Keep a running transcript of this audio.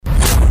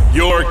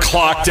You're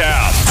clocked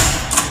out.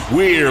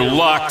 We're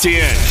locked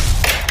in.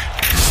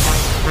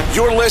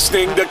 You're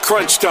listening to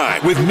Crunch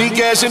Time with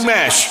Miguez and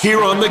Mesh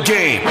here on The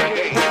Game.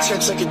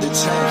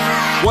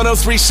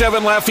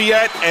 103.7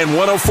 Lafayette and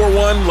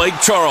 104.1 Lake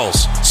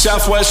Charles,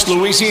 Southwest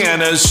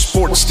Louisiana's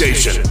sports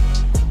station.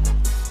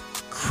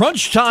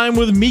 Crunch Time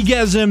with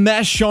Miguez and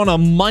Mesh on a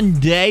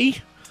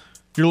Monday.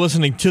 You're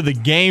listening to The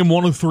Game,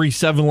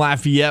 103.7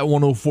 Lafayette,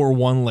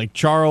 104.1 Lake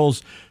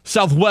Charles,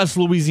 Southwest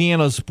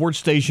Louisiana's sports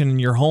station, and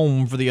your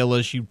home for the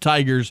LSU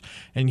Tigers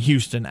and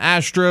Houston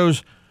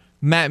Astros.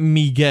 Matt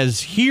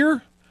Miguez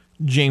here,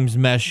 James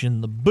Mesh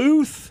in the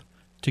booth.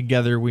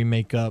 Together we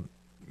make up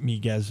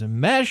Miguez and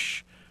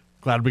Mesh.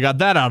 Glad we got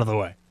that out of the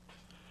way.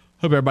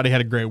 Hope everybody had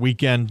a great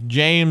weekend.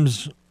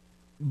 James,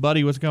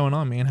 buddy, what's going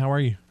on, man? How are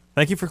you?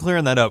 Thank you for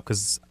clearing that up,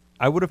 because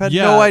I would have had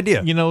no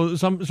idea. You know,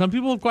 some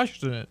people have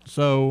questioned it.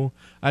 So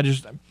I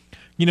just,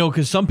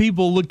 because some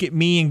people look at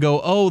me and go,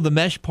 oh, the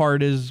Mesh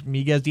part is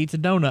Miguez eats a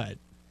donut.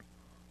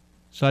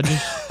 So I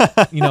just,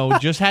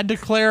 just had to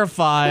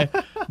clarify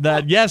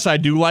that, yes, I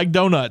do like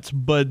donuts,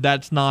 but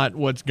that's not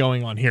what's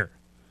going on here.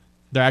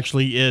 There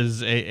actually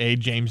is a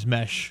James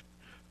Mesh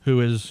who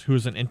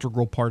is an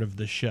integral part of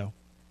this show.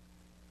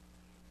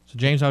 So,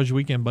 James, how was your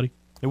weekend, buddy?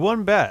 It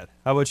wasn't bad.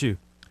 How about you?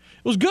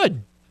 It was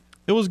good.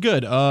 It was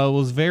good. It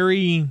was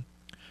very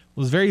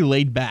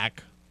laid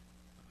back,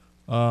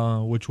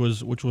 which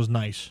was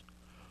nice.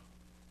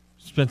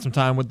 Spent some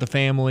time with the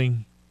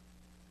family.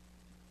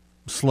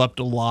 Slept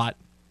a lot.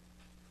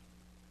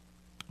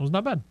 It was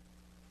not bad.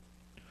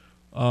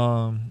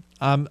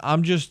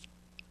 I'm just.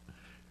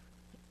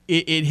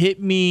 It hit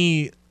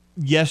me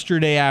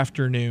yesterday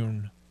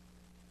afternoon.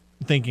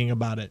 Thinking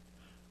about it,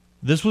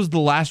 this was the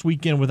last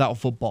weekend without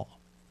football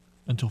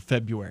until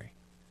February.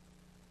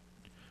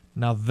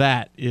 Now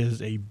that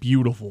is a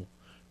beautiful,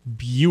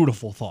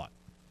 beautiful thought.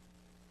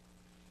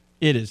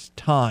 It is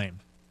time.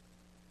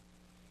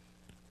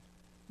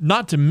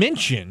 Not to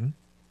mention,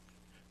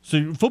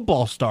 so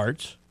football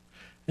starts,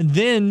 and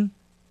then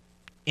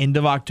end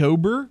of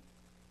October,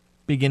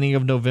 beginning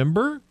of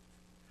November,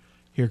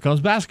 here comes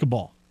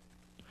basketball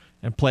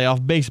and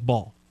playoff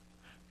baseball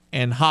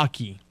and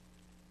hockey.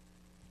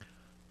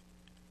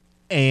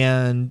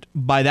 And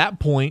by that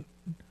point,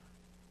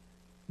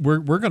 we're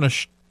going to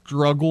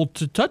struggle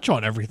to touch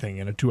on everything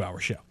in a 2-hour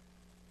show.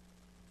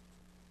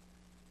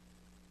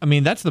 I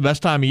mean, that's the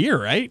best time of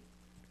year, right?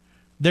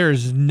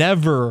 There's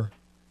never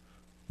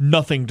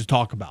nothing to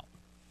talk about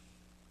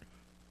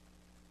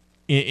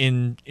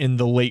in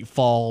the late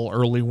fall,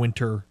 early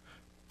winter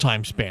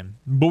time span.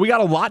 But we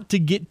got a lot to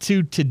get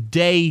to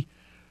today.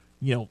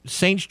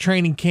 Saints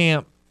training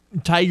camp,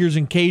 Tigers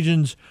and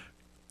Cajuns,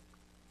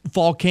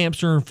 fall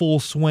camps are in full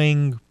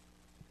swing.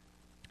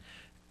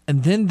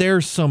 And then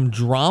there's some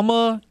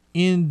drama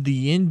in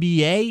the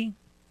NBA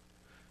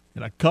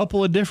in a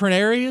couple of different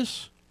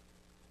areas.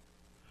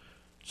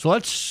 So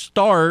let's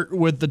start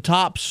with the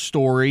top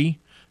story.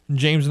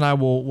 James and I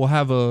will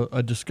have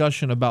a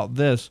discussion about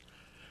this.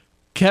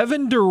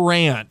 Kevin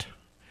Durant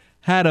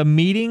had a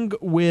meeting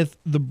with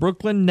the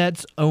Brooklyn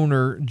Nets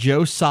owner,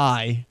 Joe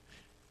Tsai,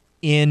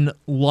 in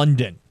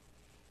London.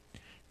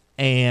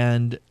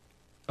 And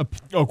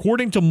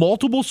according to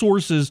multiple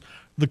sources,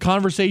 the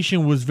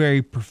conversation was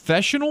very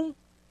professional,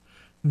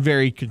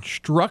 very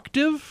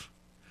constructive,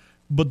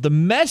 but the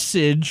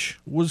message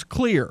was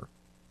clear.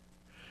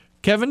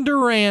 Kevin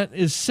Durant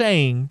is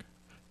saying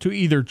to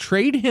either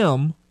trade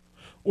him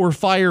or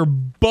fire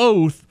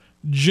both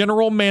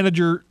general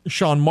manager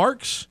Sean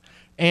Marks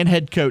and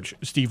head coach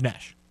Steve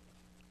Nash.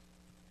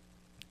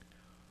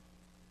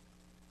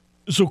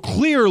 So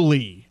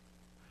clearly,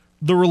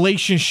 the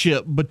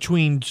relationship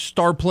between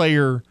star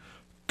player,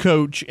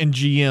 coach, and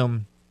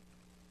GM,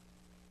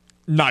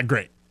 not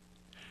great.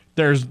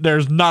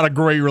 There's not a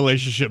great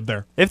relationship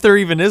there. If there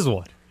even is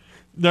one.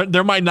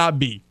 There might not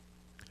be.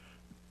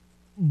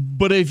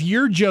 But if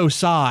you're Joe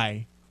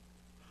Tsai,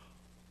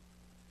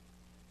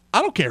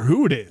 I don't care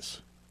who it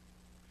is.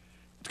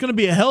 It's going to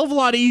be a hell of a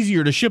lot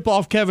easier to ship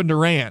off Kevin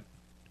Durant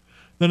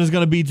than it's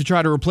going to be to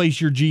try to replace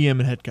your GM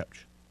and head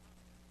coach.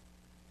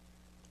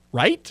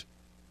 Right?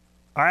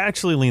 I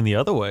actually lean the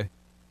other way.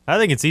 I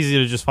think it's easy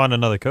to just find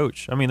another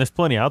coach. I mean, there's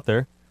plenty out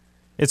there.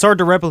 It's hard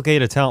to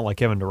replicate a talent like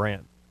Kevin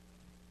Durant.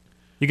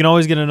 You can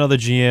always get another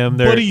GM.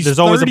 But he's there's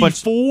 34. Always a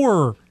bunch.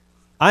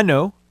 I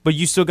know, but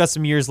you still got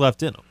some years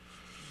left in him.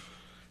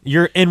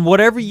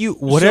 Whatever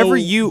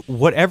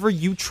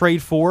you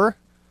trade for,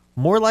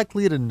 more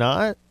likely than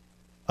not,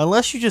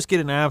 unless you just get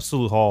an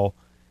absolute haul,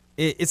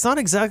 it's not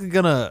exactly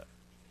gonna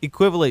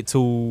equivalent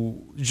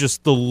to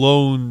just the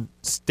lone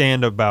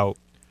standout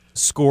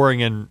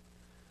scoring and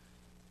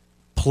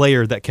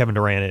player that Kevin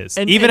Durant is,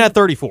 even at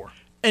 34.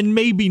 And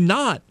maybe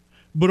not,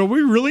 but are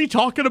we really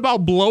talking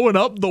about blowing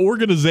up the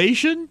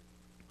organization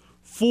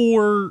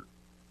for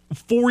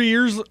 4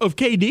 years of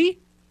KD?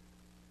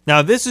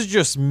 Now, this is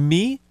just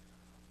me.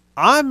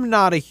 I'm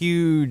not a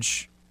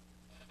huge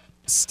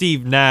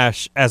Steve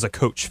Nash as a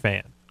coach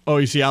fan. Oh,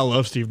 you see, I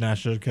love Steve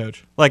Nash as a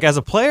coach. Like, as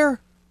a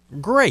player,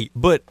 great.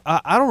 But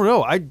I don't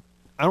know. I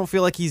I don't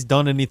feel like he's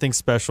done anything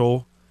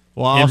special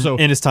Well,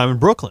 in his time in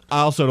Brooklyn.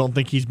 I also don't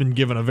think he's been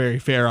given a very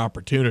fair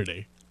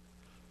opportunity.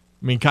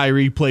 I mean,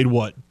 Kyrie played,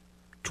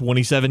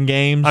 27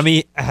 games? I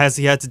mean, has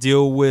he had to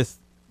deal with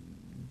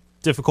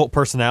difficult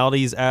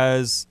personalities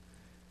as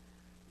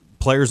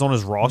players on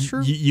his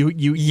roster? You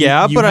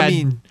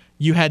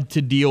had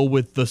to deal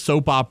with the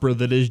soap opera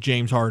that is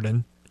James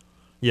Harden.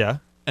 Yeah.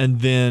 And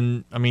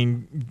then, I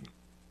mean,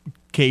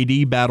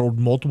 KD battled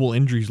multiple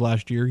injuries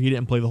last year. He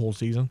didn't play the whole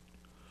season.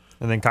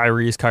 And then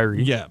Kyrie is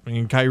Kyrie. Yeah, I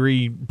mean,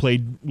 Kyrie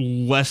played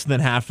less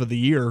than half of the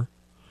year.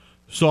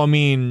 So, I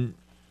mean...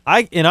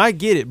 I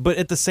get it, but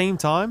at the same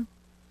time,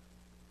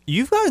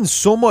 you've gotten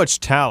so much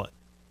talent.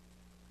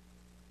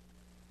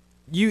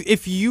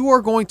 If you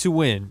are going to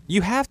win,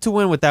 you have to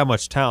win with that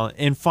much talent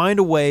and find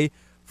a way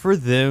for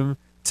them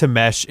to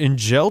mesh and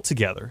gel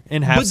together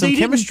and have some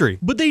chemistry.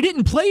 But they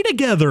didn't play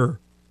together.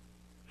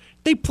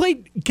 They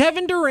played...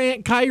 Kevin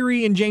Durant,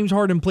 Kyrie, and James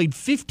Harden played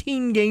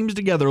 15 games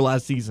together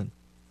last season.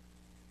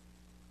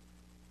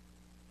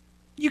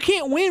 You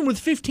can't win with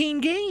 15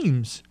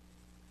 games.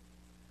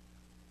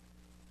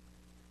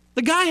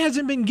 The guy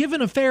hasn't been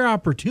given a fair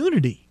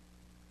opportunity.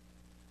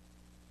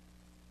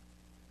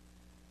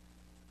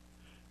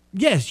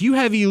 Yes, you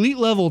have elite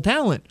level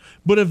talent,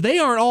 but if they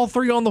aren't all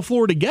three on the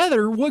floor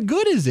together, what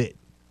good is it?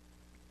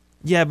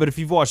 Yeah, but if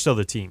you've watched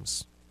other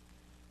teams,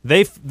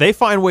 they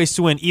find ways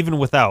to win even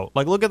without.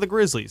 Like, look at the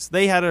Grizzlies.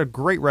 They had a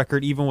great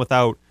record even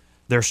without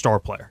their star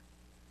player.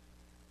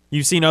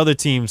 You've seen other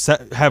teams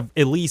have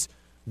at least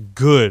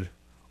good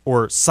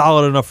or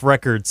solid enough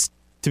records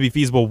to be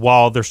feasible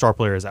while their star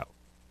player is out.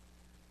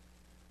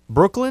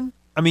 Brooklyn,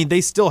 I mean,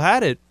 they still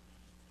had it,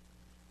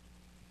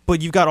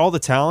 but you've got all the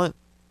talent,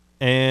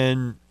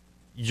 and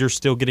you're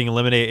still getting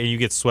eliminated, and you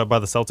get swept by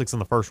the Celtics in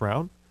the first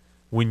round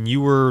when you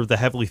were the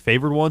heavily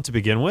favored one to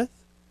begin with.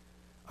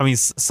 I mean,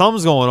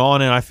 something's going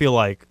on, and I feel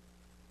like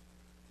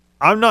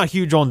I'm not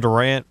huge on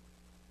Durant,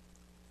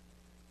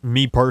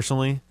 me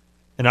personally,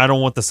 and I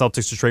don't want the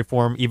Celtics to trade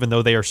for him, even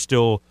though they are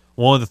still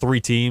one of the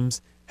three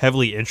teams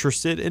heavily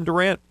interested in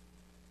Durant.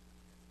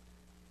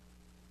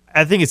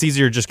 I think it's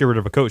easier to just get rid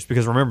of a coach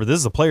because, remember, this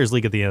is a players'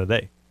 league at the end of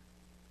the day.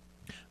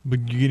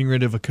 But you're getting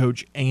rid of a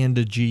coach and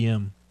a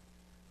GM.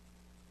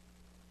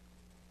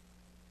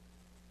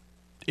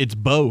 It's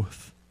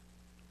both.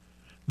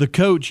 The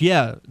coach,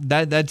 yeah,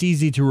 that's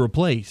easy to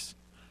replace.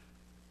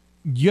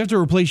 You have to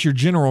replace your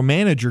general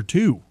manager,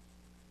 too.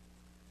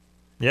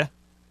 Yeah.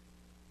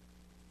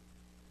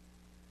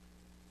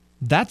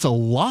 That's a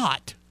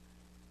lot.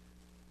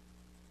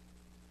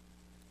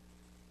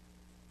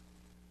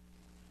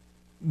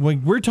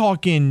 When we're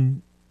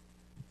talking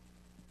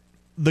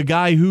the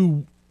guy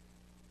who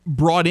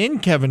brought in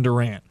Kevin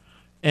Durant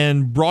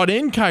and brought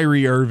in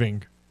Kyrie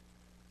Irving,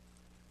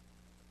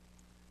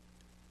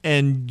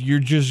 and you're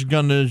just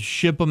going to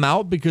ship them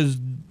out because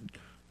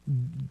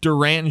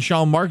Durant and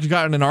Sean Marks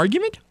got in an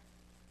argument?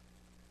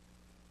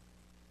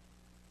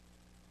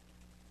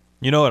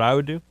 You know what I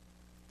would do?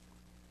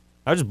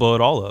 I'd just blow it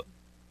all up.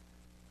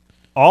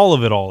 All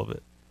of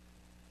it.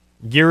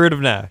 Get rid of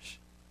Nash.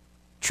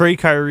 Trade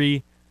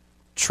Kyrie.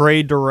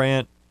 Trade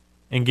Durant.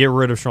 And get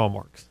rid of Sean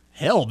Marks.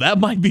 Hell, that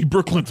might be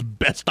Brooklyn's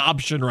best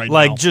option right now.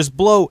 Like, just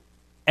blow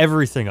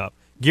everything up.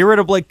 Get rid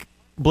of Blake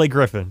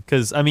Griffin.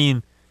 Because, I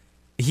mean,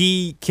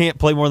 he can't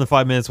play more than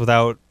 5 minutes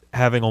without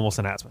having almost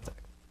an asthma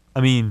attack.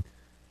 I mean,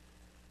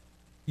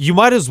 you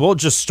might as well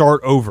just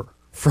start over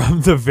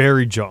from the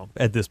very jump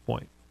at this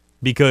point.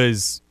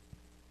 Because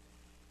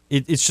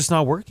it's just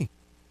not working.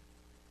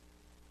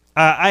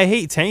 I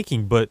hate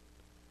tanking, but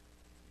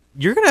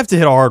you're going to have to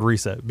hit a hard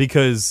reset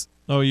because...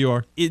 Oh, you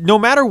are. No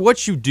matter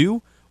what you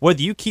do,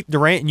 whether you keep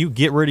Durant and you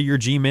get rid of your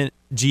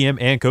GM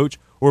and coach,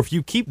 or if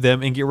you keep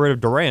them and get rid of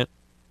Durant,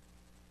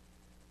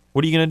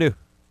 what are you going to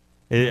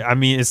do? I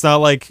mean, it's not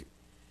like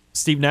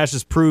Steve Nash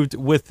has proved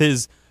with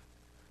his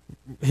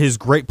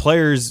great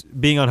players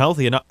being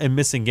unhealthy and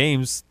missing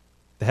games.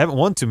 They haven't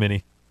won too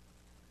many.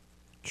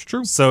 It's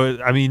true.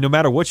 So, I mean, no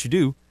matter what you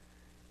do,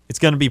 it's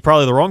going to be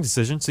probably the wrong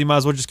decision. So you might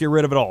as well just get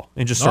rid of it all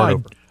and just start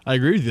over. I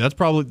agree with you.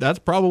 That's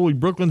probably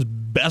Brooklyn's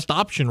best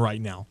option right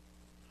now.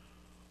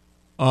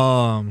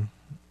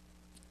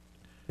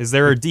 Is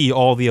there a D,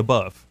 all the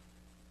above?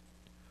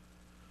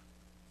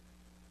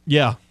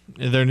 Yeah,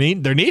 there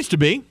needs to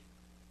be.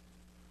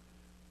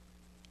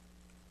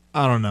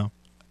 I don't know.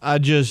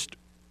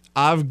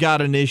 I've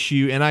got an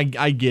issue, and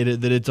I get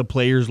it that it's a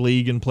players'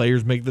 league and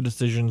players make the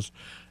decisions,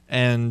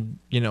 and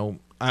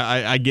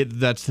I get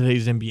that's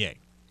today's NBA.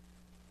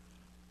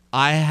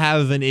 I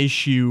have an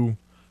issue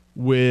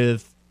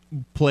with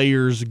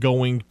players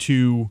going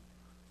to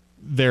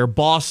their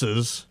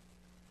bosses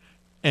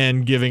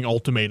and giving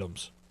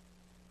ultimatums.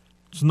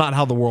 It's not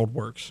how the world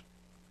works.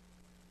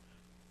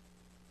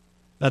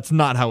 That's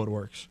not how it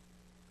works.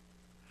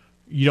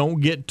 You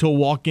don't get to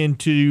walk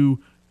into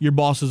your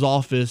boss's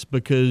office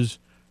because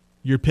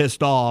you're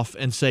pissed off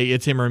and say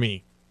it's him or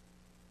me.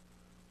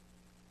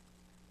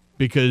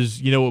 Because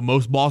you know what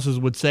most bosses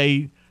would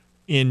say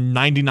in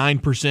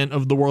 99%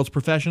 of the world's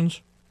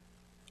professions?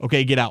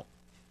 Okay, get out.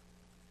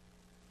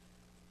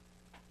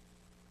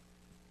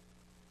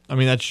 I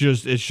mean, it's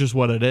just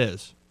what it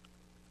is.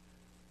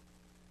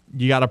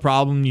 You got a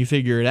problem, you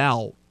figure it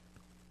out,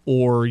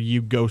 or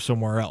you go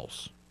somewhere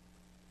else.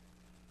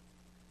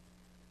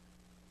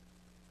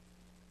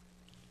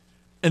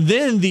 And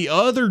then the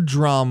other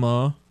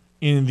drama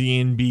in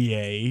the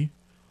NBA,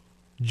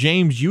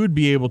 James, you would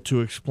be able to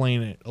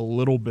explain it a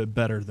little bit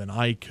better than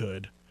I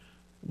could.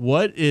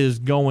 What is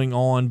going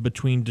on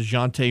between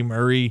DeJounte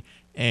Murray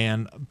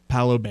and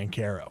Paolo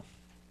Banchero?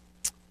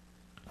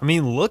 I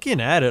mean,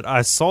 looking at it,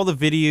 I saw the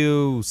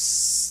video,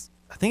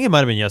 I think it might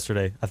have been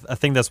yesterday. I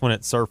think that's when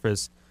it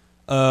surfaced,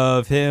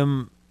 of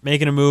him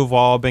making a move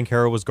while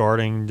Banchero was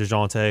guarding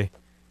DeJounte.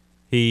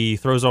 He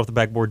throws it off the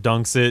backboard,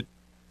 dunks it,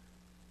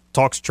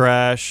 talks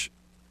trash,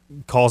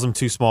 calls him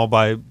too small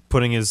by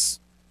putting his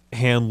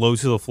hand low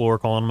to the floor,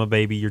 calling him a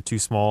baby, you're too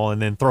small, and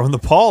then throwing the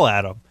ball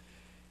at him.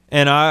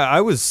 And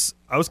I was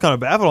kind of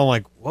baffled. I'm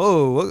like,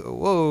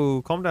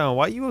 whoa, calm down.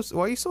 Why are you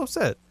so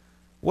upset?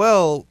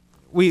 Well,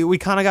 we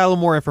kind of got a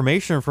little more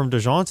information from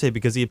DeJounte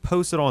because he had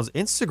posted on his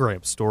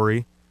Instagram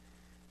story,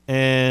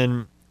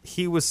 and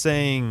he was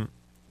saying,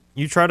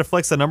 you try to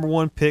flex the number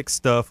one pick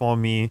stuff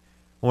on me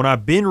when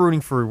I've been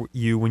rooting for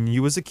you when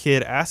you was a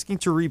kid, asking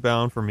to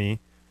rebound for me.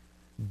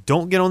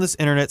 Don't get on this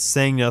internet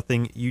saying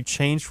nothing. You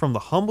changed from the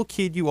humble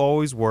kid you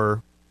always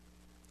were,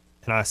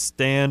 and I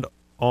stand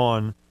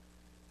on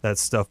that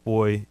stuff,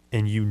 boy,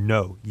 and you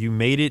know. You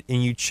made it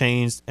and you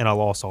changed, and I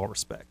lost all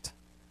respect.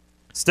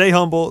 Stay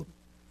humble.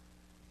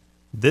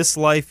 This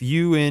life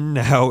you in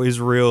now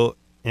is real,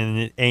 and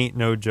it ain't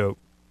no joke.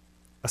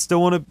 I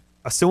still want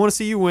to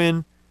see you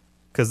win,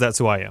 because that's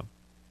who I am.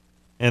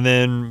 And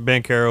then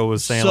Banchero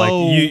was saying,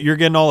 you're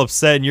getting all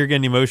upset and you're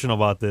getting emotional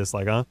about this.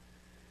 Like, huh?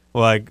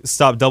 Like,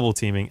 stop double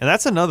teaming. And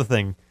that's another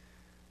thing.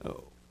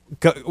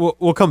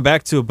 We'll come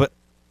back to it, but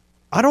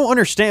I don't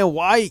understand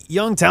why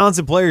young,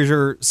 talented players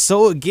are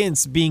so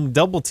against being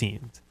double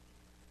teamed.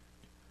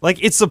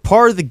 Like, it's a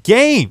part of the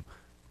game.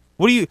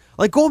 What do you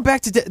like? Going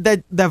back to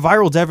that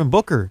viral Devin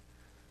Booker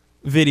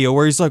video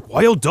where he's like,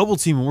 "Why y'all double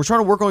teaming? We're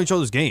trying to work on each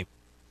other's game."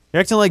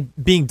 You're acting like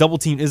being double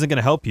teamed isn't going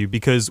to help you,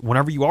 because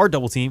whenever you are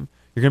double teamed,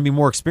 you're going to be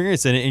more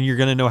experienced in it, and you're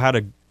going to know how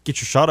to get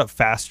your shot up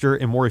faster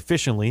and more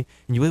efficiently,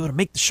 and you'll be able to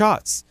make the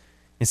shots.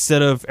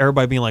 Instead of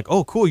everybody being like,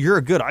 oh, cool, you're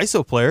a good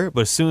ISO player,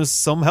 but as soon as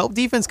some help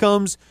defense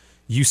comes,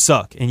 you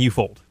suck and you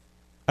fold.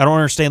 I don't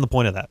understand the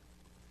point of that.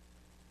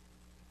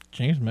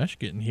 James Mesh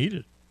getting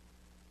heated.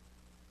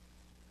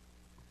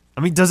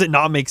 I mean, does it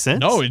not make sense?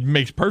 No, it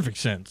makes perfect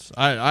sense.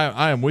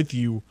 I am with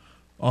you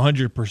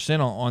 100%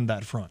 on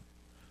that front.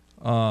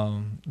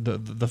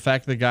 The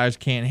fact that guys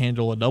can't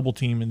handle a double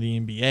team in the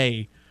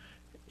NBA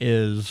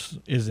is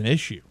an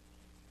issue.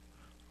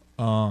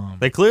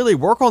 They clearly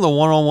work on the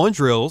one-on-one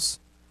drills,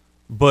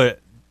 but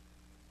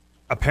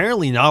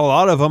apparently not a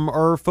lot of them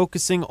are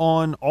focusing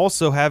on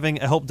also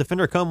having a help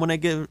defender come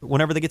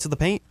whenever they get to the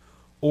paint,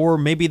 or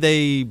maybe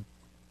they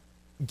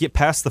get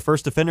past the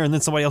first defender and then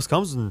somebody else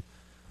comes, and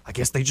I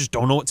guess they just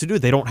don't know what to do.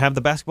 They don't have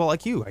the basketball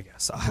IQ, I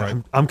guess. Right.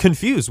 I'm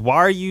confused. Why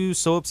are you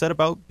so upset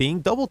about being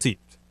double teamed?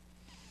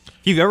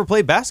 If you've ever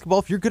played basketball,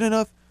 if you're good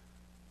enough,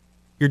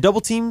 you're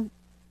double teamed,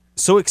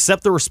 so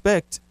accept the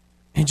respect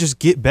and just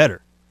get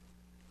better.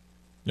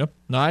 Yep.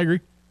 No, I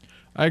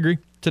agree.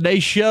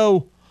 Today's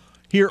show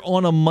here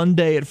on a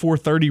Monday at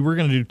 4:30, we're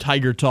going to do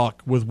Tiger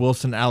Talk with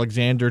Wilson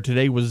Alexander.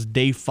 Today was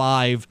day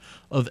 5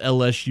 of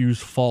LSU's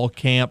fall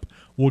camp.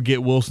 We'll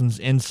get Wilson's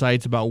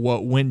insights about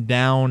what went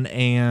down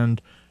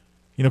and,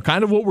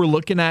 kind of what we're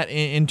looking at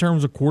in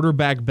terms of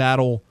quarterback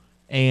battle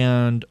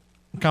and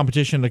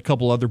competition at a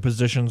couple other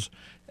positions.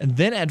 And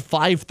then at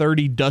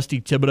 5:30, Dusty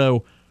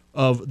Thibodeau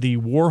of the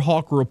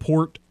Warhawk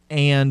Report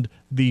and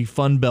the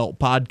Fun Belt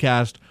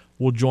podcast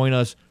will join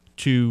us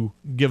to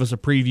give us a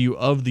preview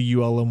of the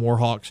ULM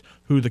Warhawks,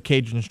 who the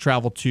Cajuns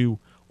travel to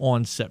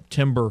on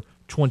September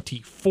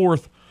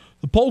 24th.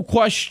 The poll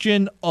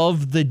question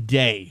of the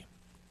day.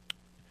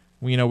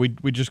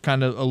 We just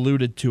kind of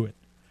alluded to it.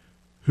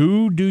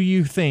 Who do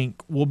you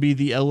think will be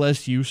the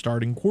LSU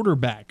starting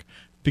quarterback?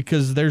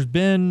 Because there's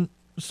been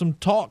some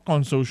talk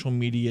on social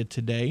media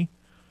today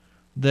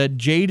that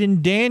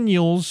Jaden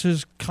Daniels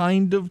has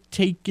kind of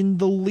taken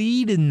the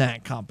lead in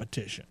that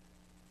competition.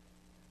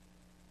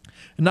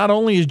 And not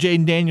only is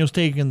Jaden Daniels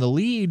taking the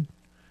lead,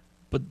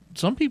 but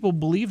some people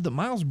believe that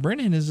Miles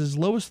Brennan is as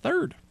low as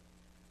third.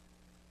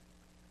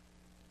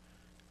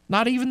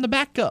 Not even the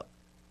backup.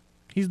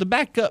 He's the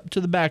backup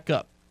to the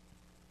backup.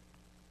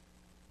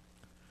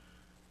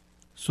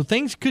 So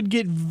things could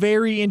get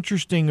very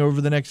interesting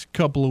over the next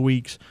couple of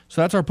weeks.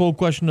 So that's our poll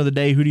question of the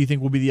day. Who do you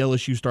think will be the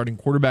LSU starting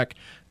quarterback?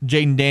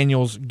 Jaden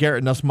Daniels,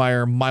 Garrett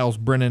Nussmeier, Miles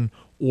Brennan,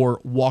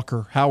 or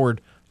Walker Howard?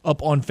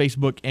 Up on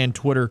Facebook and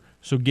Twitter.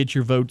 So get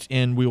your votes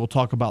in. We will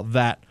talk about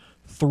that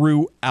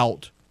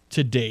throughout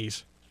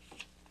today's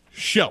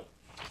show.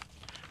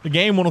 The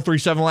game,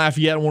 103.7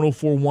 Lafayette,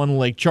 104.1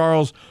 Lake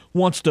Charles,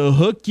 wants to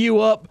hook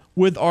you up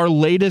with our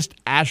latest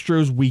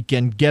Astros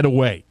weekend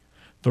getaway.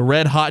 The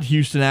red-hot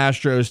Houston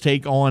Astros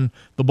take on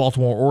the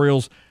Baltimore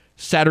Orioles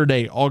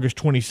Saturday, August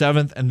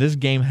 27th, and this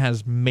game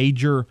has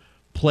major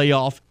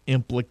playoff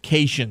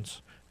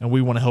implications. and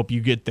we want to help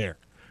you get there.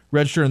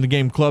 Register in the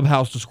game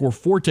clubhouse to score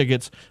 4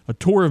 tickets, a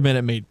tour of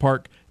Minute Maid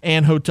Park,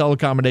 and hotel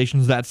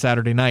accommodations that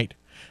Saturday night.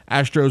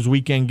 Astros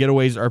weekend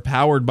getaways are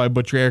powered by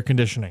Butcher Air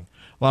Conditioning,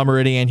 La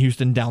Meridian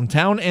Houston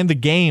downtown, and the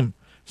game,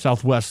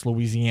 Southwest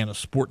Louisiana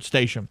Sports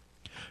Station.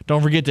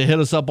 Don't forget to hit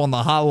us up on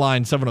the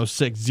hotline,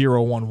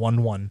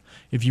 706-0111,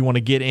 if you want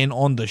to get in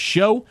on the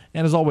show.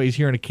 And as always,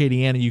 here in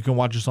Acadiana, you can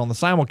watch us on the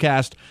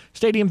simulcast,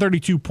 Stadium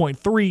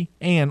 32.3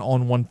 and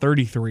on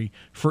 133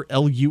 for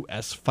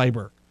LUS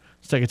Fiber.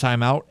 Let's take a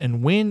time out,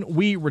 and when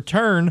we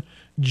return,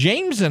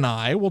 James and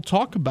I will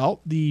talk about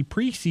the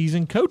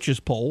preseason coaches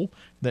poll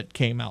that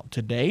came out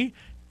today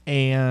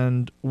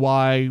and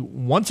why,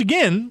 once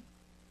again,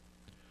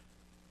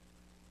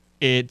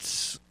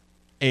 it's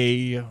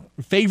a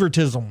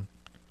favoritism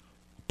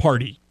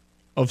party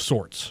of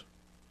sorts.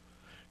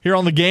 Here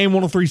on the game,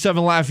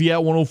 103.7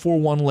 Lafayette,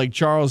 104.1 Lake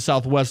Charles,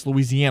 Southwest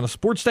Louisiana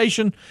Sports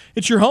Station.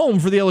 It's your home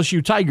for the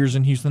LSU Tigers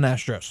and Houston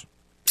Astros.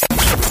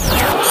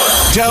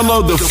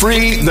 Download the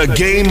free The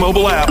Game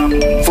mobile app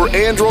for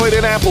Android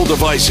and Apple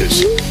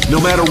devices. No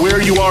matter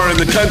where you are in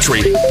the country,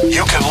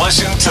 you can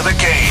listen to The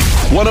Game.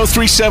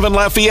 103.7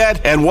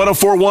 Lafayette and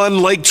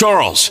 104.1 Lake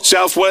Charles,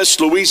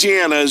 Southwest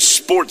Louisiana's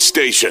sports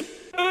station.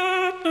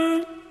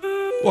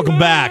 Welcome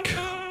back.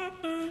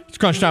 It's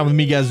Crunch Time with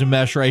me, Gaz and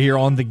Mesh, right here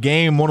on The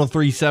Game,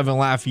 103.7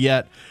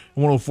 Lafayette,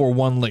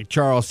 104.1 Lake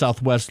Charles,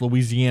 Southwest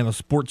Louisiana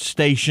Sports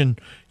Station,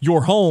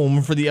 your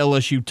home for the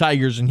LSU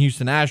Tigers and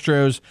Houston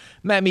Astros.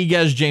 Matt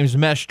Miguez, James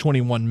Mesh,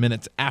 21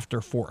 minutes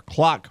after 4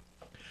 o'clock.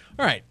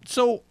 All right,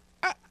 so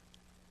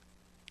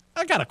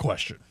I got a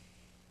question.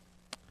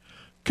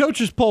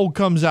 Coaches poll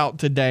comes out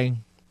today,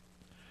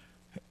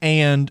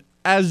 and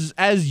as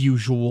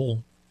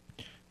usual,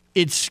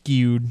 it's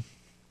skewed.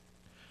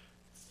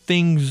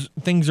 Things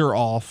are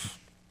off.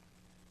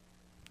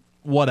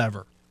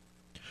 Whatever.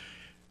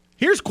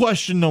 Here's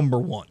question number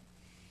 1.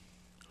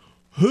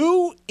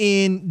 Who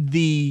in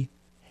the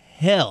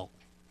hell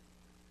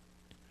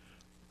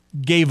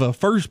gave a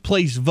first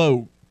place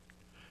vote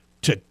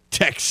to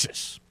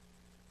Texas?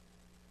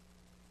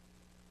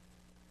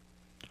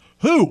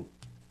 Who?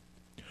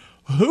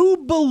 Who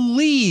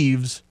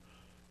believes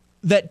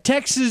that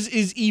Texas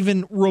is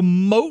even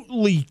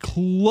remotely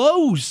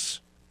close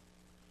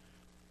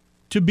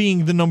to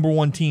being the number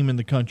 1 team in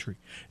the country?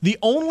 The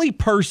only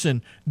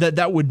person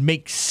that would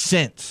make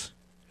sense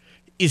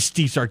is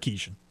Steve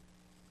Sarkisian.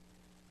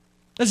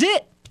 That's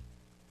it.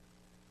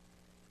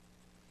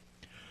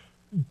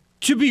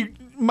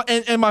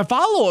 And my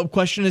follow-up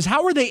question is,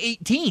 how are they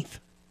 18th?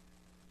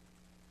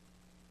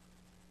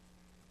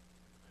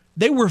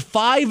 They were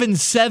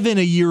 5-7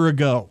 a year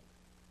ago.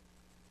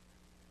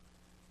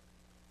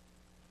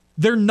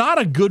 They're not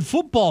a good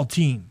football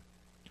team.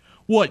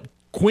 What,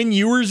 Quinn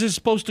Ewers is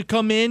supposed to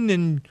come in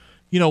and,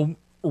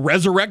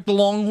 resurrect the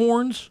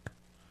Longhorns?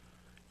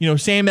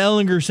 Sam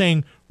Ehlinger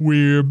saying,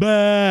 "We're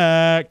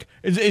back."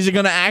 Is it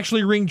going to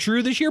actually ring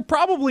true this year?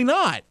 Probably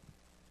not.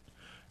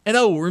 And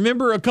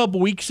remember a couple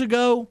weeks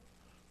ago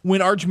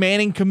when Arch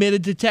Manning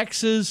committed to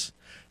Texas,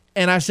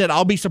 and I said,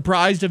 I'll be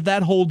surprised if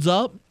that holds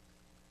up?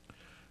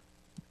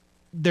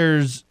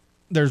 There's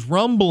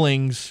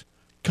rumblings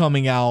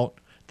coming out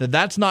that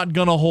that's not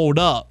going to hold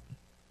up.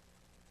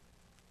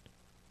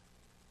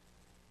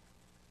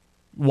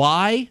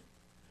 Why?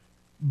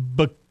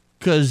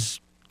 Because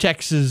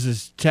Texas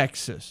is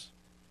Texas.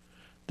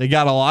 They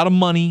got a lot of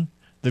money.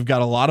 They've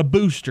got a lot of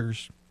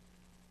boosters.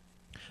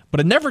 But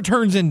it never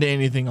turns into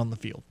anything on the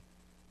field.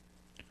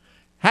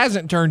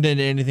 Hasn't turned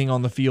into anything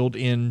on the field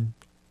in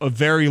a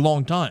very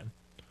long time.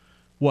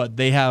 What,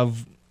 they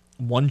have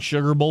one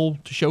Sugar Bowl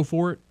to show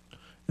for it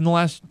in the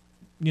last,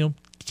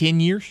 10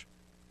 years?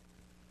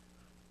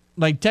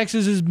 Like,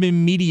 Texas has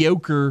been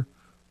mediocre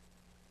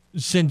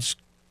since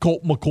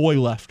Colt McCoy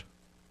left.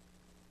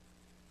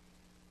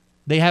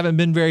 They haven't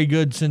been very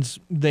good since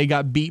they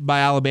got beat by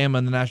Alabama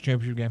in the national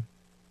championship game.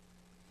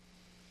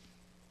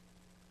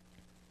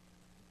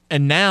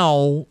 And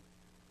now,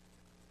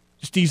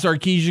 Steve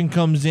Sarkisian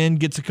comes in,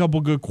 gets a couple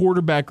good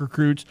quarterback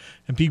recruits,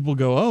 and people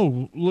go,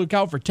 oh, look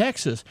out for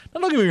Texas.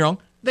 Now, don't get me wrong.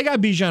 They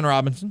got Bijan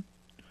Robinson,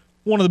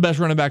 one of the best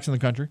running backs in the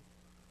country.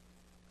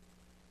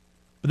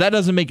 But that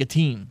doesn't make a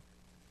team.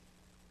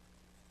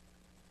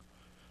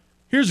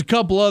 Here's a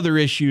couple other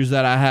issues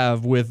that I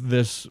have with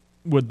this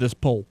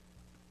poll.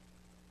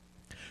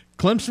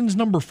 Clemson's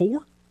number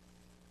 4?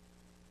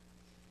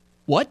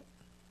 What?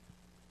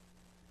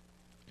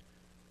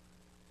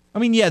 I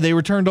mean, yeah, they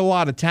returned a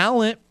lot of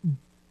talent,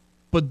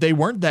 but they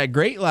weren't that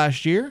great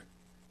last year.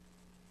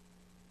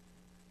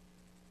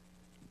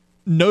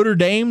 Notre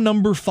Dame,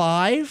 number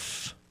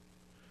 5.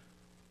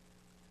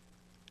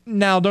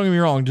 Now, don't get me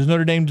wrong. Does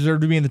Notre Dame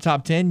deserve to be in the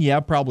top 10? Yeah,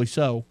 probably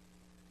so.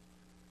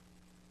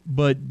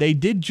 But they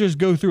did just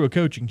go through a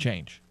coaching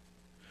change.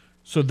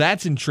 So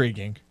that's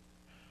intriguing.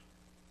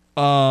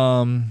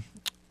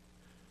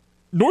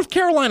 North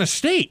Carolina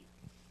State,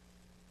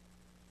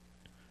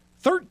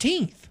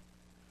 13th.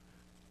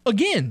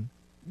 Again,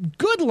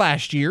 good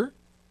last year,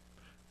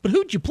 but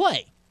who'd you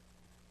play?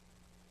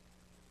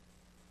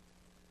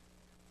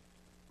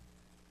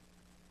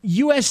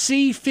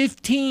 USC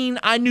 15,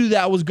 I knew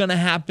that was going to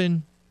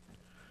happen.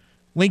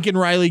 Lincoln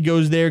Riley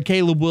goes there.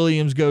 Caleb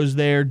Williams goes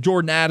there.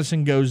 Jordan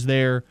Addison goes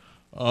there.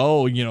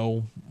 Oh,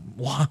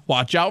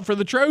 watch out for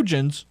the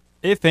Trojans.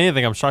 If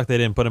anything, I'm shocked they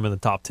didn't put him in the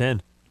top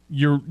 10.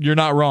 You're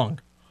not wrong.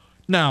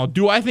 Now,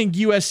 do I think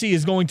USC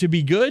is going to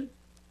be good?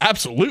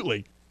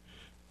 Absolutely.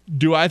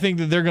 Do I think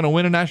that they're going to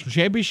win a national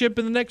championship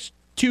in the next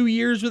 2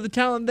 years with the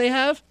talent they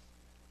have?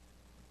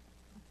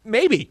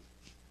 Maybe.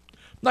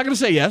 I'm not going to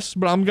say yes,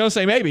 but I'm going to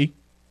say maybe.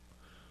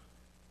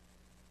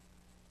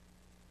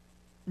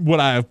 Would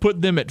I have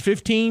put them at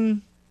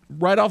 15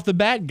 right off the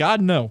bat?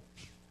 God, no.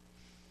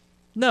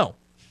 No.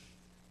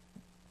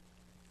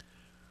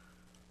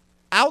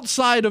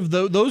 Outside of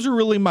those are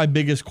really my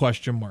biggest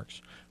question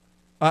marks.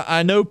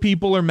 I know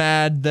people are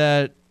mad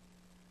that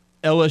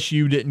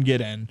LSU didn't get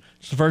in.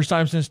 It's the first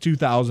time since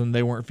 2000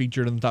 they weren't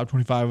featured in the top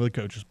 25 of the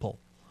coaches poll.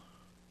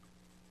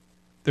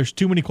 There's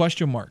too many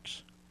question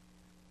marks.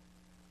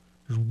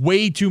 There's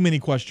way too many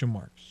question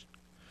marks.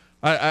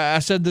 I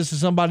said this to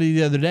somebody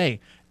the other day.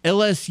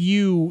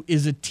 LSU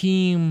is a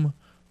team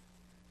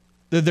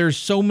that there's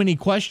so many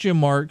question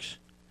marks.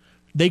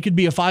 They could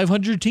be a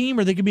 500 team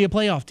or they could be a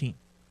playoff team.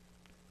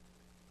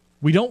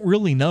 We don't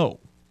really know.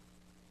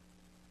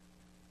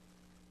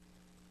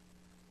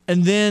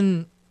 And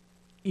then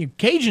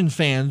Cajun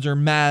fans are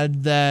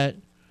mad that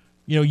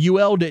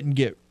UL didn't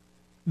get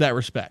that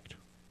respect.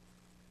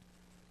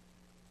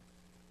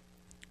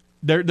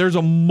 There's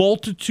a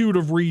multitude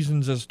of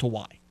reasons as to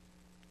why.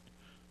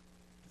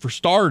 For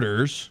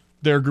starters,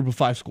 they're a group of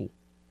 5 school.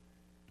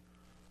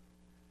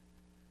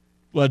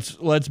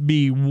 Let's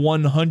be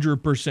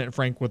 100%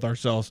 frank with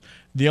ourselves.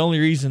 The only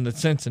reason that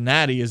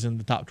Cincinnati is in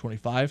the top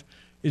 25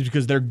 is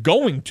because they're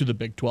going to the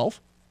Big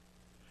 12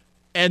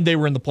 and they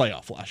were in the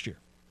playoff last year.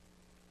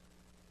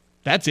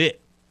 That's it.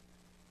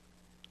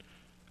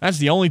 That's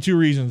the only 2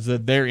 reasons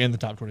that they're in the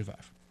top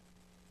 25.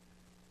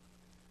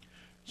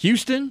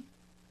 Houston,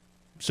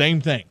 same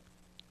thing.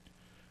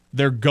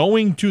 They're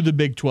going to the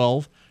Big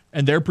 12,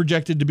 and they're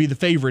projected to be the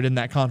favorite in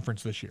that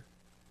conference this year.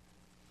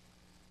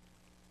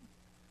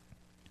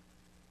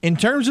 In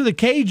terms of the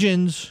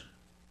Cajuns,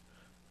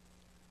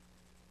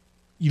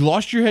 you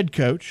lost your head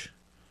coach.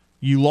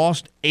 You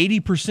lost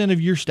 80% of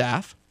your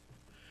staff.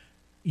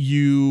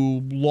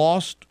 You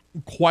lost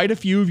quite a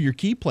few of your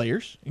key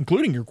players,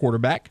 including your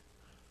quarterback.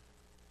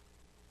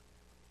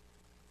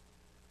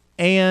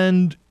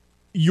 And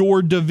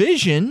your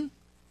division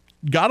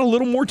got a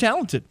little more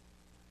talented.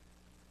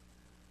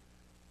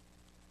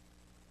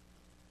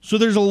 So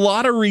there's a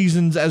lot of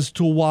reasons as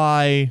to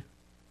why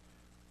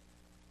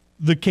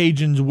the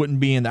Cajuns wouldn't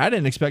be in there. I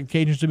didn't expect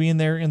Cajuns to be in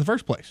there in the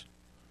first place.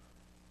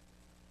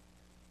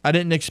 I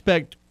didn't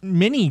expect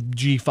many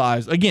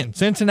G5s. Again,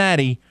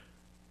 Cincinnati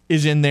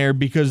is in there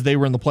because they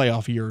were in the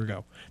playoff a year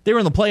ago. They were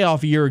in the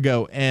playoff a year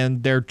ago,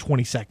 and they're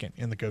 22nd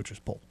in the coaches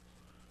poll.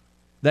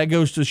 That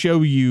goes to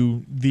show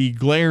you the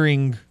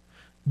glaring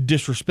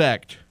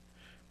disrespect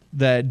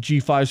that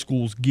G5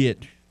 schools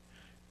get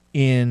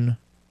in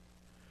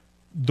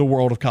the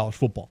world of college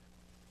football.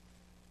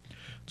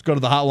 Let's go to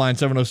the hotline,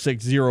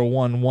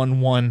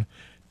 706-0111.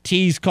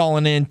 T's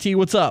calling in. T,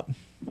 what's up?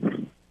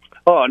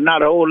 Oh,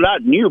 not a whole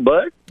lot new,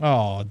 bud.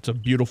 Oh, it's a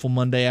beautiful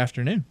Monday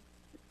afternoon.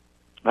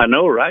 I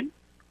know, right?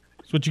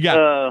 That's what you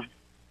got.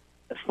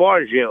 As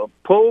far as your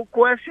poll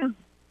question,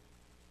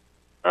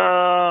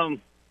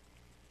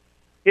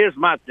 here's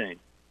my thing.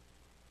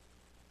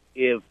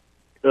 If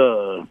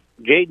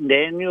Jaden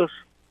Daniels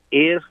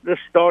is the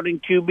starting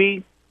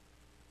QB,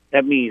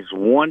 that means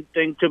one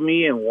thing to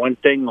me and one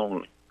thing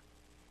only.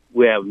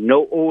 We have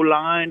no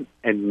O-line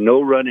and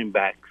no running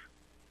backs.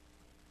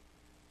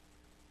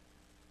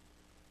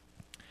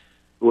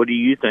 What do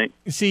you think?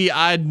 See,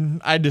 I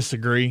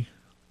disagree.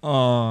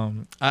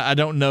 I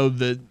don't know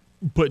that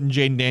putting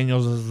Jaden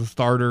Daniels as the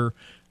starter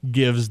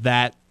gives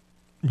that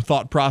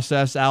thought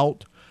process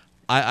out.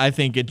 I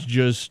think it's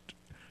just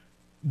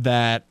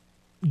that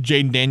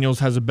Jaden Daniels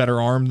has a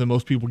better arm than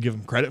most people give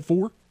him credit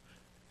for,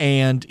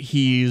 and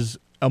he's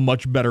a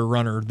much better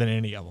runner than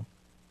any of them.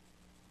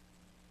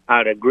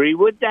 I'd agree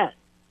with that.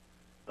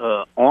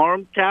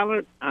 Arm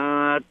talent,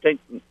 I think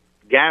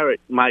Garrett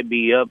might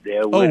be up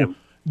there with him.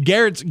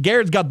 Garrett's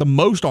got the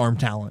most arm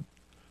talent,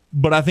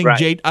 but I think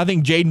Right. I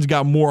think Jaden's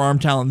got more arm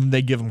talent than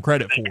they give him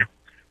credit for.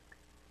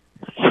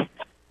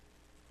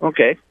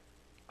 Okay.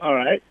 All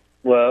right.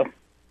 Well,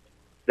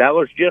 that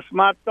was just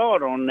my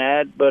thought on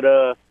that. But,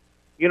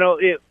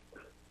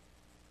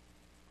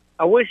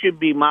 I wish it'd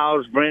be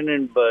Miles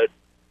Brennan, but,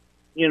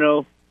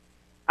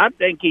 I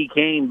think he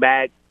came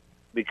back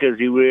because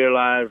he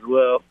realized,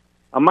 well,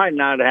 I might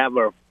not have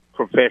a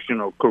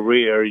professional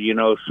career,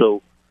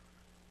 so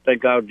I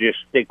think I'll just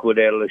stick with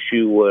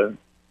LSU where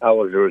I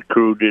was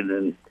recruited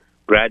and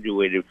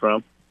graduated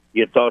from.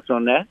 Your thoughts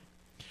on that?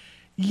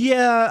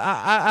 Yeah,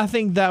 I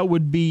think that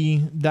would be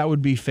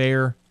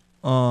fair.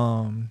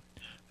 And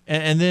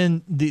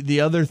then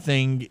the other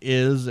thing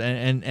is,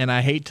 and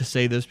I hate to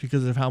say this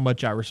because of how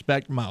much I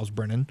respect Miles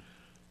Brennan,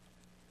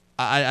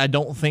 I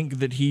don't think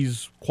that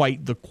he's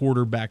quite the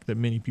quarterback that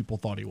many people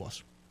thought he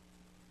was.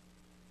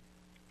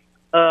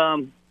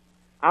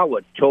 I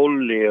would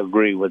totally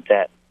agree with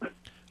that.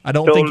 I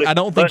don't think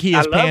But he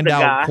has I love panned the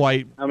out guy.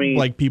 quite I mean-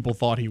 like people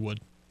thought he would.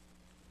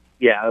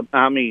 Yeah,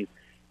 I mean,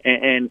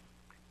 and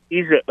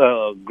he's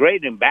a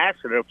great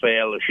ambassador for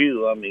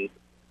LSU. I mean,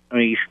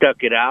 he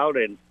stuck it out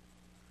in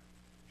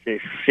his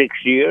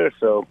 6th year.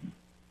 So,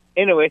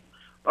 anyway,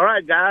 all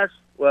right, guys.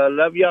 Well,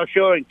 love y'all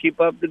show and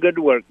keep up the good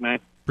work, man.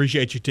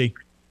 Appreciate you, T.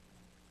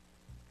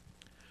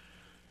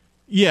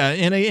 Yeah,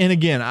 and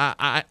again,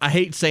 I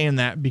hate saying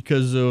that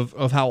because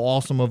of how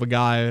awesome of a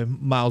guy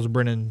Miles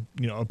Brennan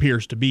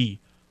appears to be,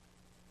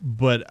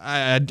 but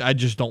I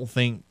just don't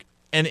think,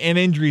 and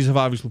injuries have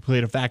obviously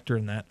played a factor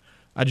in that.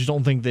 I just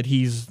don't think that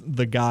he's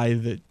the guy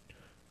that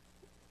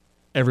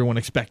everyone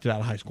expected out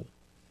of high school,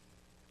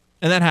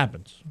 and that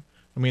happens.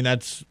 I mean,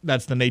 that's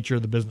the nature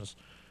of the business.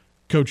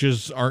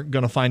 Coaches aren't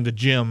going to find a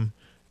gem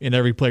in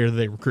every player that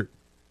they recruit.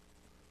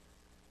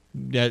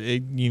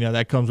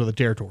 That comes with the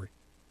territory.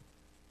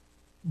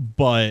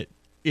 But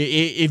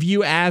if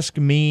you ask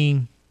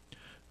me,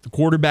 the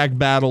quarterback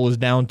battle is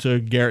down to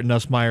Garrett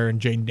Nussmeier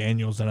and Jaden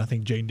Daniels, and I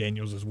think Jaden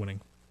Daniels is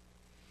winning.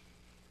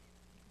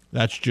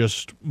 That's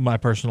just my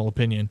personal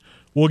opinion.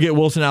 We'll get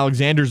Wilson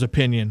Alexander's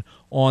opinion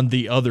on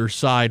the other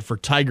side for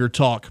Tiger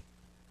Talk.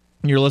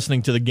 You're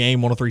listening to the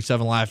game,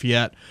 103.7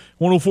 Lafayette,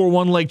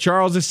 104.1 Lake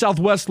Charles, is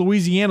Southwest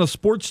Louisiana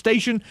sports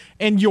station,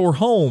 and your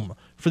home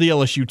for the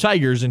LSU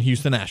Tigers and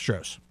Houston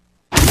Astros.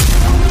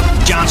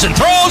 Johnson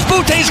throws.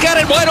 Boute's got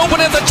it wide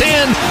open at the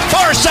 10.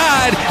 Far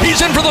side.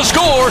 He's in for the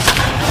score.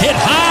 Hit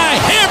high.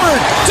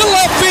 Hammered to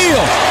left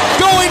field.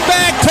 Going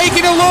back,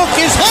 taking a look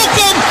is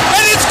Holcomb,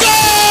 and it's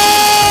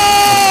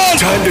gone!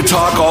 Time to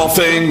talk all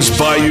things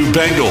Bayou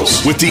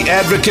Bengals with the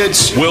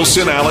Advocates'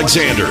 Wilson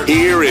Alexander.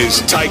 Here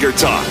is Tiger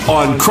Talk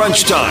on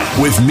Crunch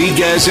Time with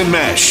Miguez and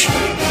Mesh.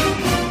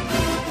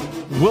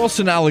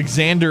 Wilson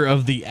Alexander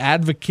of The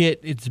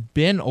Advocate. It's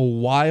been a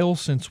while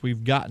since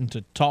we've gotten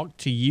to talk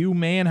to you,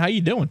 man. How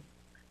you doing?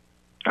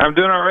 I'm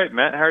doing all right,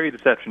 Matt. How are you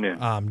this afternoon?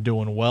 I'm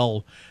doing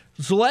well.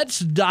 So let's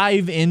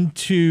dive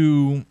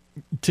into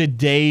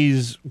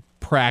today's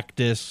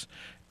practice,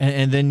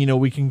 and then,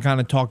 we can kind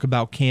of talk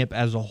about camp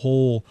as a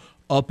whole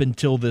up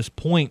until this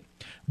point.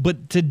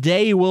 But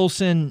today,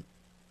 Wilson,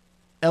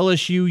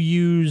 LSU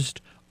used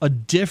a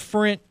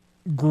different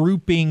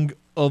grouping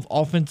of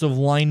offensive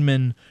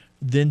linemen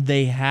than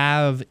they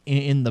have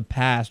in the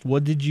past.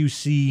 What did you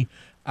see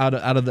out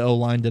of the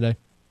O-line today?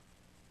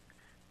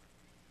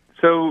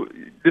 So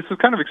this was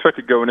kind of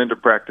expected going into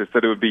practice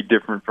that it would be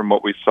different from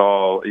what we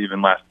saw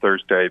even last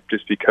Thursday,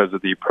 just because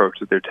of the approach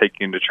that they're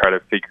taking to try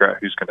to figure out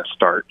who's going to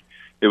start.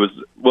 It was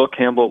Will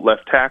Campbell at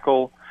left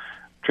tackle,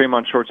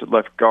 Tremont Shorts at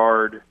left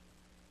guard,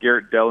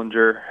 Garrett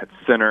Dellinger at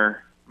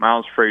center,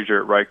 Miles Frazier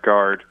at right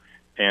guard,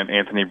 and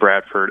Anthony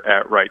Bradford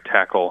at right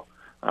tackle.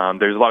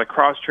 There's a lot of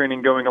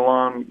cross-training going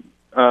along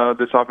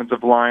this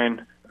offensive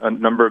line, a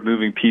number of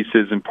moving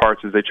pieces and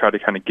parts as they try to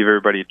kind of give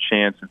everybody a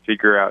chance and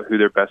figure out who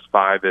their best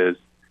five is.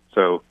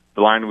 So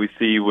the line we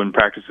see when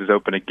practice is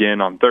open again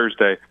on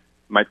Thursday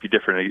might be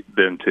different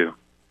then too.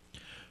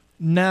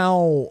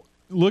 Now,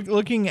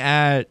 looking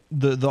at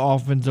the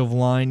offensive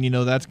line,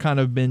 that's kind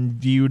of been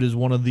viewed as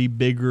one of the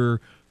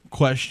bigger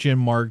question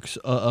marks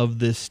of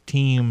this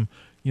team.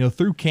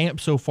 Through camp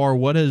so far,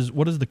 what has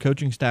the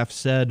coaching staff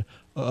said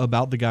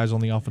about the guys on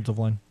the offensive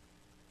line?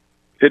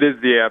 It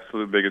is the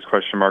absolute biggest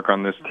question mark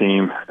on this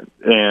team,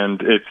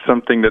 and it's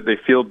something that they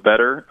feel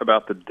better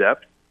about the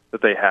depth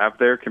that they have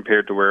there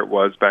compared to where it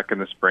was back in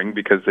the spring,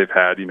 because they've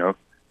had, a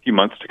few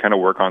months to kind of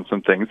work on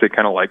some things. They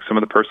kind of like some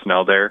of the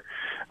personnel there,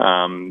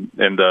 and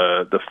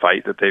the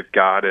fight that they've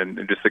got and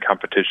just the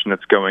competition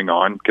that's going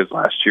on, because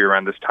last year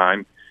around this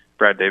time,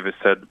 Brad Davis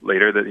said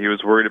later that he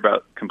was worried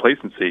about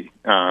complacency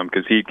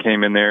because he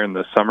came in there in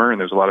the summer and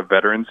there's a lot of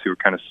veterans who were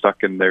kind of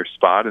stuck in their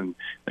spot and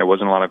there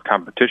wasn't a lot of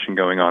competition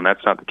going on.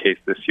 That's not the case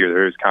this year.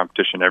 There is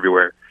competition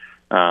everywhere.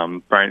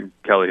 Brian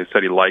Kelly has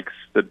said he likes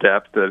the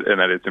depth and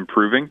that it's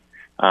improving,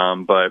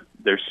 but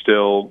there's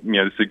still,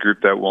 this is a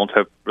group that won't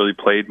have really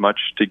played much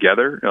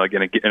together,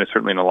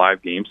 certainly in a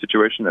live game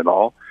situation at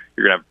all.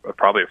 You're going to have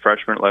probably a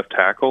freshman at left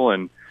tackle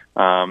and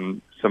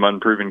some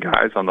unproven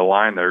guys on the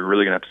line that are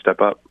really going to have to step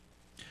up.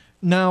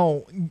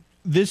 Now,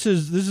 this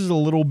is a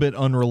little bit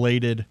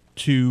unrelated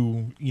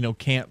to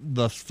camp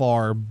thus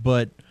far,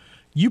 but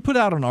you put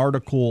out an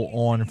article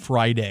on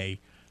Friday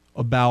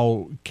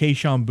about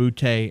Kayshon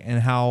Boutte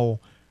and how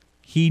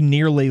he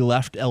nearly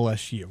left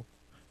LSU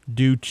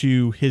due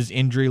to his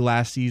injury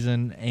last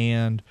season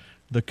and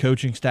the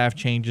coaching staff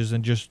changes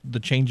and just the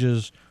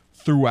changes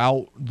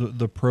throughout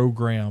the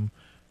program.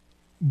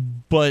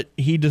 But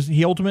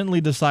he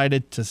ultimately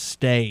decided to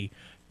stay.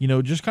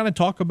 Just kind of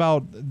talk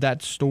about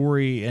that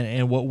story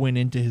and what went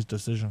into his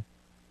decision.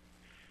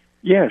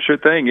 Yeah, sure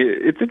thing.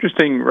 It's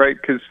interesting, right?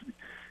 Because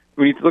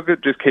when you look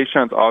at just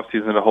Kayshon's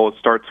offseason as a whole, it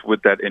starts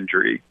with that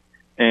injury.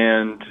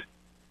 And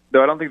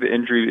though I don't think the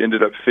injury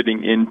ended up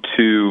fitting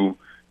into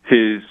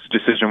his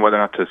decision whether or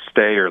not to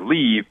stay or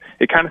leave,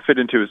 it kind of fit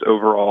into his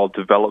overall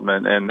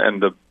development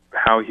and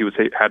how he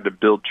had to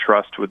build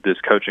trust with this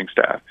coaching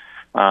staff.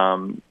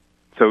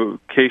 So so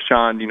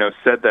Kayshawn,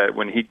 said that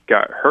when he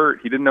got hurt,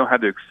 he didn't know how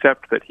to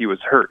accept that he was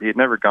hurt. He had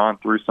never gone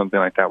through something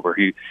like that where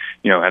he,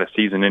 had a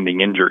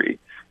season-ending injury.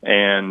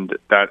 And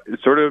that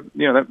sort of,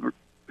 that,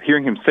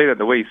 hearing him say that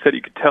the way he said,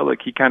 you could tell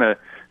like he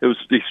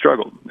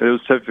struggled. It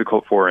was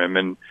difficult for him.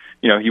 And,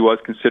 he was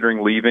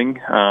considering leaving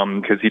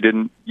because he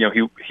didn't,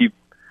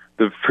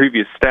 the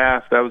previous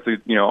staff, that was,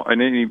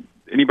 and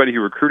anybody who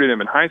recruited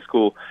him in high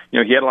school, he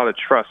had a lot of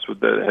trust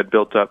that had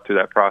built up through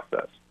that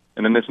process.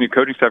 And then this new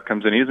coaching staff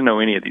comes in. He doesn't know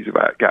any of these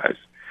guys.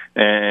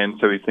 And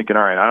so he's thinking,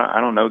 all right, I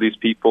don't know these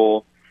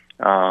people,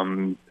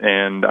 and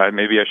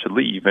maybe I should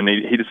leave. And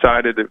he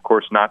decided, of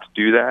course, not to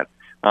do that.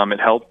 It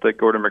helped that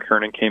Gordon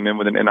McKernan came in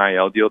with an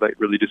NIL deal that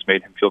really just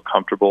made him feel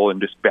comfortable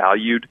and just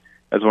valued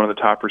as one of the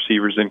top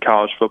receivers in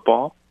college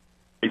football.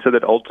 He said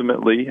that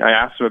ultimately, I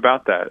asked him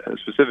about that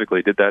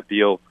specifically. Did that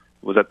deal,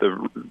 was that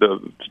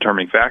the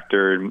determining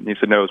factor? And he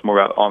said, no, it was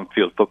more about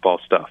on-field football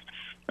stuff.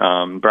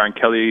 Brian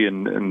Kelly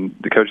and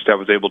the coaching staff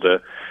was able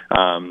to,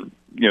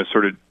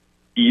 sort of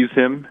ease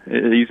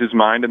his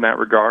mind in that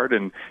regard,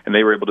 and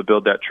they were able to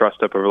build that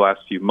trust up over the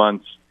last few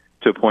months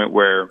to a point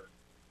where,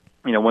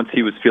 once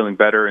he was feeling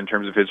better in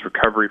terms of his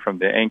recovery from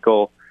the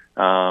ankle,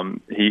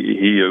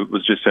 he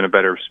was just in a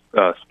better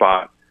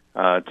spot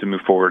to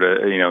move forward,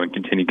 and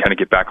continue kind of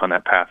get back on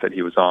that path that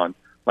he was on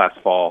last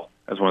fall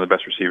as one of the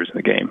best receivers in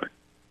the game.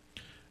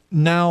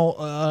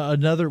 Now,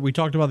 we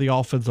talked about the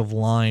offensive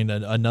line.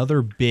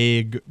 Another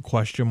big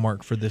question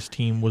mark for this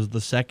team was the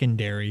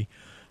secondary.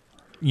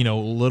 A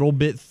little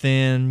bit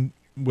thin,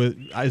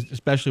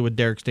 especially with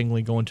Derek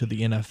Stingley going to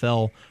the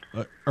NFL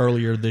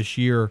earlier this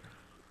year.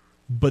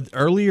 But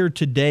earlier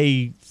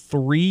today,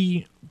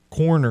 3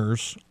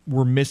 corners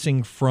were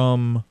missing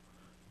from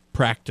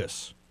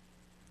practice,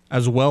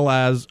 as well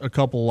as a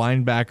couple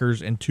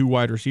linebackers and 2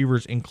 wide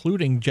receivers,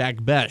 including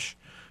Jack Bech.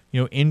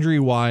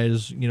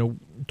 Injury-wise,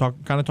 talk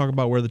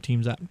about where the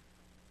team's at.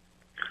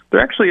 They're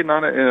actually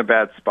not in a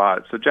bad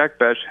spot. So Jack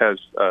Bech has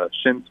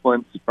shin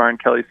splints, Brian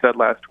Kelly said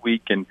last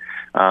week, and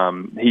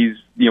he's,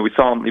 we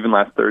saw him even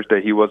last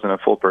Thursday. He wasn't a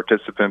full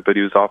participant, but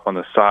he was off on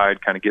the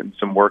side, kind of getting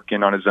some work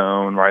in on his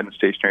own, riding the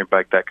stationary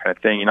bike, that kind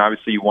of thing. And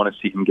obviously you want to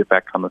see him get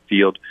back on the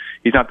field.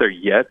 He's not there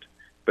yet,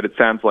 but it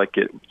sounds like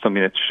it's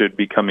something that should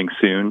be coming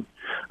soon.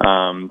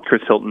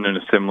 Chris Hilton in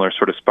a similar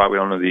sort of spot. We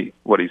don't know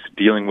what he's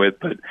dealing with,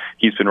 but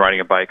he's been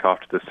riding a bike off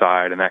to the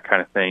side and that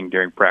kind of thing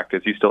during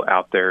practice. He's still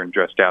out there and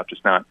dressed out,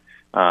 just not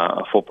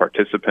a full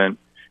participant.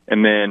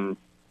 And then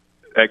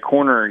at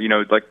corner,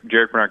 like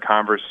Jarek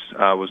Bernard-Converse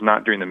was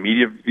not during the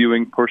media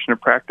viewing portion of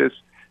practice,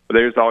 but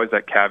there's always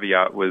that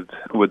caveat with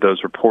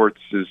those reports,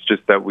 is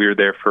just that we were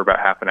there for about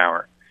half an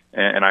hour.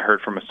 And I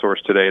heard from a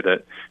source today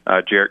that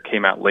Jarek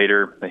came out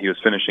later, that he was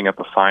finishing up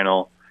a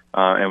final,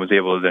 and was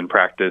able to then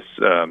practice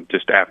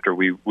just after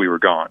we were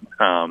gone.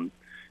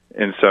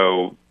 And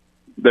so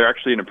they're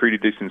actually in a pretty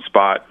decent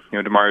spot.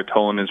 Demario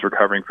Tolan is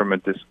recovering from a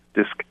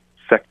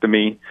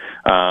discectomy,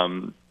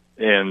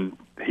 and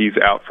he's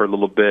out for a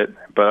little bit.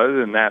 But other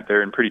than that,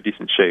 they're in pretty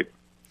decent shape.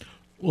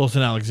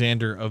 Wilson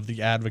Alexander of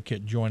The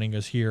Advocate joining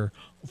us here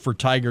for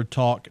Tiger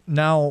Talk.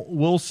 Now,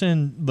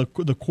 Wilson,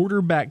 the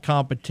quarterback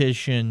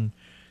competition,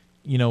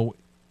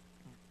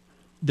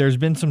 there's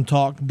been some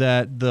talk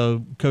that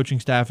the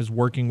coaching staff is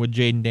working with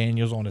Jayden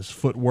Daniels on his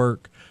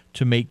footwork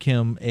to make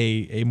him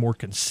a more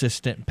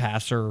consistent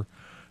passer.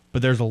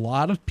 But there's a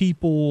lot of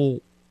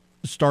people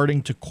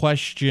starting to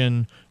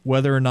question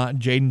whether or not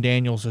Jayden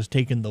Daniels has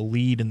taken the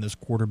lead in this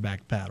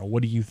quarterback battle.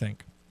 What do you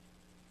think?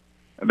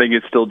 I think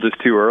it's still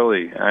just too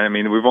early. I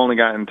mean, we've only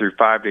gotten through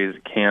 5 days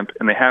of camp,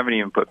 and they haven't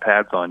even put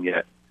pads on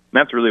yet. And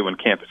that's really when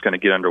camp is going to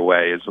get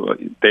underway.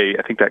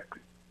 I think that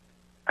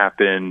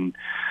happened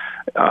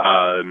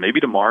maybe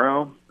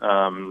tomorrow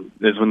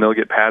is when they'll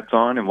get pads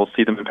on, and we'll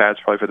see them in pads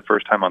probably for the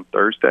first time on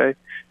Thursday.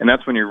 And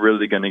that's when you're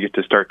really going to get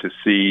to start to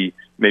see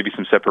maybe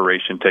some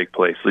separation take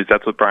place. At least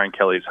that's what Brian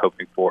Kelly is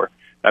hoping for.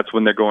 That's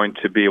when they're going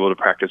to be able to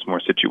practice more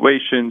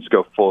situations,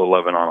 go full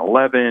 11 on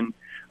 11,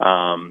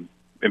 and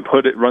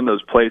run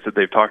those plays that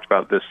they've talked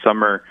about this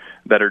summer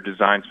that are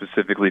designed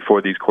specifically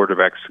for these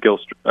quarterback skill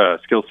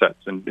sets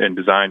and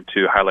designed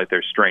to highlight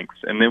their strengths.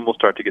 And then we'll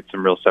start to get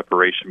some real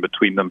separation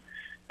between them.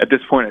 At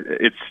this point,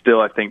 it's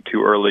still, I think,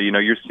 too early.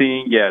 You're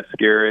seeing, yes,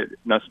 Garrett,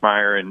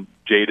 Nussmeier, and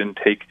Jayden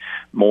take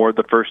more of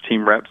the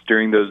first-team reps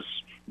during those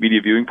media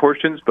viewing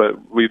portions,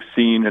 but we've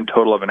seen a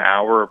total of an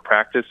hour of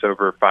practice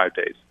over 5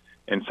 days.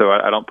 And so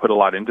I don't put a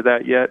lot into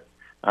that yet.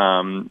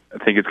 I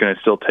think it's going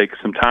to still take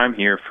some time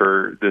here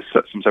for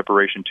some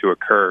separation to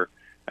occur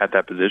at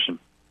that position.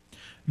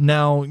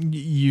 Now,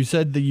 you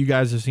said that you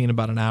guys have seen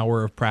about an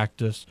hour of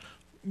practice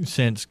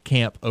since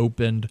camp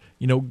opened.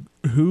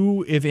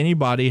 Who, if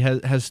anybody,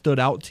 has stood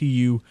out to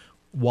you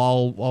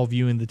while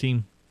viewing the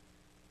team?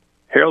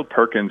 Harold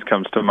Perkins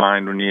comes to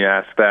mind when you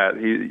ask that.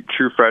 He's a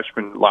true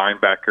freshman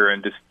linebacker,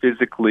 and just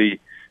physically,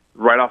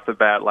 right off the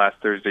bat last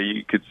Thursday,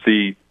 you could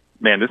see,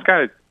 man, this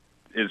guy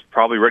is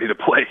probably ready to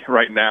play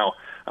right now.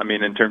 I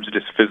mean, in terms of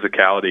just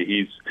physicality,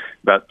 he's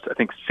about, I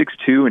think,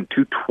 6'2" and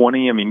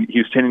 220. I mean, he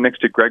was standing next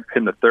to Greg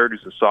Penn III,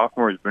 who's a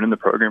sophomore. He's been in the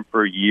program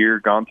for a year,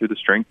 gone through the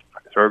strength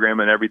program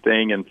and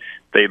everything, and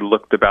they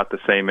looked about the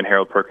same, and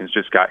Harold Perkins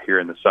just got here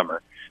in the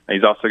summer. And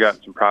he's also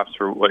gotten some props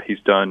for what he's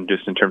done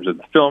just in terms of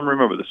the film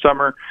room over the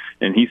summer,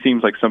 and he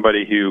seems like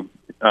somebody who,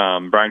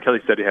 Brian Kelly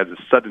said he has a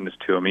suddenness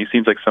to him. He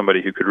seems like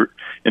somebody who could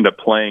end up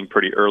playing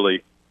pretty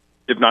early,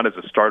 if not as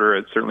a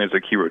starter, certainly as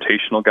a key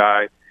rotational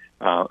guy.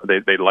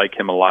 They like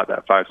him a lot.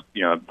 That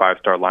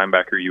five-star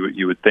linebacker,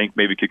 you would think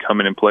maybe could come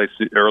in and play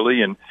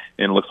early, and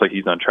it looks like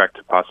he's on track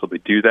to possibly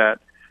do that.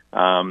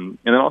 And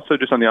then also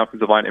just on the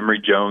offensive line, Emory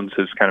Jones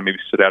has kind of maybe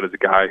stood out as a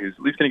guy who's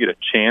at least going to get a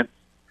chance.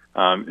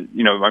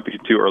 It might be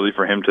too early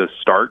for him to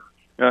start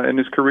in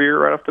his career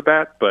right off the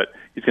bat, but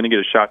he's going to get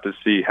a shot to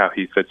see how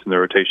he fits in the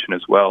rotation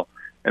as well.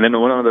 And then the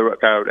one other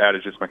guy I would add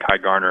is just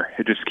Mekhi Garner.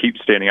 It just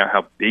keeps standing out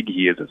how big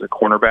he is as a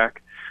cornerback.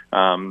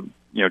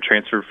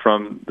 Transferred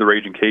from the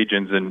Raging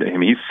Cajuns, and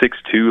he's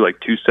 6'2", like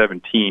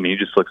 217. He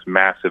just looks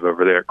massive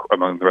over there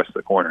among the rest of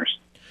the corners.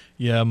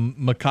 Yeah,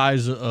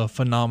 Mekhi's a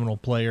phenomenal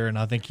player, and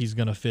I think he's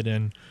going to fit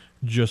in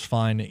just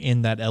fine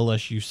in that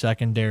LSU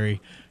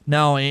secondary.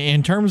 Now,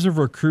 in terms of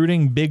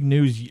recruiting, big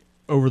news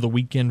over the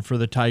weekend for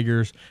the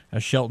Tigers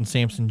as Shelton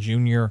Sampson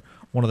Jr.,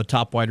 one of the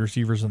top wide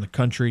receivers in the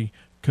country,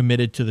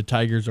 committed to the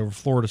Tigers over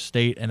Florida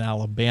State and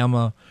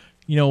Alabama.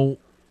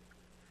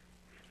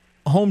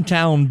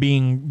 Hometown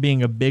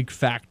being a big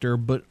factor,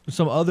 but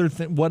some other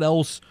what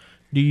else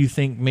do you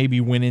think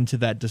maybe went into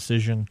that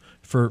decision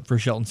for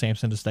Shelton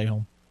Sampson to stay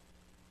home?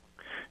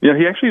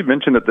 He actually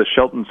mentioned that the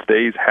Shelton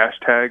Stays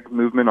hashtag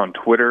movement on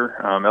Twitter,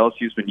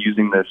 LSU's been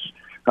using this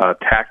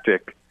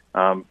tactic,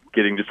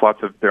 getting just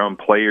lots of their own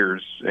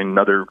players and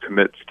other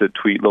commits to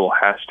tweet little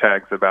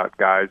hashtags about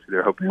guys who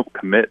they're hoping will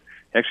commit.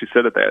 He actually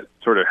said that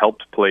sort of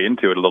helped play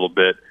into it a little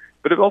bit.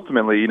 But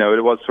ultimately, it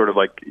was sort of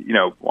like,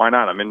 why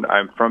not? I mean,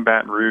 I'm from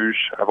Baton Rouge.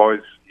 I've always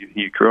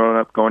grown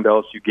up going to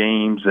LSU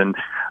games and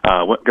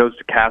goes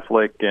to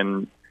Catholic,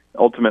 and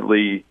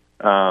ultimately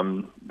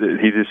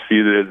he just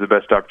viewed it as the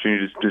best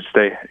opportunity to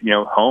stay,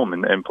 home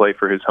and play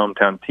for his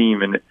hometown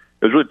team. And it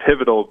was really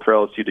pivotal for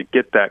LSU to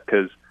get that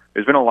because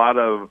there's been a lot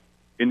of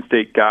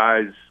in-state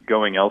guys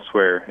going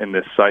elsewhere in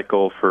this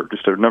cycle for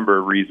just a number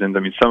of reasons.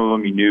 I mean, some of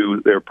them you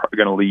knew they were probably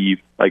going to leave,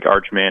 like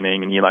Arch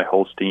Manning and Eli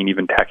Holstein,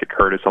 even Tackett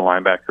Curtis, a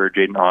linebacker,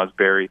 Jaden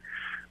Osbury,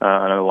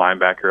 another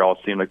linebacker, all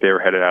seemed like they were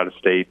headed out of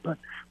state. But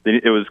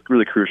it was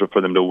really crucial for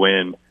them to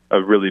win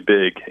a really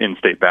big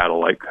in-state battle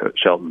like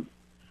Shelton.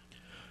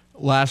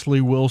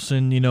 Lastly,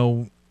 Wilson,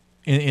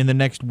 in the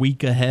next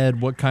week ahead,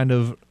 what kind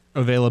of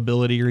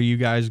availability are you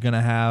guys going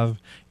to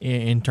have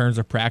in terms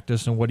of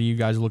practice, and what are you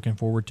guys looking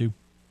forward to?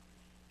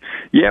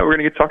 Yeah, we're going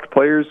to get to talk to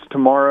players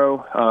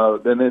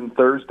tomorrow, and then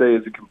Thursday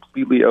is a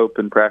completely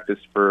open practice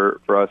for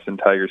us in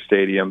Tiger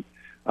Stadium.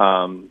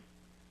 Going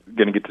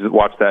to get to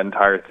watch that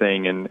entire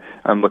thing, and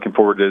I'm looking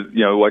forward to,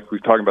 like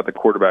we've talked about the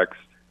quarterbacks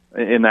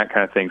in that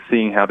kind of thing,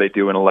 seeing how they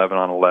do in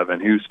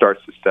 11-on-11, who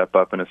starts to step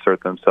up and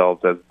assert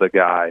themselves as the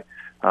guy.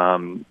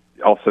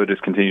 Also,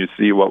 just continue to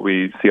see what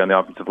we see on the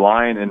offensive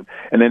line, and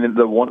then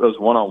those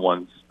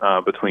one-on-ones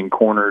between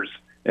corners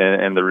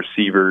and the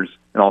receivers,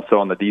 and also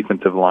on the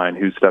defensive line,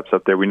 who steps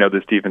up there. We know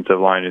this defensive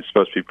line is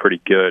supposed to be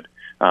pretty good.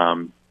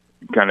 Kind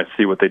of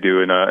see what they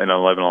do in an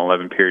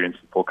 11-on-11 period and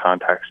some full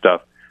contact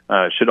stuff.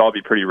 Should all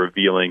be pretty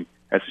revealing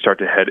as we start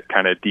to head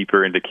kind of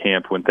deeper into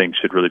camp when things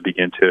should really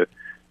begin to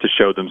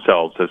show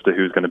themselves as to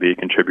who's going to be a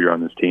contributor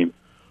on this team.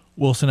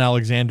 Wilson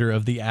Alexander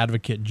of The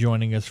Advocate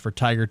joining us for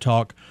Tiger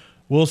Talk.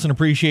 Wilson,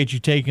 appreciate you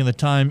taking the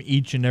time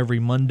each and every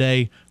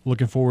Monday.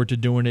 Looking forward to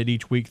doing it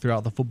each week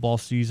throughout the football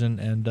season,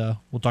 and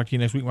we'll talk to you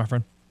next week, my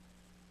friend.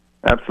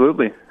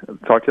 Absolutely.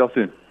 Talk to y'all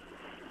soon.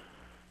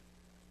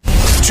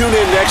 Tune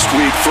in next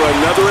week for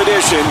another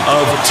edition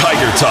of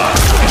Tiger Talk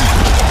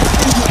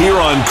here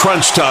on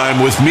Crunch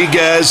Time with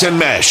Miguez and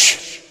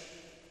Mesh.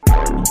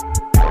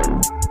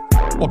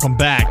 Welcome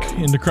back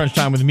into Crunch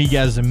Time with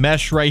Miguez and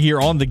Mesh right here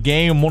on The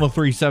Game,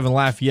 103.7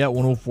 Lafayette,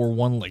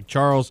 104.1 Lake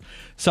Charles,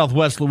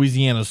 Southwest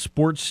Louisiana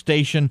sports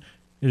station.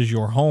 It is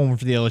your home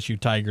for the LSU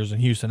Tigers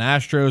and Houston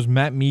Astros.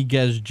 Matt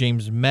Miguez,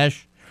 James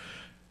Mesh.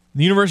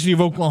 The University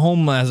of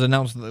Oklahoma has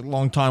announced that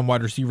longtime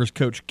wide receivers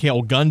coach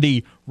Cale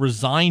Gundy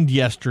resigned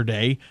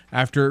yesterday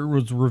after it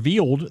was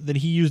revealed that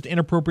he used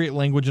inappropriate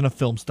language in a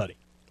film study.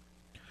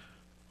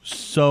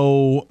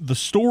 So the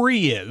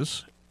story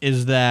is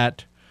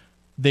that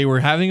they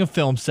were having a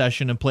film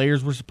session and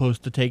players were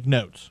supposed to take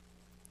notes.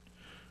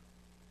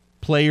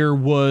 Player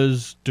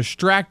was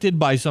distracted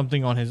by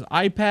something on his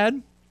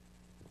iPad.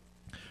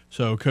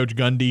 So Coach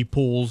Gundy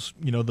pulls,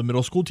 the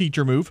middle school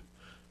teacher move,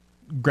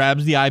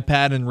 grabs the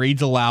iPad and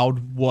reads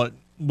aloud what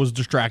was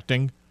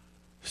distracting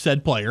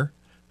said player.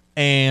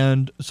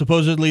 And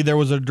supposedly there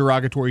was a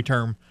derogatory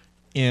term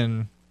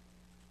in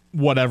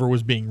whatever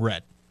was being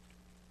read.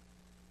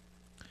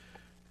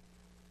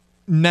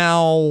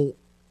 Now,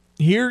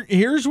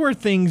 here's where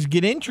things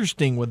get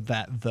interesting with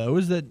that, though,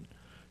 is that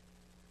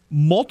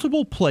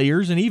multiple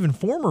players and even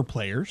former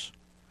players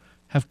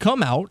have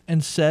come out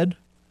and said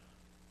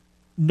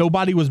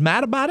Nobody was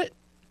mad about it.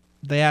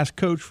 They asked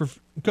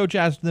Coach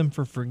asked them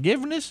for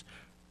forgiveness.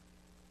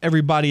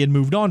 Everybody had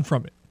moved on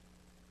from it.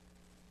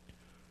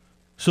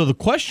 So the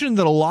question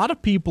that a lot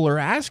of people are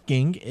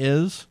asking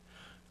is,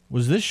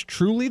 was this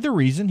truly the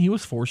reason he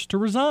was forced to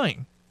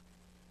resign?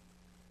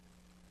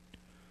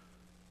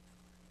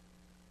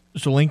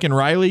 So Lincoln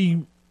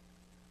Riley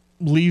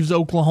leaves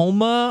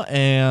Oklahoma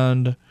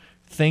and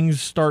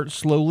things start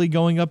slowly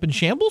going up in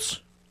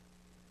shambles?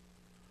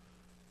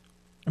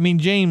 I mean,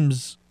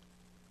 James,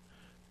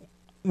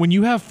 when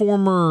you have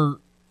former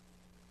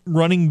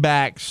running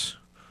backs,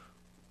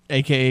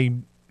 a.k.a.,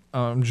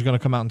 I'm just going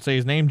to come out and say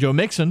his name, Joe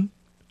Mixon,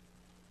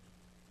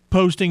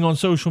 posting on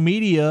social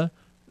media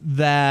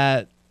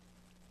that,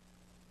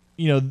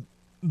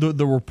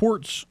 the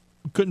reports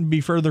couldn't be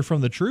further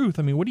from the truth.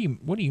 I mean, what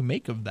do you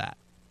make of that?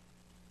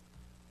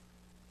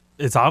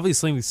 It's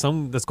obviously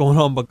something that's going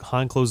on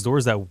behind closed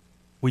doors that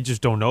we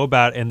just don't know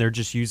about, and they're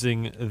just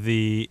using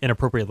the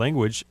inappropriate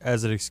language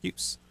as an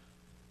excuse.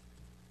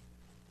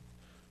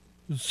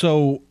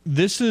 So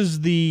this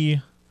is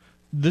the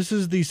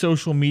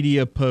social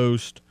media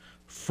post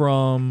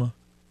from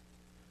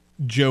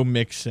Joe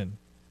Mixon.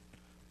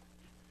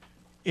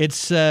 It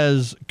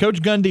says,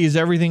 Coach Gundy is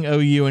everything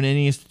OU and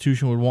any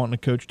institution would want in a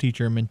coach,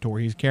 teacher, and mentor.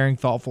 He's caring,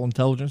 thoughtful,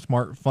 intelligent,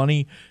 smart,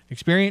 funny,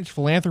 experienced,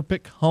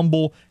 philanthropic,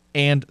 humble,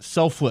 and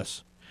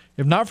selfless.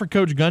 If not for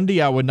Coach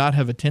Gundy, I would not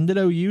have attended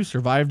OU,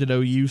 survived at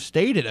OU,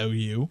 stayed at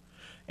OU,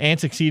 and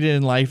succeeded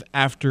in life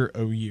after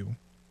OU.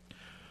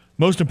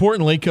 Most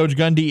importantly, Coach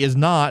Gundy is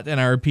not,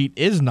 and I repeat,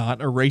 is not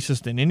a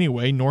racist in any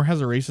way, nor has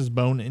a racist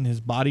bone in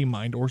his body,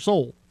 mind, or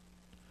soul.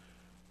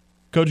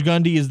 Coach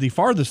Gundy is the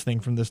farthest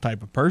thing from this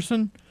type of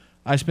person.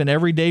 I spent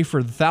every day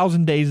for the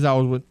 1,000 days I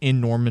was in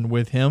Norman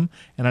with him,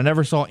 and I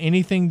never saw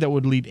anything that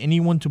would lead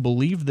anyone to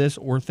believe this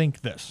or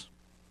think this.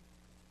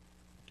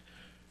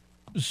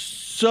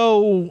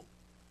 So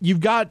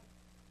you've got,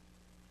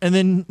 and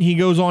then he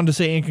goes on to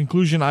say, in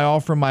conclusion, I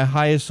offer my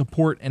highest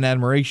support and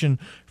admiration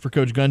for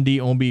Coach Gundy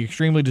and will be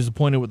extremely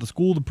disappointed with the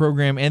school, the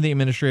program, and the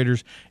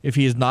administrators if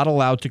he is not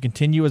allowed to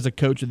continue as a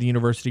coach at the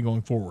university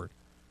going forward.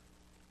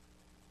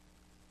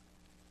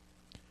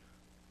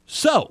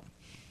 So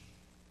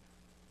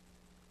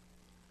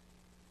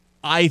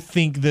I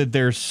think that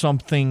there's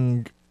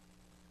something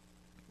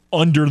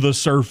under the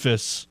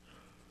surface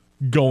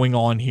going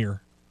on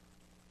here.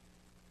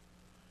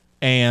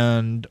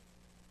 And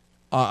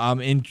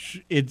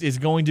it's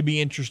going to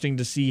be interesting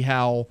to see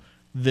how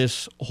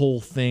this whole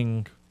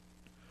thing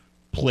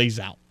plays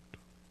out.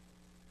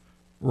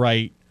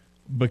 Right?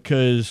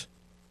 Because,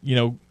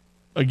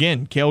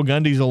 again, Cale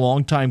Gundy's a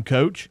longtime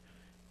coach.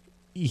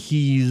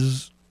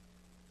 He's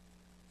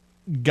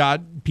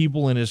got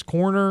people in his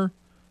corner.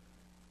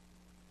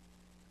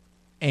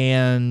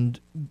 And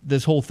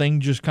this whole thing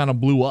just kind of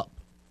blew up.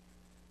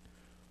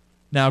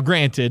 Now,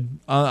 granted,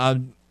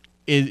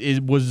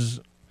 it was,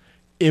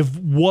 if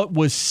what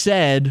was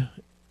said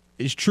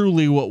is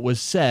truly what was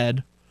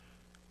said,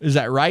 is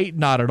that right?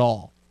 Not at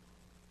all.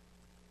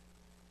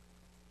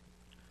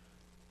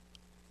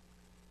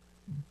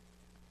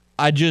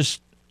 I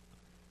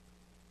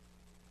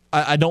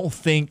don't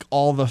think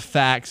all the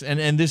facts,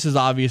 and this is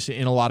obvious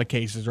in a lot of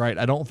cases, right?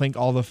 I don't think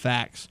all the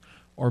facts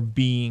are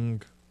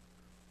being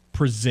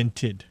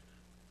presented.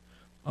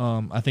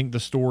 I think the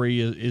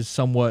story is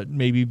somewhat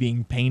maybe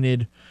being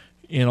painted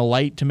in a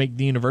light to make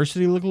the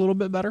university look a little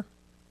bit better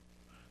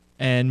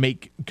and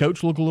make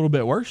Coach look a little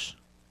bit worse.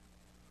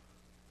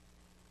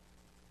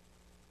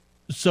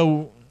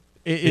 So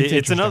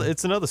it's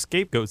another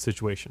scapegoat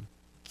situation.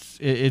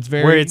 It's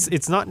very, where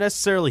it's not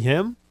necessarily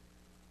him,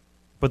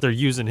 but they're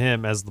using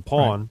him as the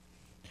pawn, right,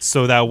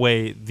 so that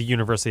way the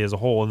university as a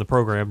whole and the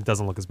program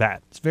doesn't look as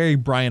bad. It's very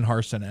Brian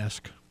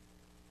Harsin-esque.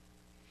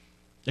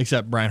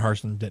 Except Brian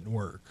Harsin didn't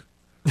work.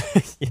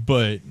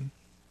 But,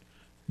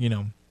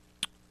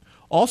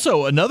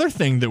 Also, another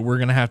thing that we're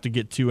going to have to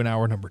get to in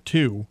hour number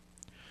 2,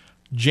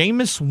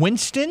 Jameis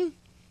Winston,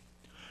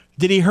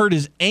 did he hurt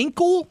his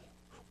ankle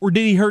or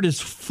did he hurt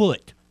his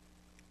foot?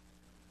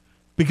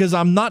 Because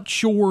I'm not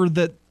sure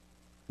that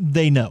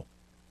they know.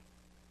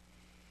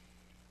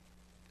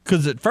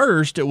 Because at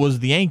first it was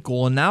the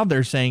ankle, and now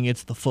they're saying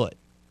it's the foot.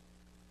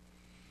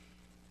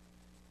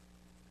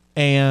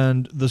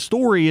 And the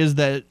story is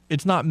that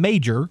it's not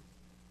major,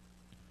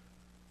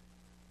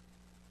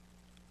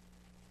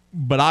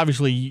 but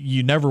obviously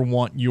you never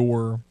want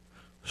your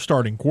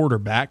starting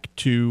quarterback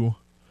to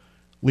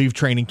leave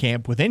training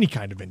camp with any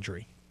kind of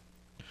injury.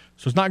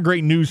 So it's not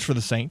great news for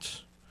the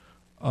Saints.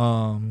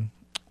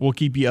 We'll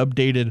keep you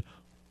updated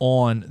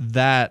on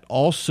that.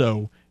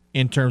 Also,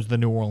 in terms of the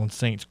New Orleans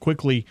Saints,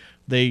 quickly,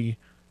 they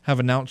have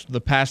announced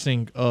the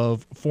passing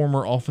of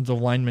former offensive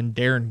lineman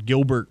Darren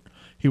Gilbert.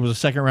 He was a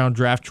second-round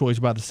draft choice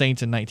by the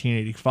Saints in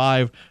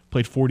 1985,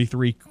 played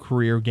 43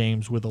 career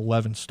games with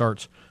 11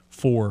 starts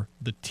for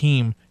the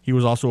team. He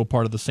was also a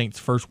part of the Saints'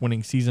 first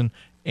winning season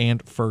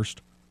and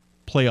first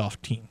playoff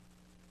team.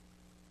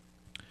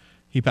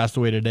 He passed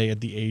away today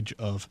at the age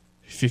of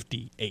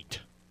 58.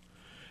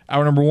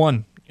 Hour number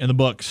 1 in the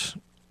books.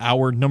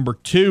 Hour number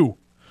 2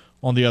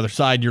 On the other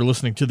side, you're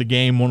listening to The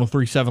Game,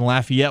 103.7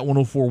 Lafayette,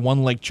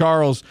 104.1 Lake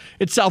Charles.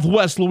 It's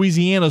Southwest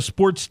Louisiana's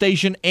sports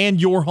station and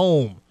your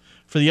home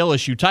for the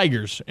LSU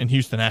Tigers and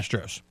Houston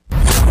Astros.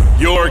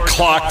 You're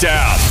clocked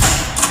out.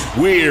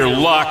 We're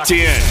locked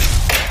in.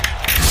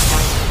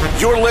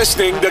 You're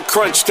listening to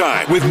Crunch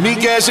Time with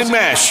Miguez and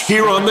Mesh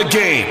here on The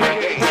Game.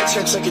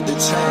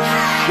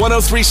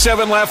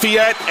 103.7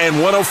 Lafayette and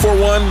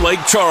 104.1 Lake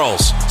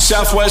Charles,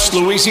 Southwest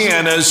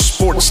Louisiana's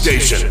sports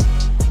station.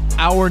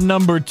 Hour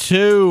number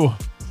 2,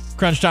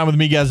 Crunch Time with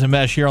Miguez and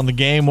Mesh here on The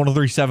Game,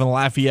 103.7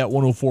 Lafayette,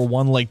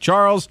 104.1 Lake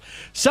Charles,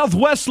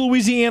 Southwest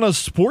Louisiana's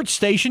sports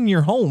station,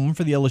 your home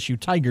for the LSU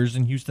Tigers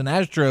and Houston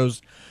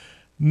Astros.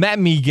 Matt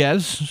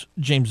Miguez,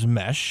 James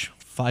Mesh,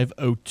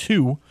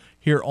 5:02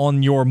 here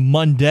on your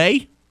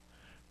Monday.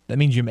 That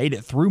means you made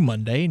it through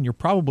Monday, and you're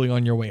probably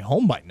on your way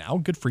home by now.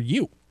 Good for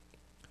you.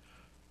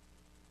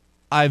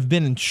 I've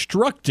been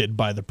instructed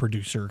by the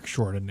producer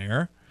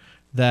extraordinaire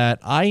that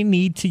I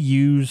need to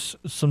use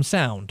some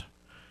sound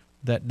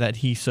that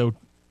he so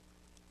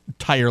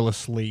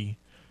tirelessly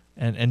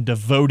and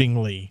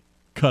devotingly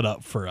cut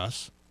up for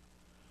us.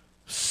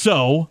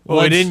 So,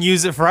 I didn't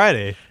use it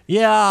Friday.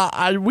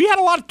 Yeah, we had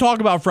a lot to talk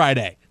about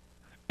Friday,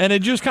 and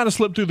it just kind of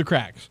slipped through the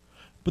cracks.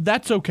 But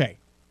that's okay,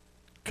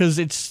 because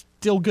it's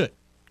still good.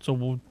 So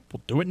we'll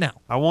do it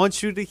now. I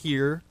want you to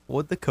hear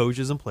what the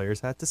coaches and players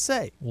had to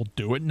say. We'll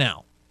do it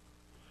now.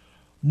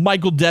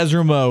 Michael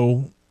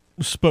Desormeaux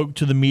spoke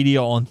to the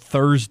media on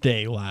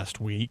Thursday last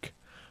week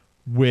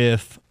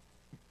with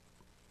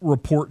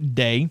Report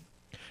Day.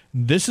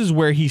 This is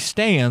where he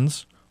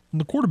stands on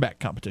the quarterback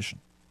competition.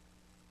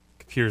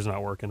 Computer's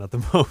not working at the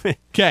moment.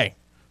 Okay,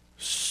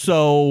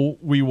 so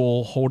we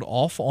will hold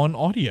off on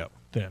audio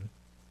then.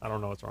 I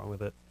don't know what's wrong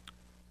with it.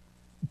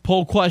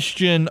 Poll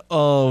question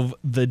of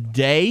the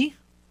day.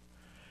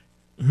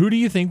 Who do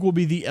you think will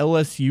be the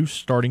LSU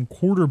starting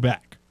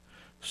quarterback?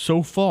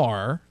 So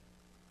far,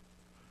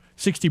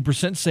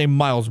 60% say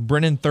Miles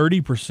Brennan,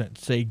 30%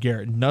 say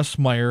Garrett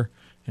Nussmeier,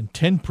 and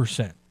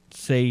 10%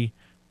 say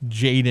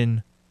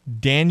Jaden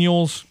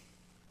Daniels.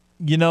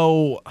 You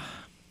know,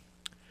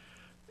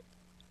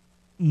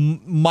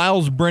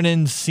 Miles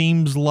Brennan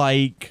seems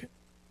like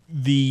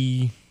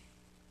the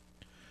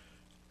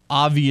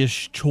obvious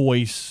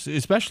choice,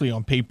 especially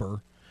on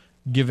paper,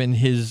 given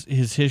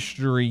his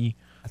history.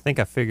 I think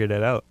I figured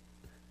it out.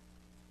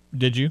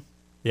 Did you?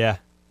 Yeah.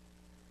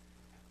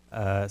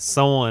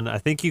 Someone, I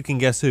think you can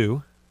guess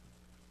who,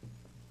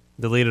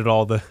 deleted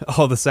all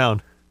the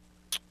sound.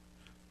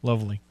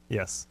 Lovely.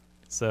 Yes.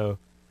 So,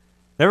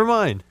 never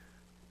mind.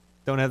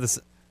 We don't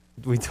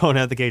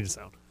have the Cajun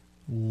sound.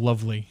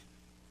 Lovely.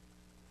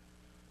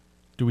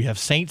 Do we have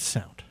Saints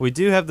sound? We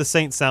do have the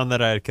Saints sound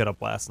that I had cut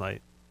up last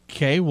night.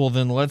 Okay, well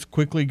then let's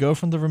quickly go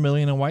from the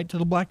vermilion and white to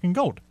the black and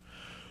gold.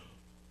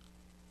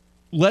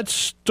 Let's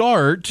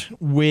start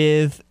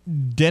with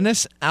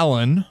Dennis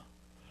Allen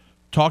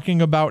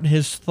talking about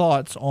his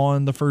thoughts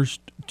on the first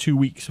 2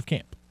 weeks of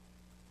camp.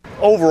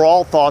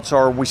 Overall thoughts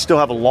are we still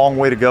have a long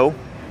way to go.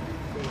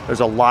 There's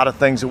a lot of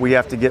things that we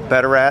have to get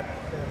better at.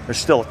 There's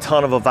still a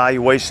ton of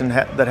evaluation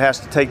that has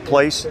to take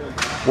place.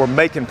 We're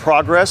making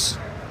progress,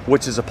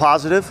 which is a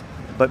positive,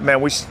 but man,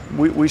 we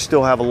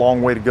still have a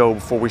long way to go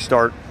before we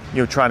start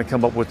trying to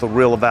come up with a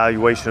real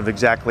evaluation of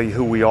exactly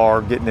who we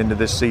are getting into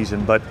this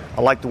season. But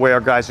I like the way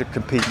our guys are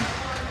competing.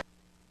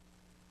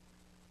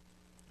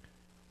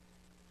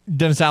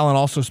 Dennis Allen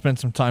also spent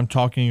some time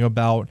talking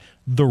about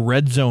the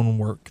red zone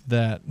work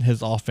that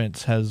his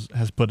offense has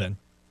put in.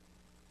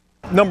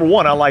 Number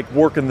one, I like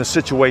working the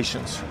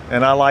situations,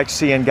 and I like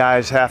seeing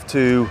guys have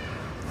to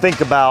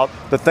think about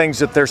the things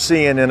that they're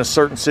seeing in a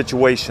certain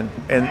situation.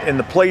 And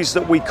the plays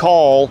that we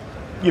call,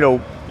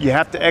 you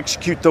have to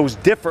execute those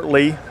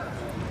differently,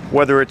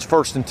 whether it's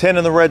 1st and 10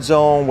 in the red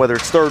zone, whether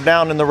it's 3rd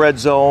down in the red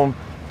zone,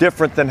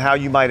 different than how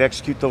you might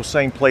execute those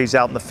same plays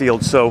out in the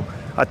field. So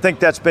I think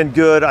that's been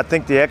good. I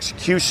think the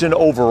execution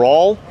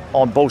overall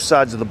on both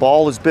sides of the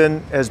ball has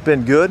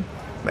been good.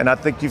 And I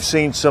think you've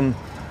seen some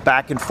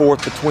back and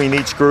forth between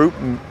each group,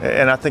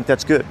 and I think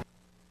that's good.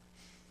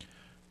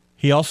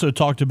 He also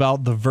talked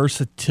about the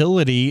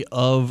versatility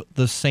of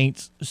the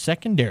Saints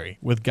secondary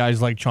with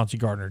guys like Chauncey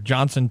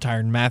Gardner-Johnson,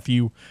 Tyrann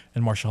Mathieu,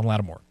 and Marshawn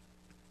Lattimore.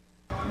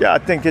 Yeah, I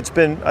think it's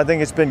been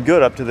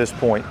good up to this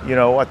point.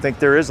 I think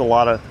there is a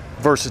lot of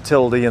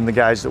versatility in the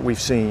guys that we've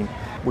seen.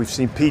 We've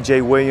seen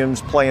P.J.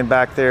 Williams playing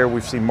back there.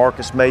 We've seen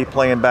Marcus May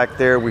playing back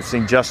there. We've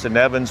seen Justin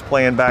Evans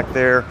playing back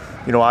there.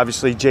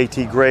 Obviously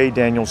J.T. Gray,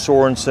 Daniel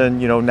Sorensen,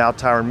 now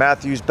Tyrann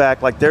Mathieu's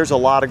back. Like, there's a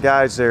lot of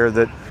guys there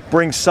that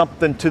bring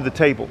something to the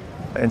table.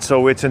 And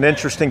so it's an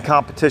interesting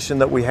competition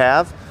that we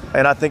have.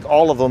 And I think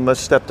all of them have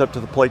stepped up to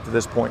the plate to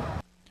this point.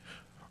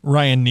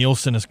 Ryan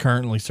Nielsen is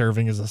currently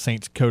serving as the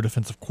Saints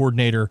co-defensive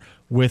coordinator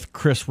with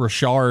Chris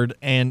Richard,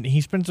 and he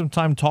spent some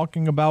time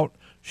talking about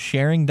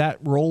sharing that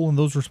role and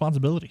those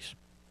responsibilities.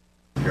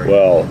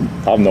 Well,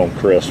 I've known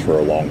Chris for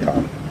a long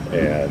time,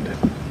 and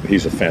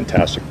he's a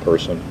fantastic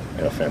person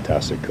and a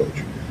fantastic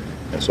coach,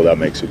 and so that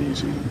makes it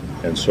easy.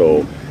 And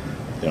so,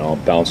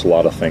 bounce a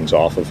lot of things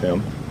off of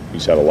him,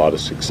 He's had a lot of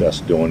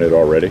success doing it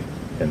already.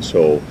 And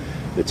so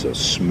it's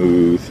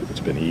it's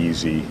been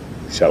easy.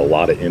 He's had a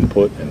lot of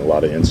input and a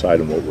lot of insight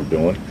in what we're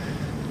doing.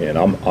 And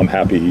I'm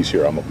happy he's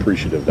here. I'm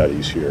appreciative that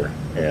he's here.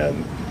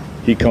 And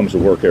he comes to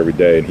work every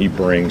day and he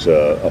brings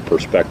a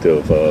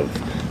perspective of,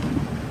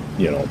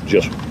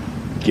 just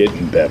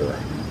getting better,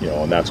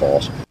 and that's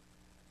awesome.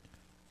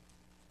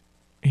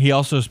 He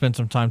also spent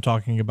some time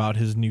talking about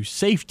his new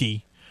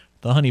safety,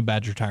 the Honey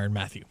Badger Tyrann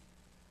Mathieu.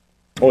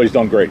 Oh, he's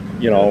done great.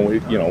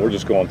 We're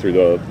just going through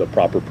the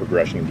proper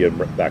progression and getting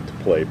back to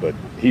play. But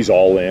he's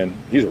all in.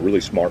 He's a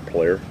really smart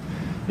player.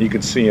 You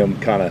can see him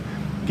kind of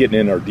getting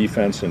in our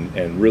defense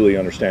and really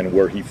understanding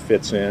where he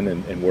fits in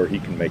and where he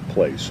can make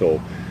plays.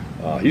 So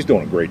he's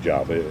doing a great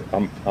job.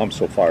 I'm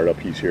so fired up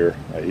he's here.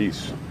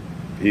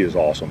 He is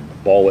awesome.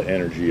 Ball of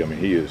energy. I mean,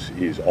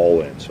 he's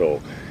all in.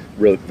 So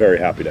really very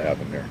happy to have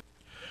him here.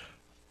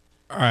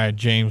 All right,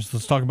 James,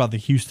 let's talk about the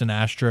Houston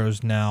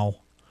Astros now.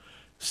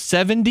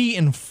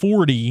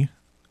 70-40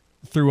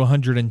 through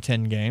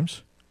 110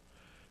 games.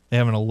 They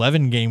have an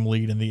 11-game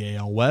lead in the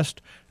AL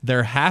West.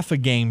 They're half a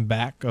game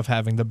back of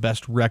having the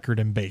best record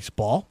in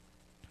baseball.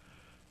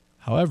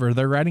 However,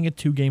 they're riding a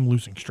 2-game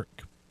losing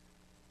streak.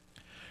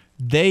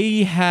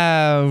 They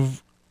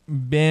have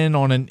been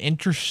on an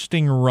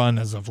interesting run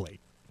as of late.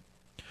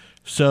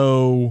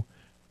 So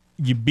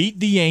you beat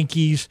the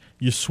Yankees,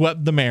 you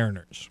swept the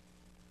Mariners.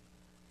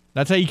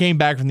 That's how you came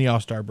back from the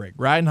All-Star break,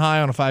 riding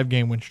high on a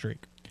 5-game win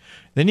streak.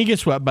 Then you get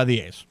swept by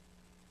the A's.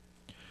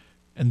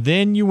 And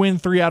then you win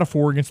 3 out of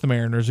 4 against the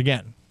Mariners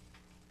again.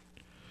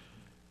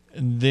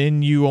 And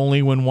then you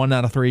only win 1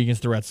 out of 3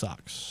 against the Red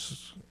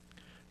Sox.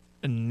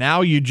 And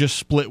now you just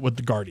split with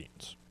the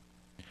Guardians.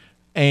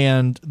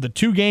 And the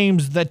 2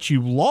 games that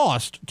you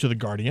lost to the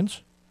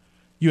Guardians,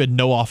 you had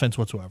no offense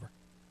whatsoever.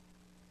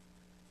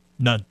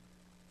 None.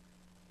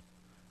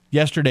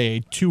 Yesterday,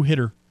 a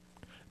 2-hitter.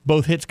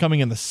 Both hits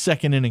coming in the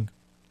 2nd inning.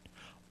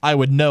 I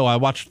would know. I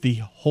watched the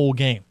whole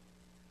game.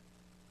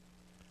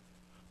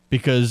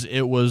 Because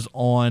it was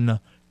on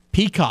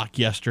Peacock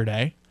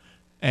yesterday.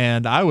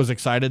 And I was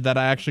excited that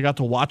I actually got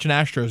to watch an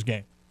Astros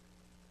game.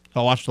 So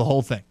I watched the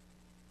whole thing.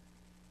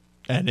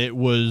 And it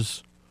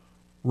was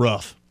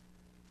rough,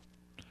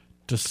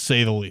 to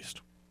say the least.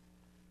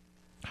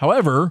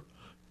 However,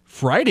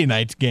 Friday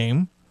night's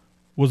game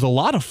was a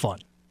lot of fun.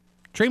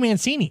 Trey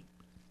Mancini,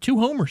 2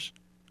 homers,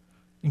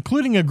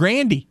 including a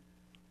Grandy.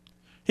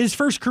 His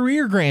first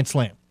career grand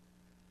slam.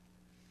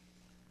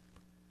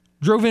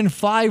 Drove in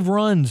 5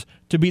 runs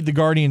to beat the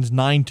Guardians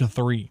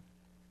 9-3.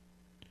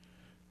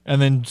 And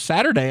then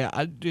Saturday,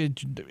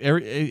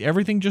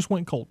 everything just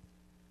went cold.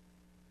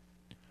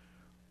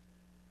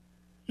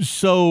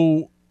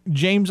 So,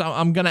 James,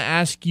 I'm going to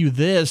ask you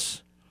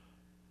this.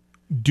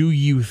 Do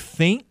you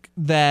think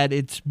that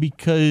it's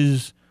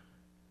because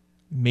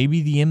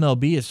maybe the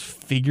MLB has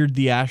figured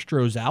the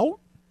Astros out?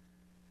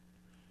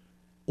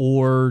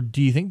 Or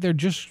do you think they're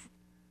just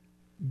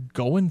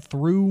going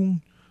through,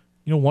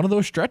 one of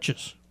those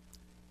stretches?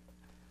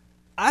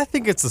 I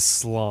think it's a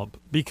slump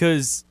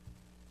because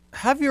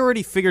have you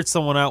already figured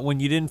someone out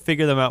when you didn't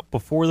figure them out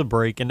before the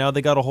break and now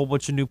they got a whole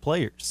bunch of new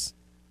players?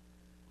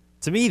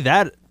 To me,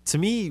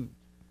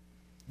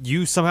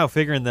 you somehow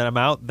figuring them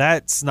out,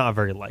 that's not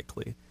very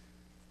likely.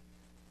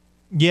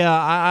 Yeah,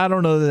 I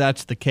don't know that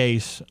that's the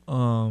case.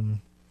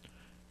 But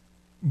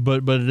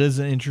it is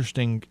an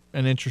interesting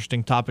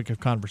topic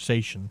of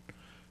conversation.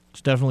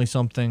 It's definitely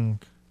something,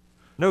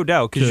 no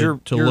doubt, because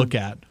you're look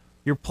at.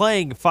 You're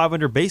playing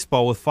 500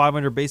 baseball with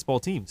 500 baseball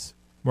teams.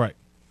 Right.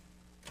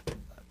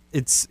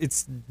 It's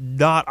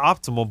not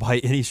optimal by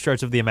any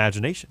stretch of the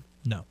imagination.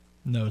 No,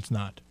 it's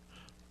not.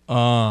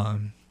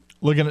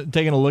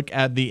 Taking a look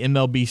at the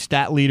MLB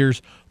stat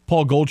leaders,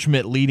 Paul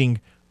Goldschmidt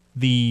leading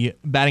the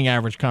batting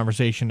average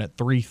conversation at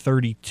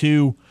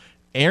 332.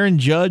 Aaron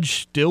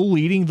Judge still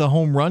leading the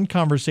home run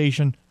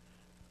conversation,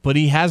 but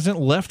he hasn't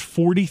left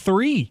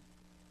 43.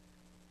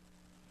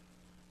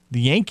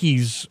 The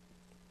Yankees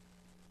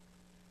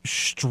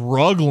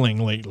struggling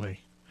lately.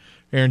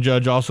 Aaron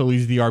Judge also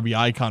leads the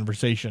RBI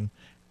conversation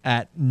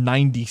at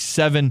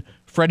 97.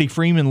 Freddie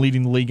Freeman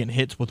leading the league in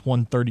hits with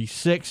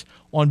 136.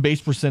 On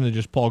base percentage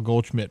is Paul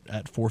Goldschmidt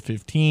at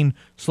 415.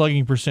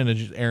 Slugging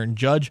percentage is Aaron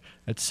Judge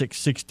at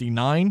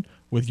 669,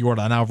 with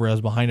Yordan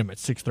Alvarez behind him at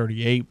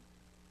 638.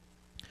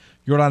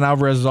 Yordan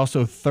Alvarez is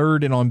also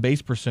third in on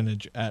base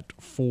percentage at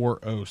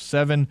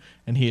 407,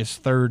 and he is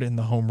third in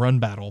the home run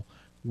battle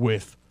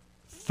with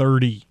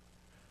 30.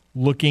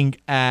 Looking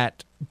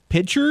at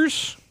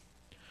pitchers,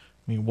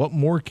 what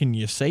more can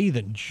you say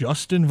than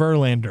Justin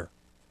Verlander?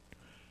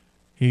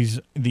 He's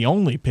the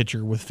only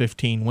pitcher with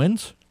 15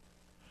 wins.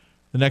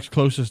 The next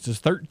closest is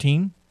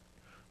 13.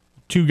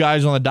 2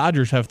 guys on the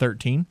Dodgers have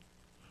 13.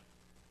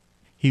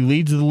 He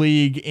leads the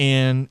league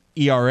in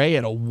ERA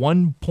at a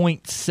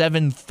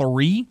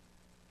 1.73.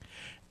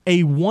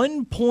 A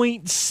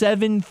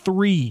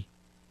 1.73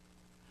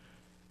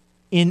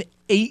 in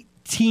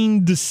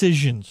 18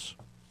 decisions.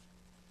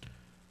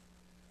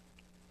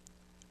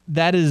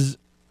 That is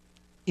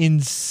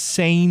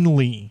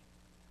insanely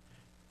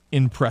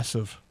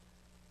impressive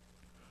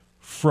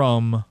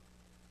from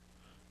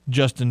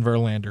Justin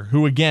Verlander,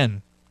 who,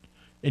 again,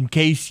 in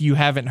case you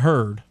haven't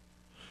heard,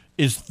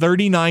 is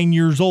 39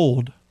 years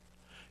old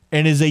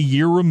and is a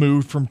year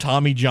removed from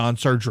Tommy John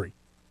surgery.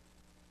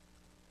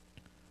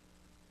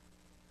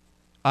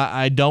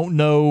 I don't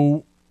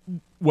know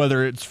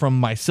whether it's from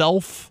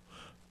myself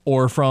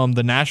or from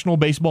the national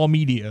baseball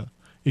media,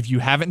 if you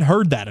haven't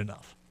heard that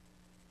enough.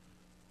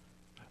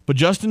 But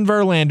Justin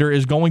Verlander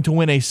is going to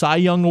win a Cy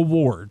Young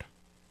Award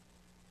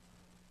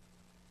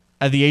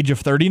at the age of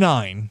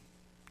 39,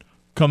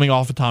 coming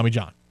off of Tommy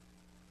John.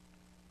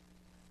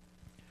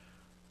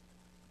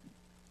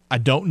 I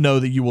don't know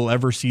that you will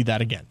ever see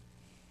that again.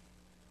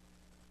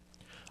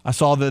 I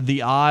saw that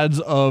the odds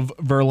of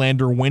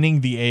Verlander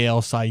winning the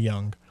AL Cy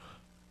Young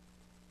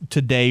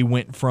today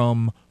went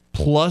from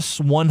plus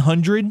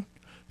 100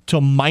 to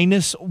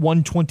minus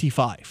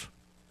 125.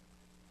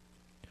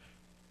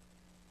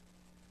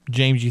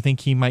 James, you think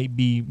he might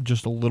be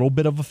just a little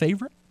bit of a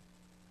favorite?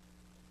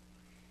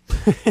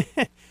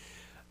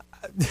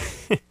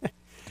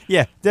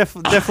 Yeah,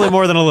 definitely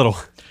more than a little.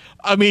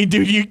 I mean,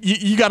 dude,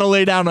 you got to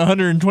lay down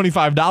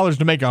 $125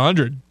 to make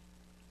 100.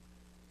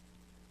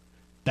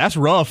 That's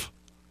rough.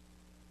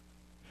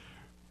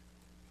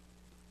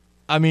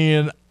 I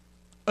mean,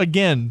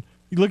 again,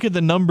 you look at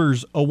the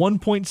numbers, a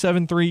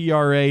 1.73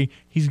 ERA,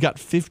 he's got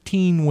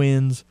 15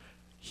 wins.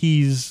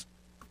 He's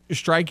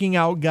striking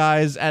out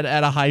guys at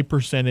a high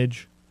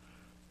percentage.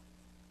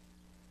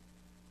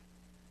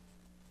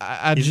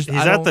 He's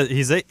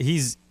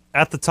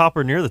at the top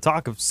or near the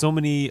top of so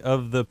many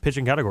of the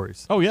pitching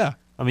categories. Oh yeah.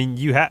 I mean,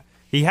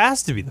 he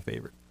has to be the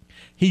favorite.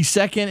 He's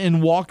second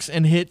in walks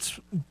and hits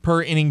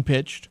per inning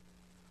pitched.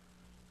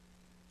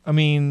 I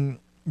mean,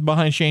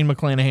 behind Shane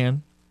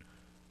McClanahan.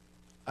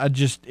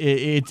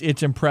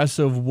 It's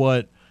impressive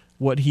what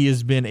he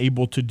has been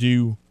able to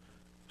do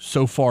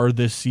so far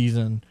this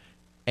season.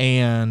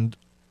 And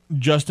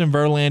Justin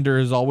Verlander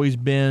has always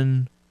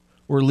been,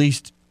 or at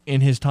least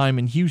in his time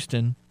in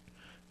Houston,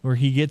 where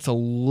he gets a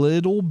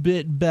little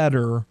bit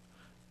better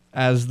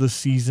as the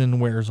season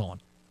wears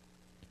on.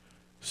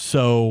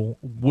 So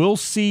we'll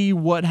see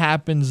what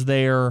happens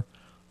there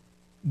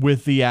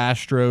with the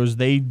Astros.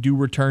 They do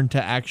return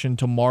to action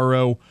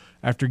tomorrow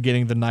after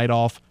getting the night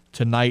off.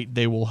 Tonight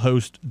they will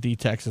host the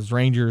Texas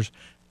Rangers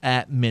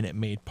at Minute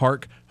Maid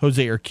Park.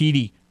 Jose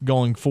Urquidy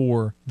going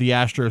for the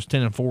Astros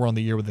 10-4 on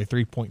the year with a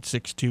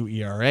 3.62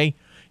 ERA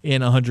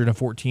in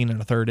 114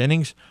 and a third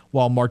innings,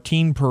 while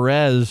Martin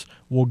Perez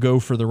will go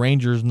for the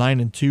Rangers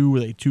 9-2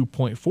 with a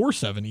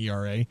 2.47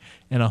 ERA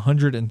and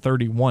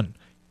 131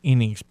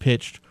 innings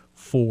pitched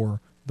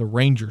for the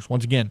Rangers.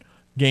 Once again,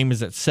 game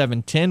is at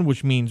 7:10,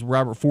 which means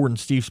Robert Ford and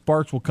Steve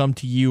Sparks will come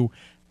to you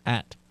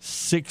at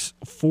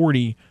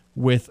 6:40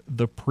 with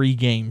the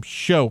pregame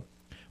show.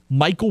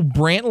 Michael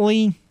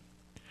Brantley,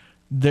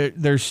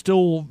 there's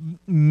still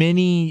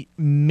many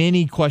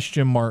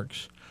question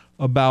marks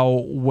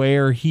about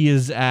where he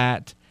is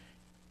at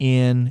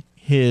in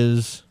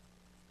his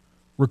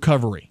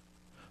recovery.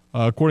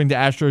 According to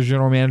Astros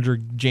general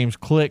manager James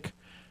Click,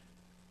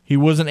 he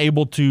wasn't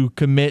able to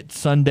commit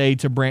Sunday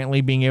to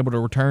Brantley being able to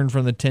return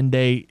from the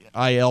 10-day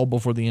IL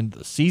before the end of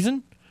the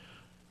season.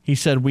 He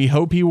said, "We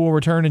hope he will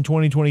return in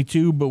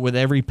 2022, but with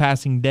every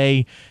passing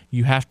day,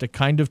 you have to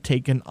kind of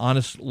take an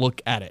honest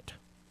look at it."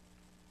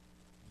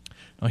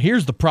 Now,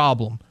 here's the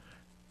problem.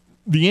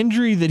 The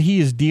injury that he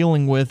is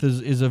dealing with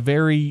is a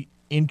very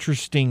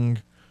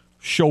interesting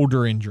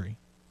shoulder injury.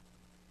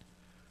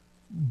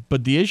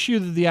 But the issue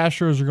that the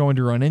Astros are going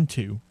to run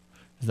into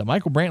is that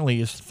Michael Brantley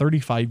is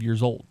 35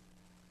 years old.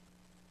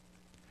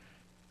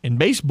 In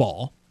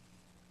baseball,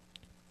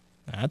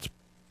 that's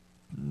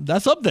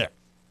up there.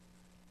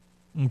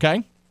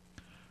 Okay?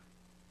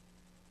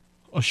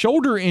 A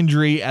shoulder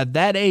injury at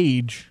that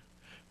age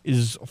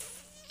is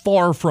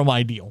far from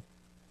ideal.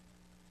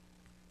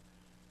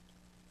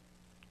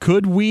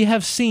 Could we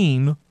have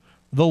seen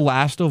the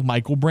last of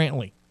Michael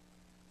Brantley?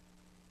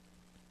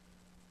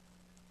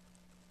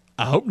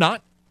 I hope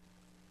not.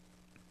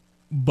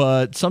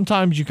 But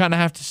sometimes you kind of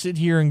have to sit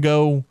here and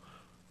go,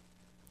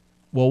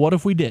 well, what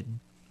if we did?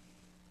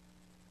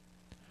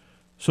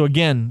 So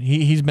again,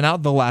 he's been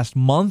out the last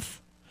month.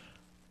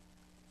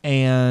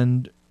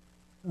 And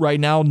right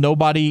now,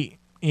 nobody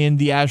in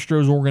the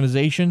Astros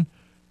organization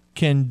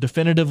can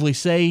definitively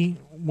say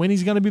when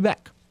he's going to be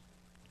back.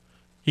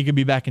 He could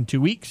be back in 2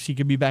 weeks. He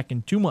could be back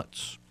in 2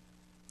 months.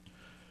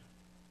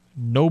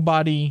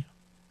 Nobody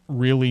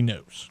really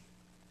knows.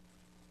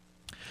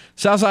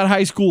 Southside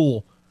High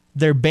School,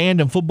 their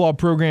band and football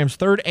program's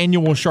third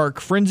annual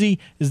Shark Frenzy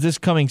is this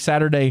coming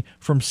Saturday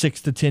from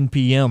 6 to 10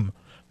 p.m.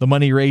 The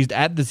money raised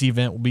at this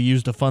event will be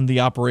used to fund the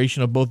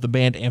operation of both the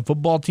band and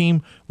football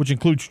team, which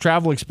includes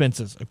travel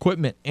expenses,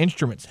 equipment,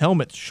 instruments,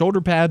 helmets, shoulder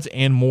pads,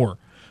 and more.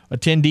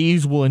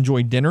 Attendees will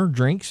enjoy dinner,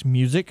 drinks,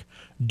 music,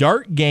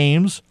 dart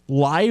games,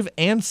 live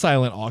and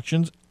silent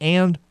auctions,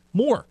 and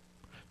more.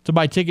 To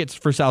buy tickets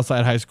for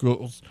Southside High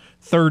School's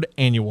third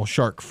annual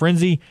Shark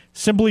Frenzy,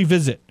 simply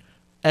visit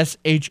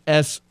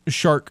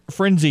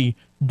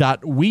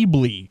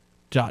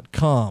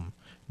shsharkfrenzy.weebly.com.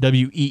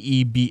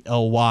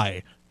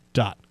 WEEBLY.com.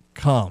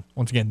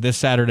 Once again, this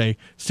Saturday,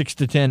 6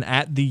 to 10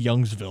 at the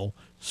Youngsville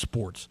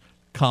Sports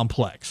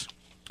Complex.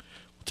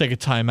 We'll take a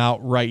timeout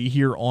right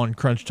here on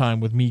Crunch Time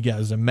with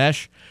Miguez and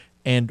Mesh.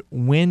 And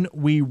when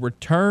we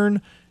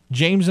return,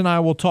 James and I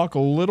will talk a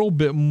little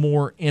bit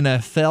more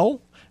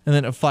NFL. And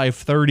then at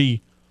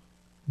 5:30,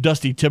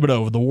 Dusty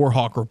Thibodeau of the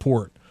Warhawk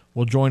Report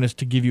will join us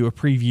to give you a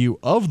preview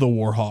of the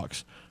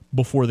Warhawks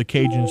before the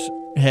Cajuns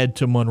head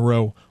to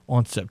Monroe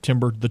on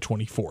September the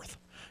 24th.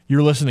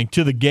 You're listening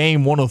to The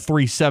Game,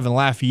 103.7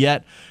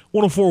 Lafayette,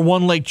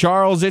 104.1 Lake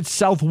Charles. It's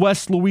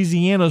Southwest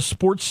Louisiana's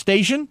sports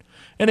station,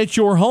 and it's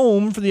your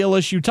home for the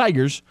LSU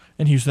Tigers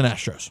and Houston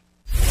Astros.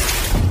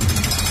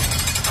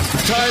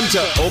 Time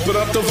to open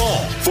up the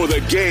vault for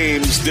the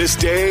games this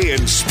day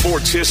in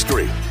sports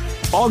history.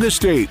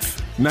 August 8th,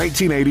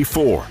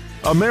 1984.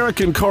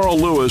 American Carl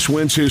Lewis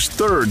wins his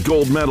third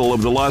gold medal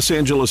of the Los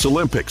Angeles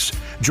Olympics,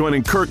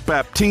 joining Kirk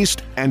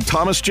Baptiste and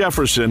Thomas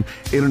Jefferson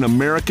in an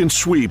American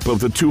sweep of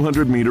the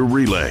 200-meter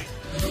relay.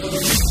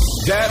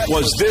 That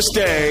was this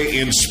day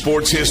in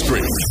sports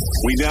history.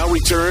 We now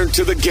return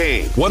to The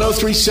Game.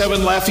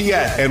 103.7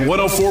 Lafayette and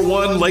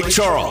 104.1 Lake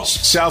Charles,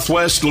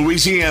 Southwest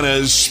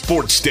Louisiana's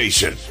sports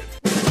station.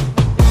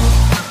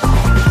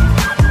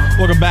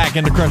 Welcome back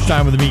into Crunch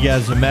Time with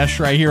Miguez and Mesh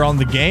right here on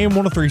The Game.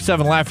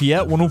 103.7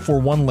 Lafayette,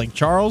 104.1 Lake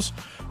Charles,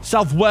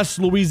 Southwest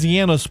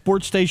Louisiana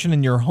sports station,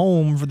 and your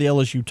home for the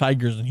LSU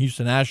Tigers and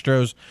Houston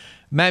Astros.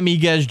 Matt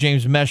Miguez,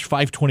 James Mesh,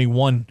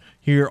 521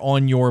 here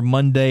on your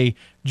Monday.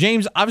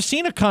 James, I've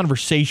seen a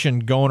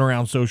conversation going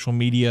around social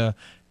media,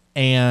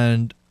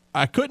 and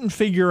I couldn't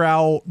figure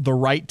out the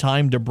right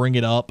time to bring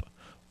it up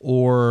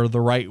or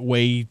the right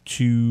way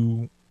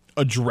to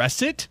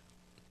address it.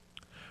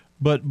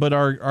 But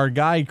our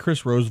guy,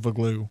 Chris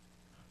Rosevoglu,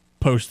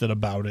 posted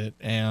about it,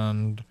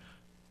 and,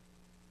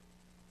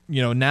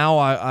 you know, now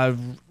I've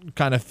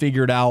kind of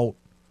figured out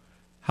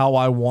how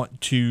I want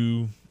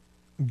to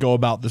go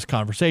about this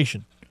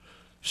conversation.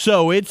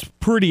 So it's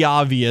pretty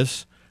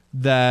obvious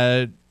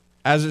that,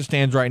 as it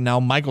stands right now,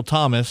 Michael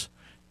Thomas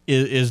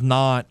is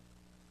not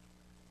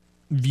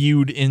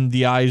viewed in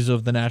the eyes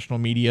of the national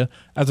media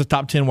as a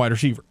top 10 wide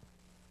receiver,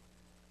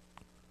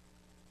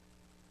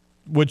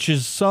 which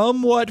is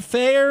somewhat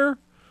fair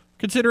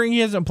considering he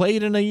hasn't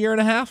played in a year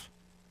and a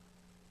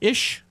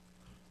half-ish.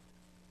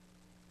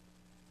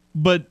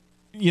 But,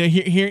 you know,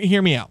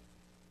 hear me out.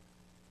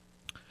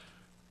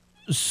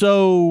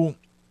 So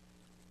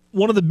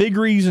one of the big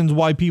reasons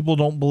why people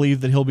don't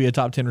believe that he'll be a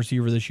top 10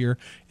 receiver this year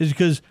is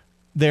because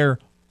they're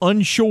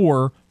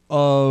unsure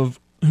of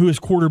who his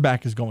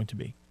quarterback is going to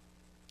be.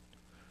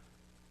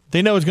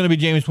 They know it's going to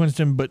be Jameis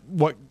Winston, but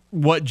what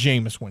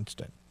Jameis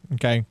Winston,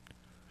 okay?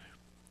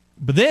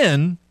 But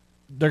then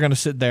they're going to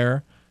sit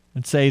there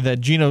and say that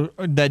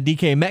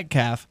DK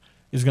Metcalf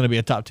is going to be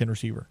a top 10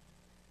 receiver.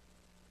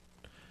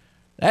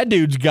 That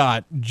dude's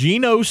got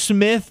Geno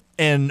Smith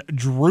and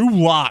Drew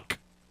Lock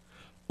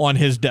on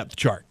his depth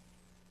chart.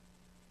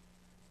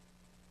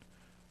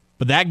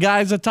 But that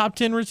guy's a top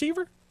 10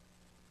 receiver?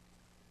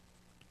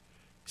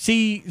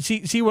 See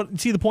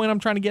the point I'm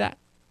trying to get at?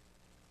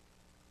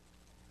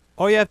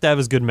 All you have to have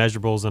is good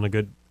measurables and a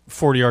good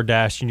 40-yard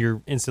dash, and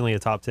you're instantly a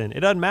top 10. It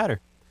doesn't matter.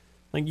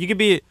 Like, you could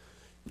be a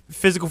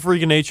physical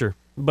freak of nature,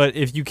 but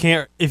if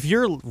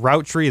your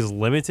route tree is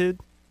limited,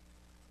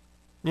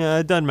 yeah,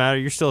 it doesn't matter.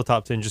 You're still a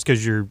top 10 just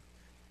because you're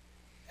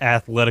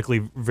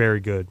athletically very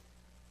good.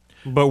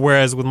 But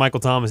whereas with Michael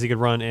Thomas, he could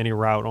run any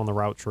route on the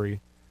route tree.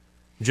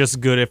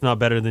 Just good, if not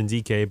better than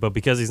DK. But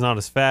because he's not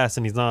as fast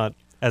and he's not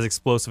as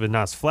explosive and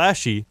not as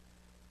flashy,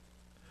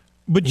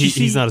 but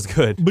he's not as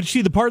good. But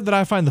see, the part that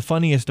I find the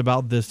funniest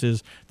about this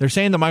is they're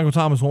saying that Michael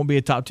Thomas won't be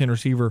a top 10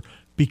 receiver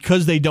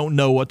because they don't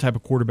know what type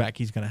of quarterback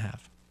he's going to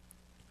have.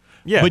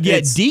 Yeah, but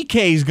yet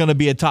DK is going to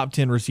be a top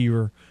 10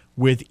 receiver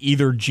with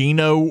either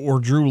Geno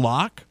or Drew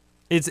Lock.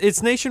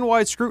 It's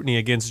nationwide scrutiny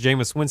against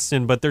Jameis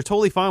Winston, but they're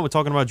totally fine with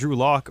talking about Drew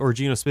Lock or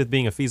Geno Smith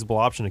being a feasible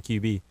option at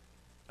QB.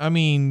 I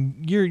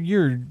mean,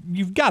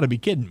 you've got to be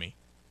kidding me.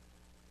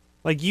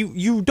 Like,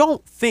 you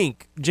don't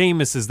think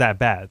Jameis is that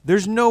bad.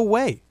 There's no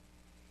way.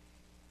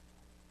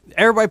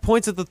 Everybody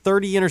points at the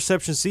 30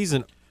 interception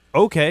season.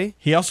 Okay.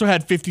 He also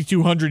had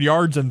 5,200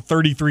 yards and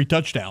 33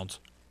 touchdowns.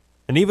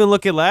 And even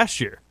look at last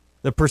year.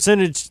 The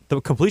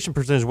completion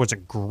percentage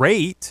wasn't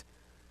great,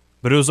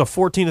 but it was a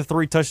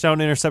 14-3 touchdown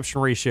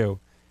interception ratio.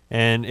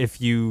 And if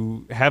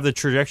you have the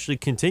trajectory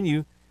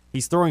continue,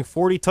 he's throwing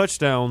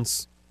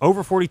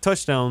over 40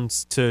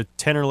 touchdowns to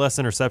 10 or less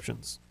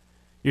interceptions.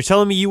 You're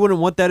telling me you wouldn't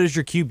want that as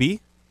your QB?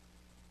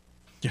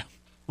 Yeah.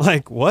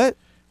 Like, what?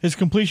 His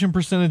completion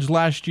percentage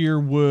last year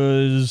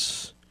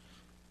was...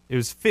 It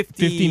was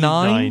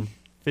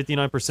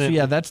 59%. So,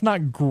 yeah, that's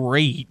not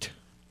great.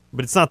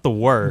 But it's not the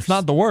worst. It's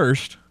not the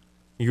worst.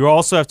 You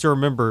also have to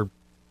remember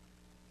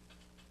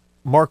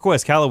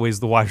Marquez Callaway is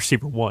the wide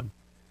receiver 1.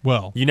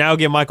 Well, you now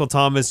get Michael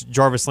Thomas,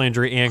 Jarvis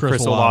Landry, and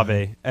Chris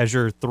Olave as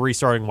your 3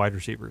 starting wide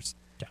receivers.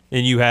 Yeah.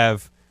 And you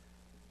have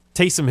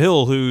Taysom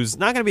Hill, who's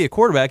not going to be a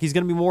quarterback. He's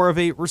going to be more of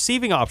a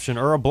receiving option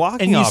or a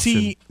blocking option. And you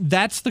see,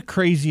 that's the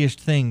craziest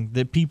thing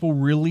that people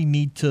really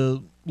need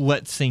to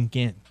let sink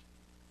in.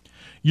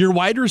 Your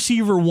wide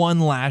receiver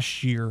 1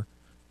 last year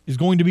is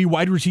going to be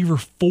wide receiver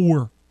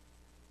 4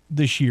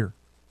 this year.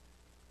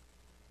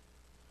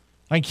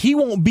 Like, he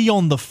won't be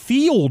on the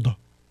field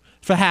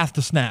for half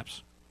the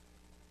snaps.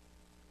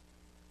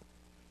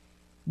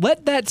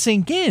 Let that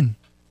sink in.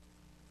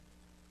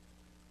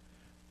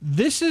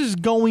 This is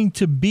going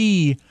to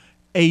be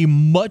a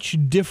much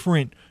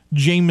different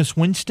Jameis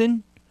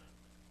Winston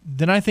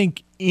than I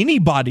think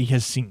anybody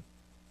has seen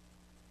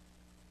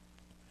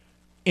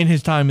in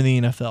his time in the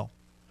NFL.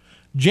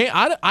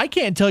 I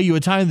can't tell you a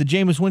time that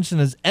Jameis Winston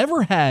has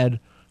ever had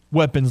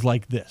weapons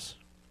like this.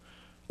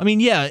 I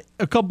mean, yeah,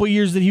 a couple of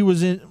years that he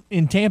was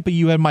in Tampa,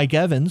 you had Mike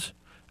Evans,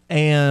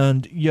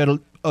 and you had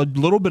a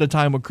little bit of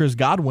time with Chris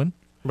Godwin.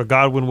 But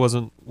Godwin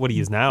wasn't what he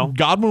is now.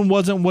 Godwin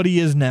wasn't what he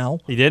is now.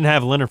 He didn't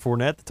have Leonard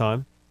Fournette at the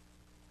time.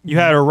 You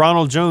had a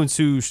Ronald Jones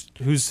who's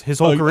his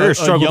whole career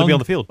struggled to be on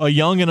the field. A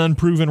young and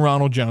unproven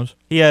Ronald Jones.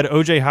 He had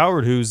O.J.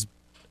 Howard, who's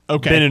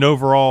been an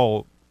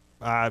overall.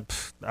 I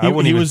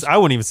wouldn't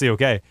even say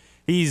okay.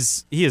 He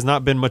has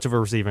not been much of a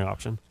receiving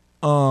option.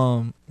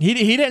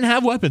 He didn't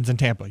have weapons in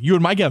Tampa. You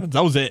and Mike Evans,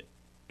 that was it.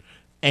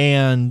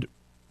 And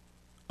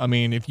I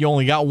mean, if you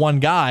only got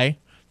one guy,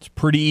 it's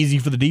pretty easy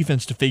for the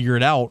defense to figure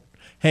it out.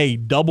 Hey,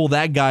 double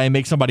that guy and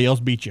make somebody else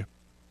beat you.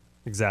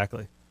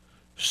 Exactly.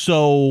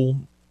 So,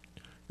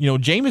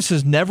 Jameis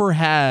has never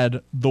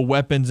had the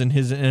weapons in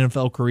his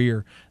NFL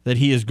career that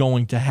he is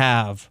going to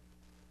have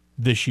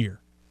this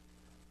year.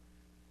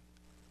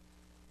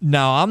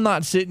 Now, I'm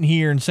not sitting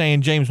here and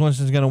saying Jameis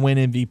Winston's going to win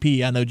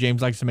MVP. I know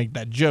James likes to make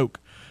that joke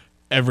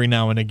every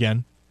now and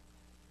again.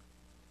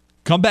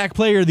 Comeback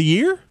player of the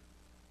year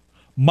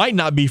might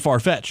not be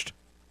far-fetched.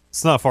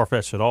 It's not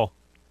far-fetched at all.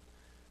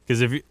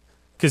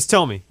 Because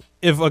tell me,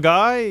 if a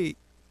guy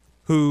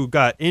who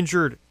got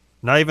injured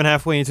not even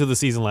halfway into the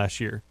season last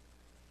year,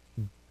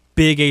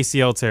 big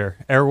ACL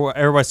tear,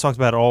 everybody's talked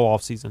about it all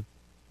offseason.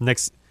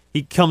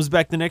 He comes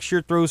back the next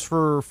year, throws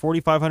for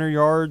 4,500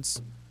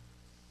 yards,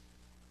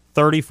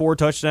 34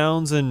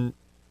 touchdowns, and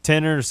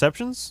 10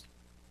 interceptions,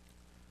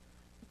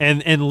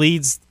 and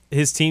leads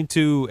his team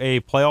to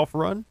a playoff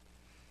run,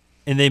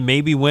 and they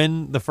maybe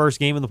win the first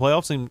game in the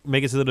playoffs and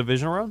make it to the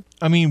divisional round?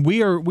 I mean,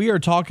 we are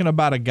talking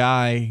about a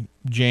guy,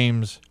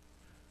 James,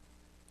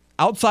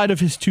 outside of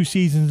his 2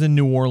 seasons in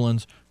New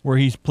Orleans, where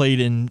he's played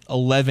in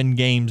 11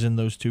 games in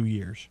those 2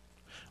 years.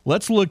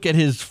 Let's look at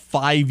his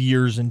 5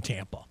 years in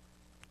Tampa,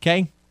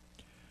 okay?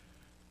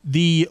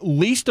 The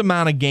least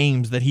amount of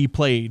games that he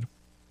played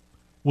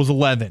was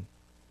 11.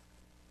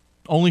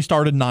 Only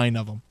started 9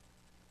 of them.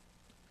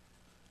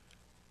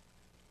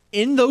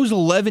 In those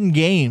 11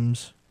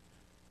 games,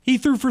 he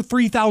threw for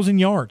 3,000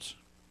 yards.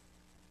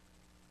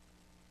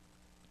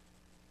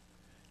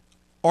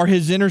 Are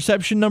his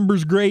interception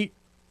numbers great?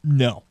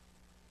 No.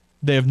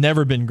 They have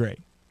never been great.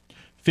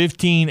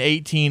 15,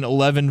 18,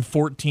 11,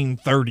 14,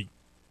 30.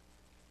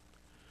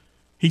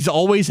 He's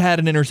always had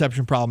an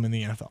interception problem in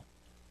the NFL.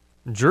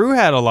 Drew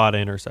had a lot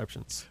of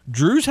interceptions.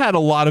 Drew's had a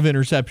lot of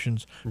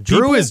interceptions.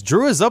 Drew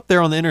is up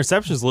there on the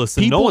interceptions list,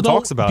 and no one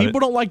talks about it. People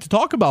don't like to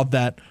talk about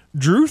that.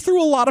 Drew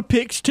threw a lot of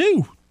picks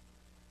too.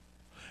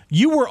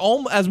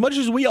 As much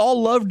as we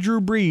all love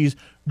Drew Brees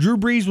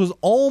was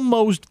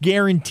almost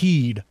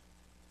guaranteed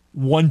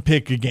 1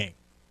 pick a game.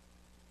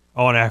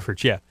 On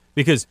average, yeah.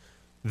 Because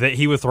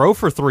he would throw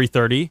for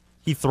 330.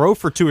 He'd throw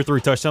for 2 or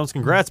 3 touchdowns.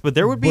 Congrats. But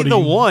there would be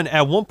one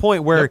at one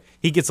point where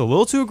he gets a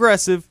little too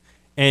aggressive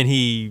and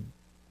he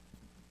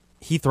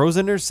throws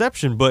an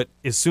interception. But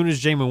as soon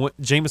as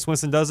Jameis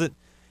Winston does it,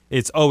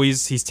 it's,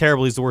 he's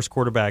terrible. He's the worst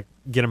quarterback.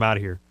 Get him out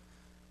of here.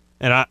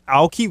 And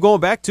I'll keep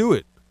going back to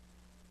it.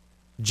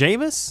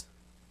 Jameis,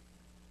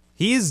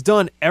 he has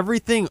done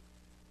everything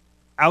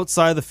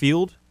outside the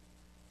field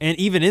and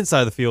even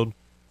inside the field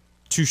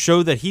to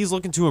show that he's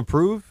looking to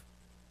improve.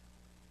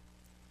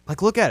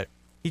 Like, look at it.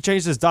 He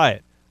changed his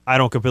diet. I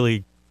don't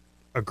completely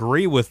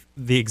agree with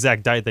the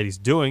exact diet that he's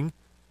doing,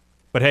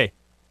 but hey,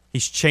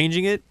 he's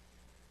changing it.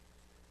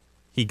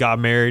 He got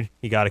married.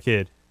 He got a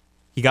kid.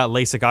 He got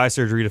LASIK eye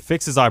surgery to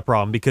fix his eye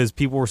problem because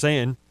people were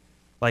saying,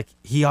 like,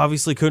 he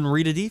obviously couldn't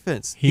read a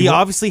defense. He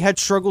obviously had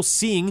trouble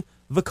seeing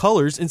the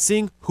colors and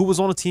seeing who was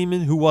on a team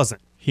and who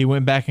wasn't. He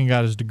went back and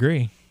got his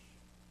degree.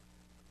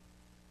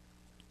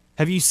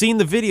 Have you seen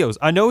the videos?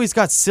 I know he's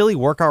got silly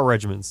workout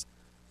regimens.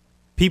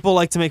 People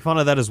like to make fun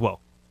of that as well.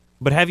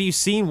 But have you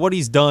seen what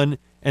he's done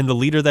and the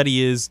leader that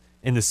he is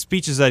and the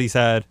speeches that he's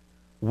had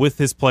with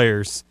his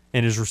players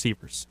and his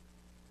receivers?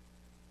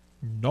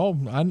 No,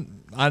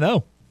 I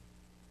know.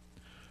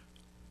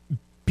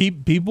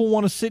 People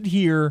want to sit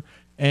here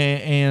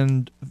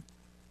and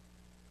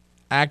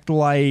act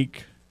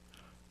like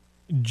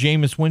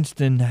Jameis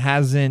Winston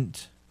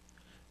hasn't,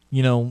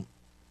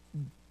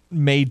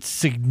 made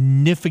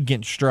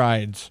significant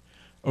strides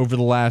over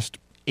the last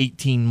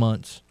 18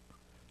 months.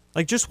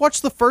 Like, just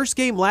watch the first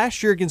game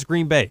last year against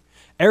Green Bay.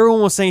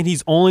 everyone was saying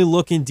he's only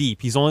looking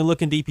deep. He's only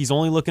looking deep. He's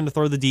only looking to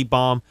throw the deep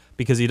bomb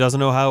because he doesn't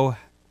know how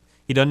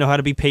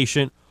to be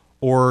patient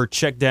or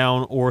check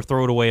down or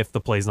throw it away if the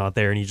play's not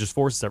there, and he just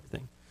forces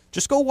everything.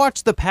 Just go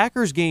watch the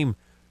Packers game,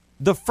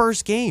 the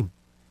first game.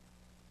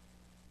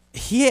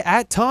 He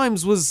at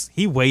times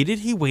he waited.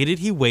 He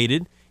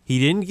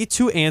didn't get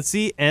too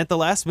antsy, and at the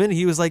last minute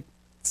he was like,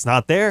 it's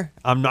not there.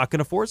 I'm not going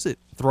to force it.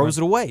 Throws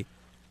it away.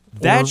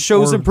 That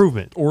shows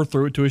improvement. Or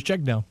threw it to his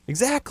check down.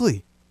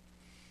 Exactly.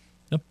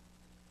 Yep.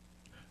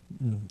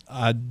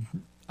 I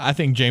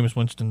think Jameis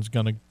Winston's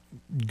going to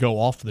go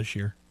off this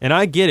year. And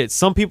I get it.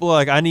 Some people are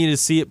like, I need to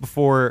see it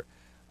before,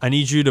 I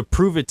need you to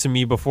prove it to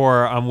me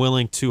before I'm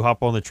willing to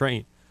hop on the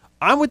train.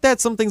 I'm with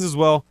that some things as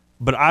well,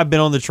 but I've been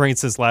on the train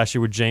since last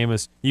year with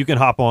Jameis. You can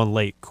hop on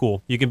late.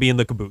 Cool. You can be in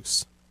the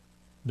caboose.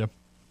 Yep.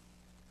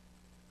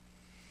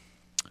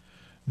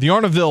 The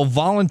Arnaville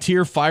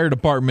Volunteer Fire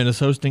Department is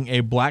hosting a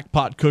Black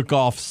Pot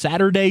Cook-Off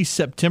Saturday,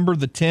 September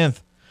the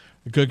 10th.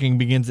 The cooking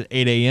begins at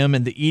 8 a.m.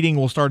 and the eating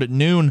will start at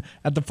noon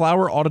at the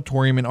Flower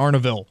Auditorium in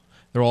Arnaville.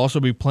 There will also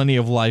be plenty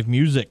of live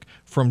music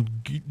from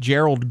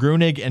Gerald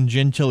Grunig and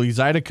Gentili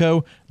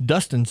Zydeco,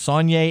 Dustin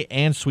Saunier,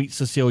 and Sweet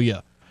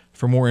Cecilia.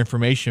 For more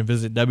information,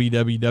 visit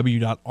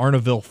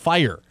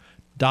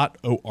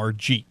www.arnavillefire.org.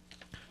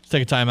 Let's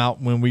take a time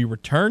out. When we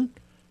return,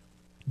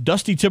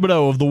 Dusty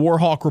Thibodeau of the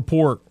Warhawk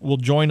Report will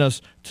join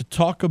us to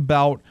talk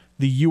about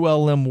the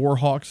ULM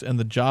Warhawks and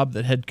the job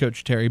that head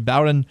coach Terry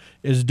Bowden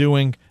is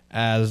doing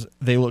as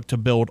they look to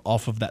build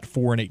off of that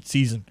 4-8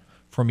 season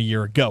from a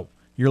year ago.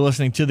 You're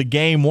listening to The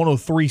Game,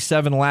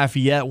 103.7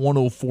 Lafayette,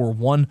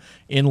 104.1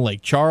 in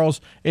Lake Charles.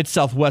 It's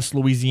Southwest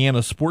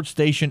Louisiana sports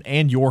station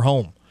and your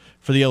home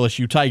for the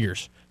LSU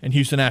Tigers and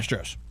Houston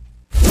Astros.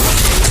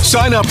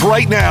 Sign up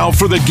right now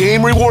for the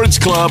Game Rewards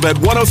Club at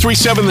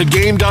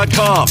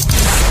 1037thegame.com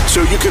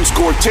so you can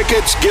score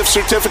tickets, gift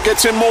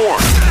certificates, and more.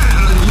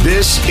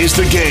 This is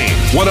The Game,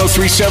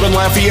 1037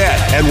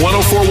 Lafayette and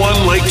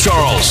 104.1 Lake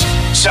Charles,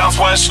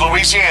 Southwest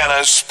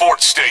Louisiana's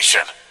sports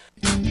station.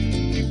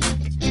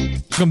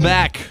 Welcome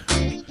back.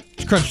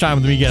 It's crunch time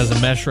with me, guys,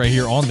 and Mesh right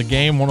here on The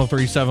Game,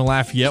 1037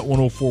 Lafayette,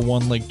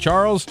 104.1 Lake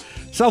Charles,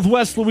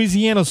 Southwest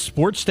Louisiana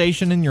sports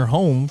station and your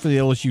home for the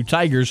LSU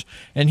Tigers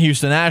and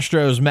Houston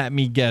Astros. Matt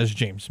Miguez,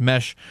 James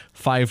Mesh,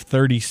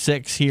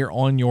 5:36 here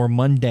on your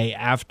Monday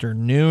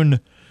afternoon.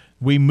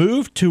 We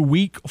move to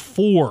week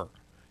 4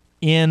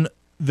 in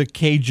the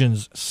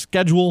Cajuns'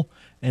 schedule,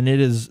 and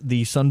it is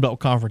the Sun Belt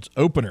Conference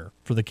opener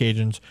for the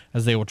Cajuns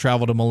as they will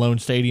travel to Malone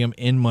Stadium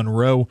in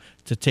Monroe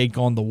to take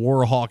on the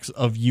Warhawks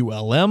of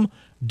ULM.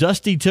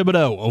 Dusty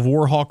Thibodeau of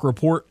Warhawk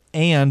Report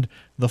and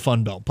the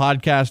Fun Belt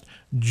Podcast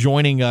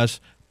joining us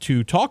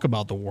to talk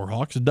about the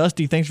Warhawks.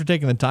 Dusty, thanks for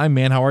taking the time,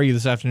 man. How are you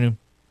this afternoon?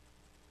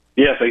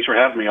 Yeah, thanks for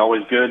having me.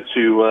 Always good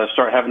to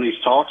start having these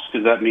talks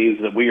because that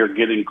means that we are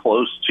getting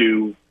close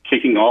to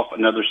kicking off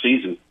another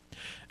season.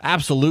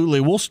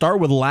 Absolutely. We'll start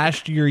with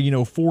last year,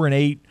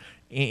 4-8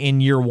 in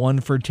year one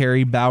for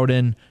Terry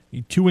Bowden,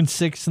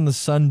 2-6 in the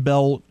Sun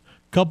Belt.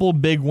 Couple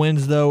big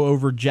wins, though,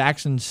 over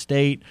Jackson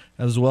State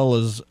as well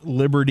as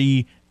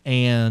Liberty.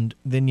 And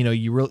then,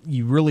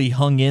 you really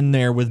hung in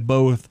there with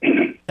both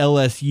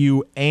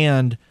LSU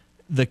and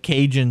the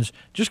Cajuns.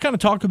 Just kind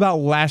of talk about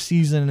last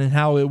season and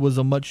how it was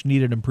a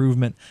much-needed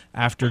improvement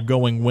after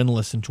going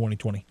winless in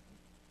 2020.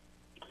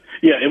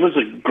 Yeah, it was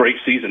a great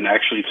season,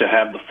 actually, to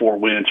have the 4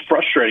 wins.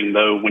 Frustrating,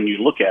 though, when you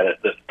look at it,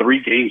 that 3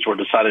 games were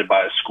decided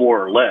by a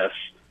score or less.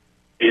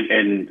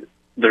 And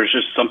there's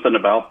just something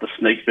about the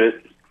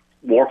snake-bit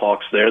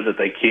Warhawks there that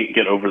they can't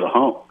get over the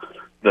hump.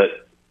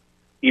 That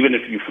even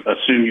if you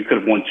assume you could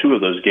have won 2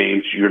 of those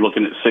games, you're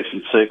looking at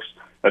 6-6,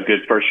 a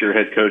good first-year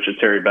head coach at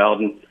Terry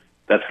Bowden.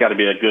 That's got to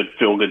be a good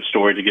feel-good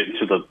story to get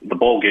into the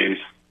bowl games,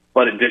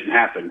 but it didn't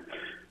happen.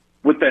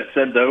 With that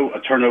said, though, a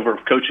turnover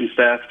of coaching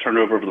staff,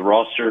 turnover of the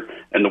roster,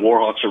 and the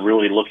Warhawks are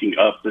really looking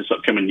up this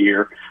upcoming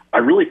year. I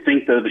really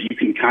think, though, that you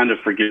can kind of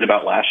forget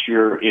about last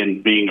year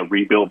in being a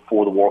rebuild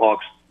for the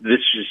Warhawks.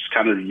 This is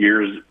kind of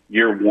year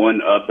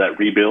one of that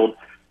rebuild.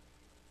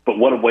 But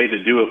what a way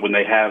to do it when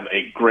they have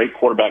a great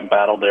quarterback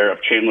battle there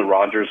of Chandler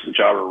Rogers and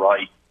Jara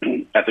Wright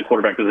at the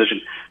quarterback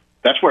position.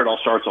 That's where it all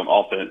starts on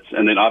offense.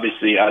 And then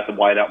obviously at the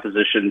wideout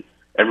position,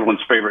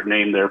 everyone's favorite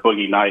name there,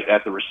 Boogie Knight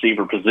at the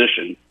receiver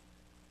position.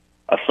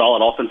 A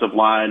solid offensive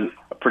line,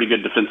 a pretty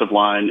good defensive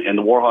line, and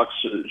the Warhawks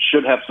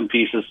should have some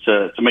pieces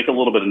to make a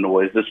little bit of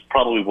noise. This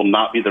probably will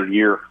not be their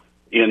year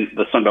in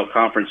the Sun Belt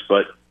Conference,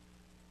 but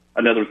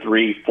another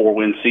 3-4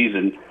 win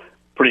season,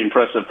 pretty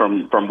impressive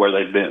from where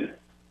they've been.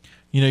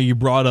 You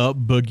brought up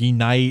Boogie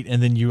Knight,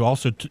 and then you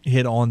also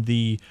hit on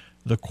the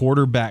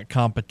quarterback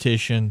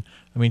competition.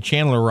 I mean,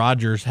 Chandler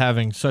Rogers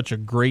having such a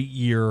great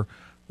year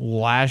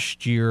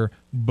last year,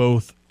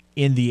 both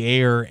in the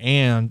air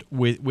and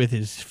with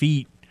his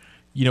feet.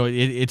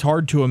 It's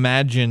hard to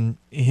imagine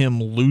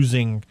him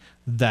losing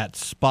that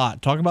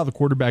spot. Talk about the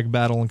quarterback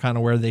battle and kind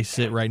of where they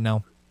sit right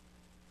now.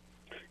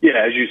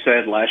 Yeah, as you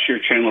said, last year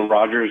Chandler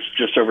Rogers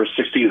just over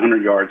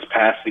 1,600 yards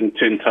passing,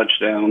 10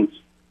 touchdowns.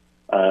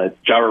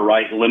 Jara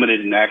Wright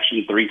limited in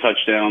action, 3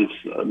 touchdowns,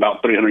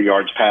 about 300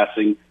 yards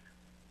passing.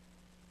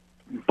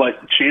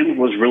 But Chandler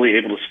was really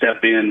able to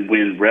step in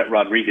when Rhett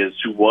Rodriguez,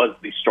 who was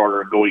the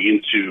starter going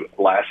into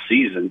last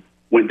season,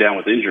 went down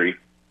with injury.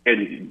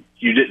 And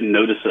you didn't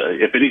notice,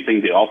 if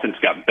anything, the offense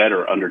got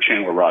better under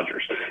Chandler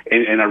Rogers.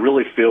 And I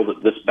really feel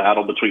that this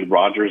battle between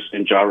Rogers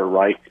and Jahra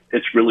Wright,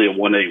 it's really a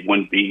 1A,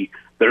 1B.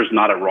 There's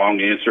not a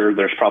wrong answer.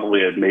 There's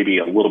probably maybe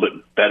a little bit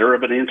better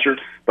of an answer,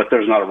 but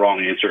there's not a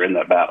wrong answer in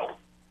that battle.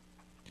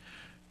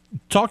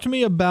 Talk to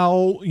me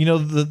about,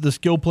 the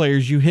skill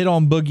players. You hit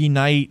on Boogie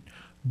Knight,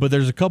 but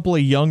there's a couple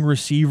of young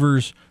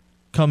receivers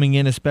coming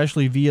in,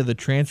 especially via the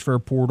transfer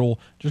portal.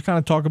 Just kind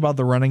of talk about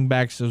the running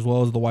backs as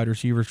well as the wide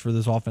receivers for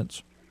this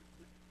offense.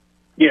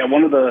 Yeah,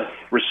 one of the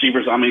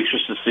receivers I'm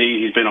anxious to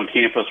see, he's been on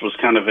campus, was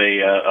kind of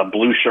a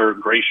blue shirt,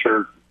 gray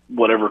shirt,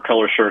 whatever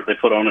color shirt they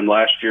put on him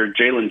last year.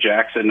 Jalen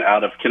Jackson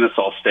out of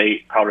Kennesaw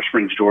State, Powder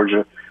Springs,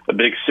 Georgia, a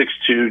big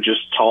 6'2",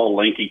 just tall,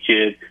 lanky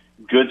kid,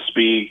 good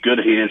speed, good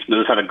hands,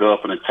 knows how to go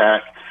up and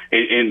attack.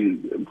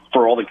 And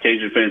for all the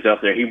Cajun fans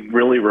out there, he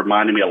really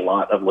reminded me a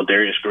lot of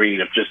Ladarius Green,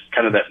 of just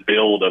kind of that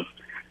build of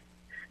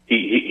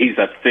he's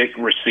a thick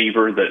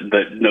receiver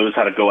that knows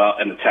how to go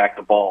out and attack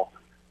the ball.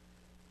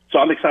 So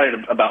I'm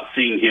excited about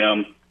seeing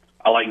him.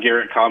 I like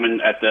Garrett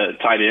Common at the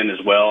tight end as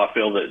well. I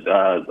feel that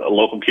a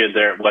local kid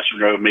there at Western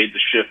Road made the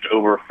shift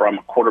over from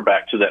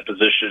quarterback to that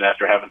position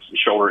after having some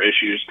shoulder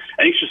issues.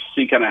 Anxious to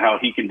see kind of how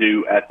he can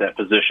do at that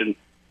position.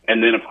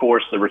 And then, of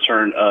course, the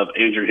return of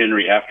Andrew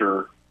Henry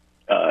after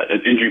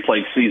an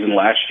injury-plagued season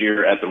last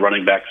year at the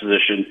running back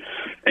position.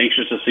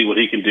 Anxious to see what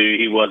he can do.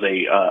 He was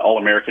a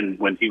All-American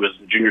when he was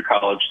in junior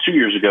college 2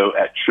 years ago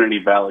at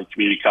Trinity Valley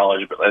Community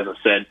College. But as I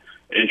said,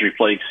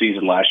 injury-plagued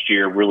season last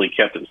year really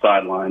kept him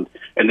sidelined.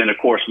 And then, of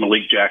course,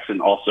 Malik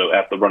Jackson also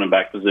at the running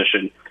back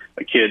position,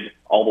 a kid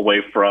all the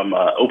way from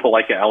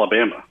Opelika,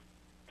 Alabama,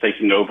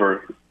 taking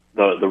over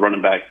the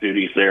running back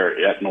duties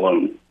there at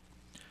Malone.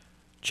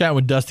 Chat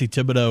with Dusty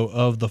Thibodeau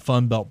of the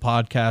Fun Belt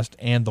Podcast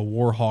and the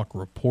Warhawk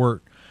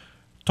Report.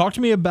 Talk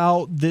to me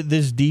about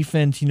this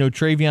defense.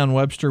 Travion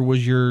Webster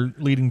was your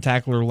leading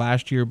tackler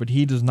last year, but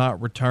he does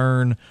not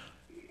return.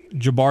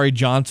 Jabari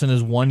Johnson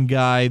is one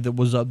guy that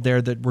was up there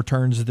that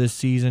returns this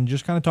season.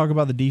 Just kind of talk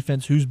about the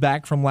defense. Who's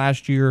back from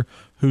last year?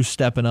 Who's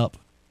stepping up?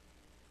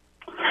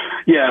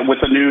 Yeah, with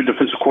the new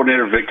defensive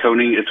coordinator, Vic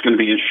Koenig, it's going to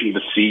be interesting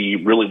to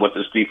see really what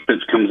this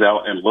defense comes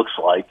out and looks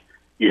like.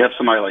 You have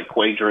somebody like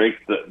Quay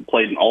Drake that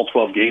played in all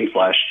 12 games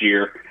last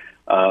year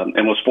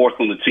and was fourth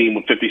on the team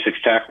with 56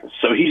 tackles.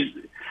 So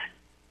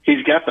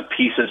he's got the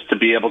pieces to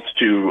be able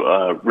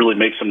to really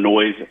make some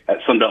noise at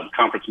Sunbelt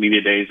Conference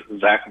Media Days.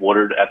 Zach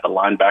Woodard at the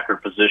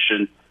linebacker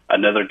position,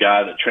 another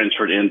guy that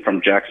transferred in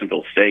from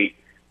Jacksonville State.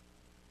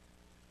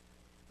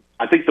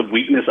 I think the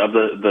weakness of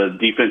the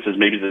defense is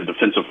maybe the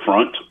defensive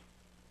front,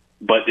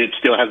 but it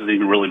still hasn't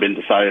even really been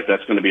decided if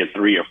that's going to be a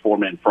 3 or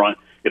 4-man front.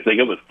 If they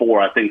go with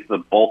 4, I think the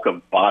bulk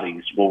of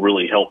bodies will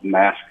really help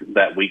mask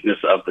that weakness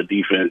of the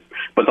defense.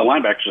 But the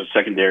linebackers and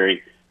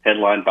secondary,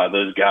 headlined by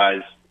those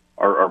guys,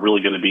 are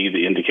really going to be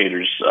the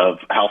indicators of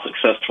how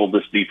successful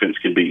this defense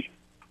can be.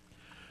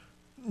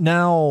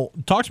 Now,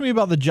 talk to me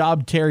about the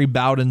job Terry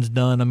Bowden's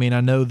done. I mean, I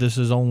know this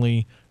is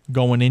only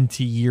going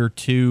into year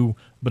 2,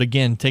 but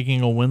again, taking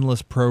a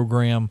winless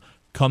program,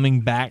 coming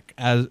back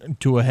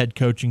to a head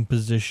coaching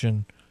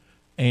position,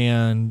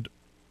 and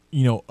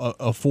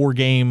a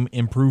 4-game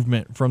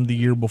improvement from the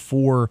year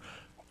before.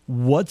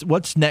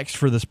 What's next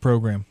for this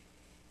program?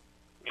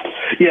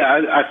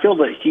 Yeah, I feel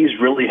that he's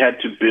really had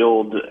to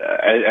build,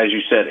 as you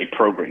said, a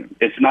program.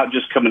 It's not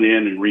just coming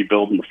in and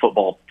rebuilding the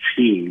football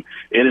team.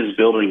 It is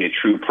building a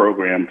true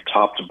program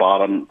top to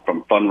bottom,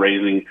 from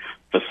fundraising,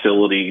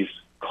 facilities,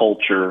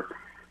 culture,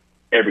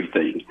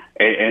 everything.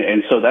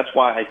 And so that's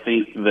why I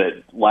think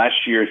that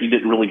last year he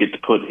didn't really get to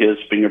put his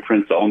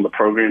fingerprints on the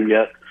program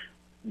yet.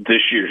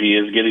 This year he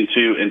is getting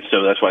to, and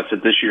so that's why I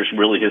said this year is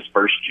really his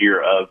first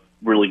year of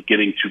really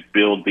getting to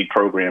build the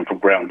program from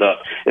ground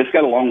up. It's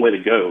got a long way to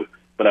go,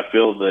 but I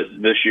feel that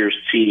this year's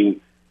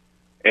team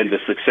and the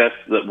success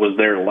that was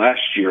there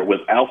last year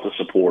without the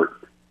support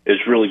is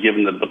really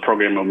giving the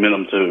program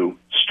momentum to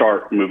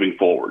start moving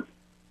forward.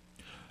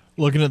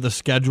 Looking at the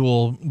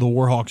schedule, the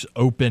Warhawks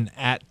open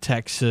at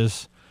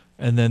Texas,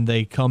 and then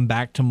they come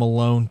back to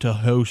Malone to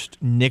host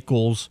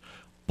Nichols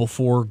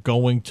before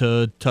going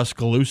to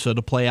Tuscaloosa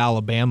to play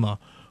Alabama.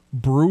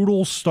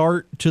 Brutal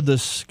start to the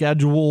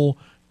schedule,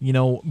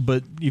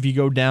 but if you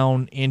go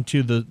down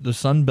into the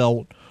Sun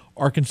Belt,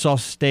 Arkansas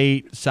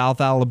State, South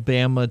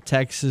Alabama,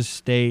 Texas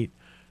State,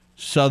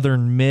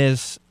 Southern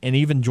Miss, and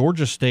even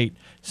Georgia State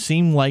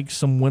seem like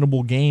some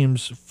winnable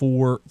games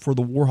for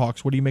the Warhawks.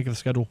 What do you make of the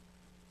schedule?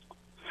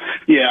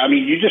 Yeah, I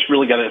mean, you just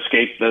really got to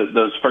escape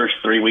those first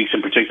 3 weeks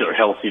in particular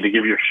healthy to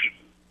give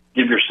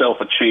yourself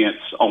a chance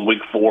on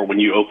week 4 when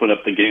you open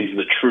up the games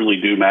that truly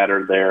do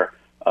matter there,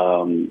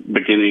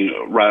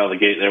 beginning right out of the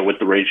gate there with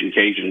the Raging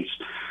Cajuns.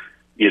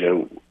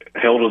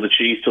 Hell to the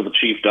Chief till the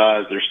Chief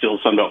dies. They're still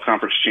Sun Belt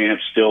Conference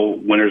champs, still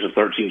winners of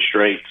 13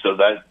 straight. So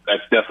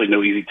that's definitely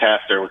no easy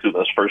task there within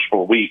those first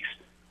 4 weeks.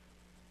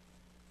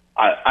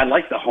 I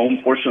like the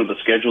home portion of the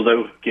schedule,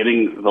 though,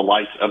 getting the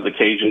likes of the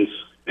Cajuns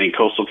and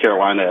Coastal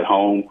Carolina at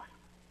home.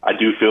 I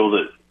do feel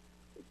that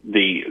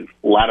the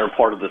latter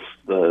part of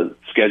the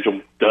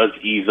schedule does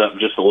ease up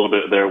just a little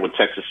bit there with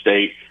Texas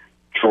State,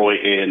 Troy,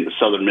 and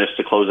Southern Miss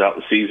to close out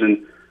the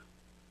season.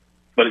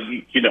 But,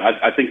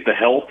 I think the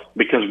health,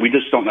 because we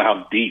just don't know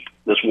how deep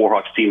this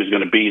Warhawks team is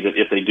going to be, that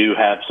if they do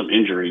have some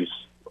injuries,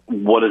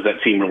 what is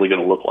that team really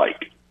going to look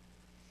like?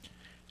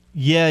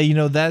 Yeah,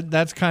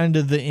 that's kind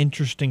of the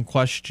interesting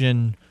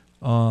question,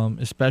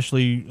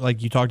 especially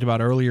like you talked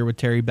about earlier with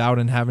Terry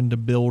Bowden having to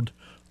build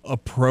a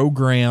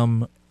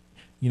program.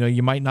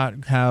 You might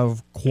not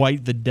have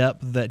quite the depth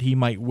that he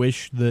might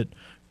wish that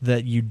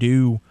you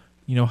do.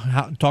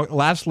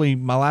 Lastly,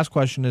 my last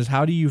question is,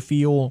 how do you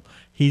feel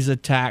he's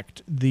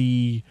attacked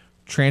the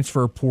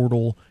transfer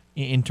portal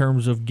in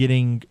terms of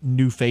getting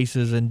new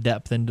faces and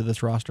depth into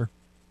this roster?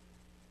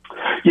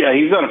 Yeah,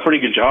 he's done a pretty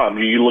good job.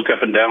 You look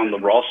up and down the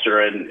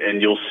roster,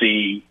 and you'll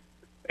see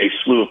a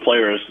slew of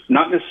players,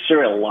 not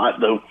necessarily a lot,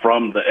 though,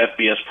 from the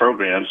FBS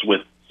programs,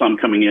 with some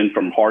coming in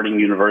from Harding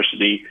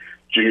University,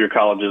 junior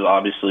colleges,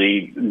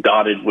 obviously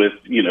dotted with,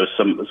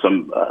 some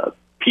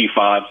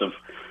P5s of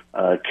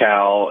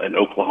Cal and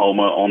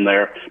Oklahoma on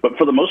there. But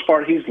for the most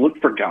part, he's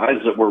looked for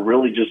guys that were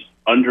really just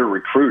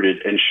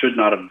under-recruited and should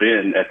not have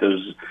been at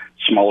those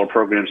smaller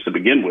programs to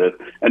begin with.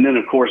 And then,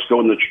 of course,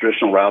 going the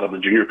traditional route of the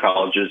junior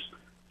colleges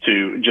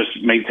to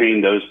just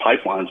maintain those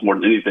pipelines more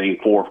than anything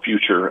for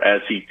future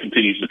as he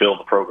continues to build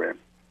the program.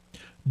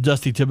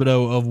 Dusty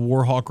Thibodeau of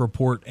Warhawk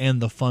Report and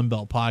the Fun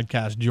Belt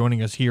Podcast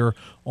joining us here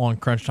on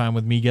Crunch Time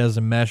with Miguez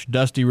and Mesh.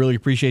 Dusty, really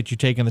appreciate you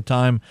taking the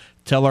time.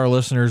 Tell our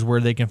listeners where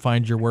they can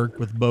find your work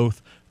with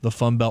both the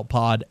Fun Belt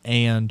Pod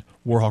and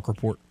Warhawk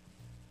Report.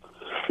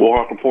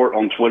 Warhawk Report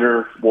on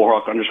Twitter,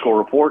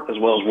 Warhawk_report, as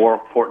well as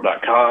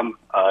warhawkreport.com.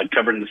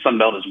 Covering the Sun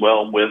Belt as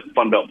well with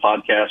Fun Belt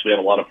Podcast. We have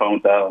a lot of fun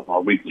with that on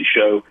our weekly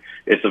show.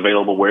 It's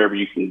available wherever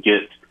you can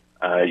get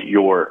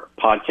your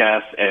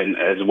podcast, and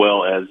as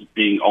well as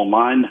being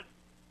online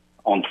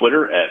on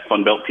Twitter at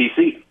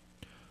FunBeltPC.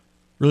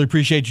 Really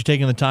appreciate you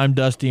taking the time,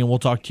 Dusty, and we'll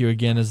talk to you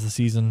again as the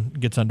season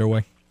gets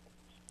underway.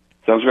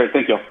 Sounds great.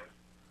 Thank you.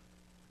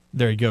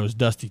 There he goes,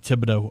 Dusty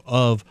Thibodeau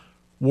of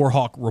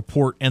Warhawk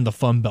Report and the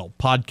Fun Belt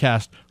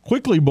Podcast.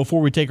 Quickly,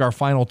 before we take our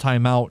final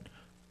timeout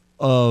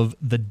of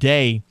the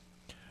day,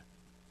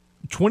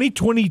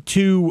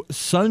 2022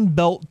 Sun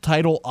Belt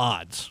title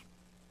odds.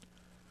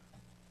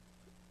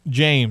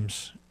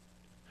 James,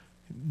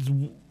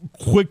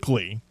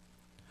 quickly,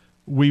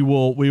 we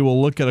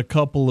will look at a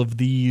couple of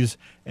these,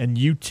 and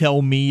you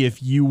tell me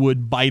if you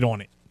would bite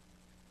on it.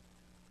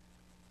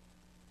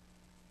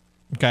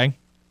 Okay?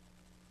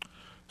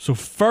 So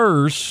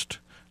first,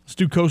 let's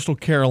do Coastal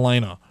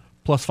Carolina,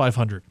 plus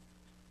 500.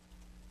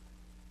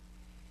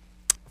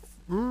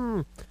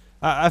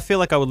 I feel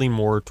like I would lean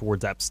more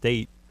towards App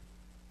State,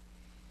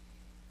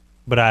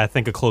 but I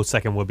think a close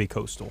second would be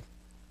Coastal.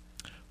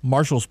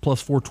 Marshall's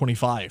plus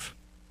 425.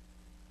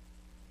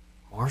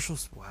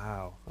 Marshall's,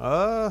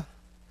 wow.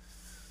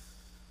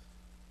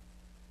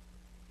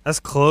 That's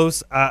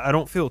close. I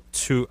wouldn't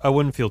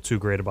feel too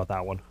great about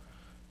that one.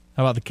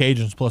 How about the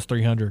Cajuns plus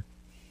 300?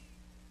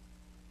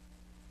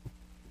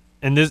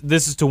 And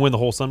this is to win the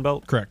whole Sun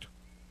Belt? Correct.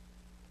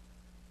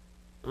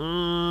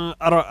 I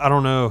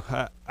don't know.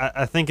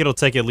 I think it'll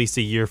take at least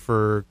a year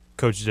for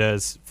Coach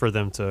Des for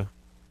them to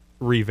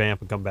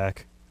revamp and come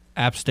back.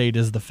 App State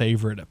is the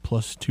favorite at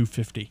plus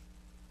 250.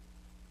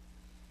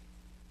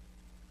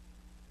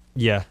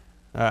 Yeah,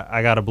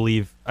 I gotta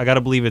believe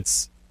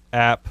it's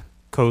App,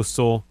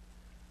 Coastal.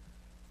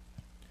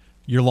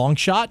 Your long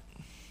shot?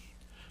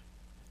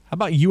 How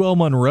about UL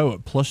Monroe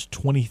at plus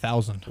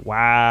 20,000?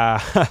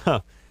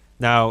 Wow.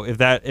 Now, if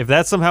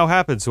that somehow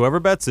happens, whoever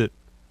bets it,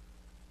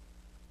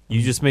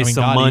 you just made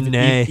some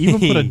money. Even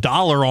put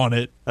 $1 on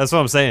it. That's what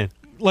I'm saying.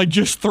 Like,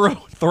 just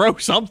throw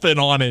something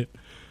on it.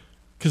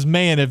 Because,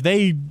 man, if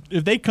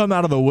they come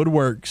out of the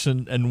woodworks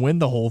and win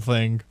the whole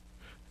thing,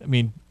 I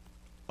mean,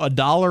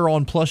 $1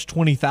 on plus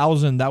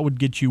 20,000, that would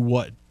get you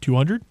what,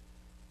 200?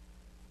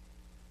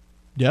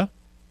 Yeah?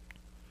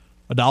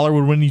 $1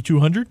 would win you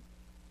 200?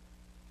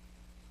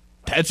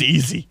 That's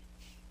easy.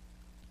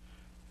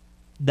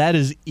 That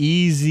is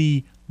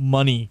easy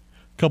money.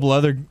 A couple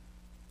other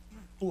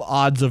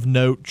odds of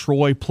note: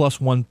 Troy plus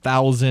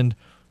 1,000,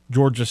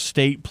 Georgia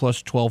State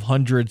plus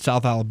 1,200,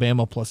 South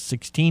Alabama plus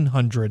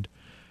 1,600,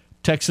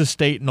 Texas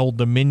State and Old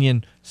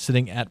Dominion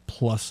sitting at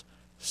plus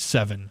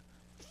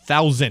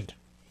 7,000.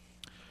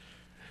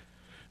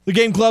 The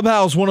Game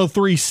Clubhouse,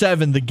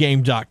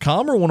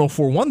 1037thegame.com or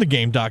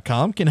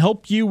 1041thegame.com can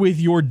help you with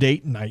your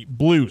date night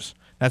blues.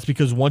 That's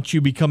because once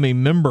you become a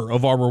member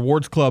of our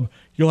rewards club,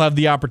 you'll have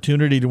the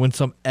opportunity to win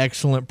some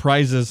excellent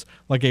prizes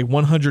like a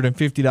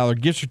 $150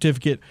 gift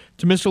certificate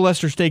to Mr.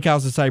 Lester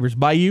Steakhouse at Cypress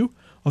Bayou,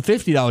 a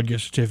 $50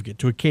 gift certificate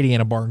to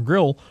Acadiana Bar and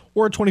Grill,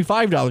 or a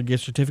 $25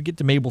 gift certificate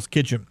to Mabel's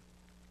Kitchen.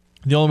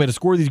 The only way to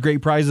score these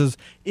great prizes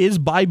is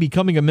by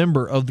becoming a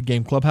member of the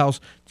Game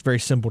Clubhouse. It's very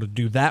simple to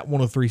do that,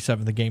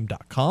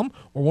 1037thegame.com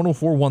or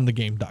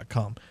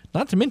 1041thegame.com.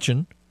 Not to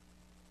mention,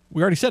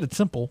 we already said it's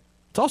simple,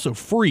 it's also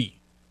free.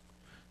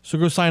 So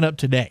go sign up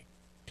today.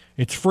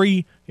 It's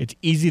free, it's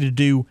easy to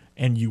do,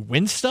 and you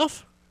win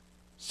stuff,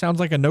 sounds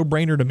like a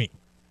no-brainer to me.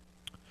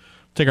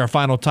 Take our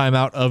final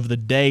timeout of the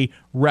day,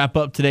 wrap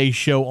up today's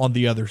show on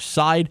the other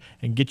side,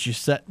 and get you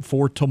set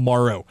for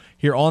tomorrow.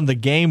 Here on The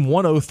Game,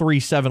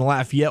 103.7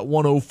 Lafayette,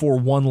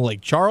 104.1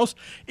 Lake Charles.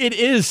 It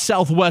is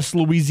Southwest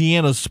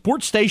Louisiana's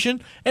sports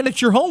station, and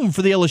it's your home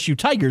for the LSU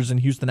Tigers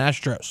and Houston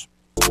Astros.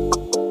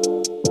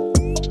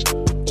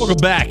 Welcome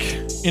back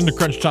into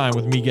Crunch Time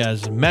with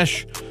Miguez and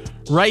Mesh.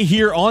 Right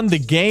here on The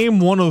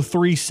Game,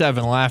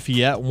 103.7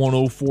 Lafayette,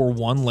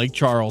 104.1 Lake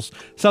Charles.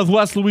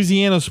 Southwest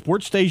Louisiana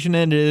sports station,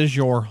 and it is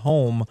your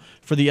home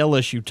for the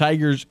LSU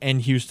Tigers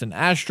and Houston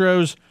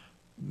Astros.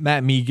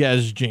 Matt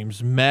Miguez,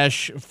 James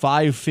Mesh,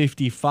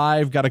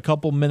 5:55. Got a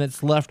couple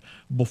minutes left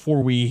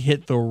before we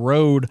hit the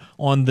road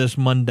on this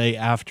Monday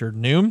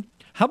afternoon.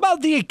 How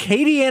about the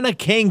Acadiana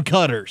Cane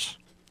Cutters?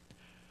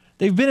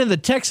 They've been in the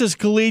Texas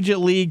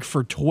Collegiate League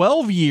for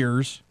 12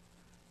 years,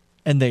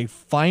 and they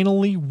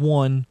finally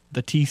won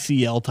the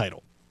TCL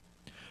title,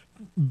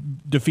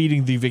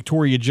 defeating the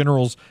Victoria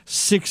Generals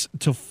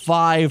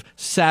 6-5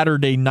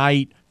 Saturday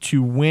night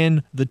to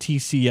win the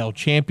TCL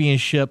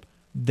championship.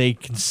 They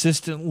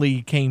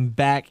consistently came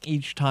back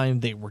each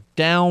time they were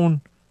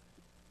down,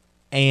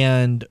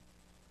 and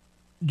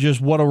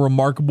just what a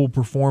remarkable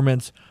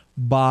performance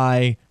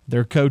by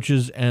their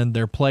coaches and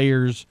their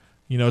players.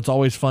 You know, it's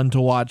always fun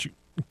to watch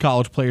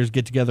college players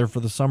get together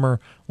for the summer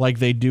like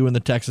they do in the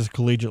Texas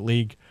Collegiate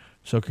League.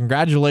 So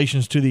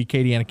congratulations to the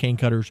Acadiana Cane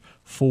Cutters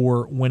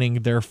for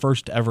winning their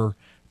first ever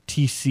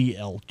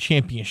TCL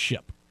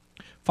championship.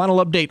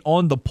 Final update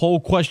on the poll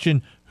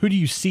question: who do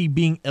you see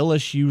being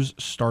LSU's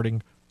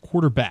starting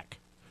quarterback?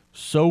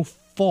 So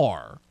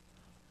far,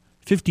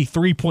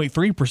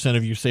 53.3%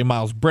 of you say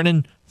Miles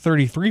Brennan,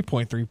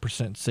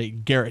 33.3% say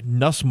Garrett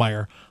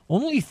Nussmeier,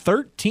 only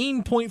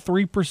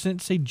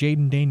 13.3% say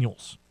Jaden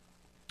Daniels.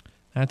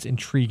 That's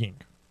intriguing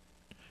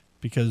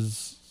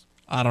because,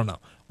 I don't know.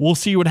 We'll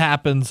see what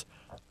happens.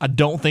 I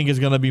don't think it's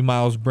going to be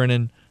Miles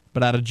Brennan,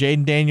 but out of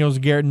Jaden Daniels,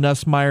 Garrett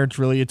Nussmeier, it's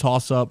really a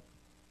toss-up.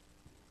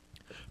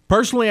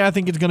 Personally, I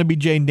think it's going to be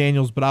Jaden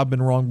Daniels, but I've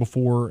been wrong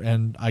before,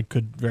 and I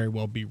could very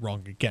well be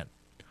wrong again.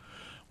 I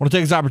want to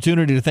take this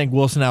opportunity to thank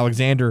Wilson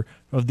Alexander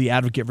of The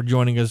Advocate for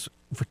joining us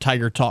for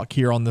Tiger Talk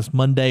here on this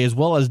Monday, as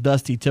well as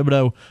Dusty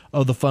Thibodeau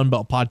of the Fun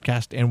Belt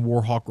Podcast and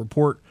Warhawk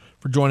Report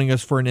for joining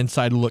us for an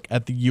inside look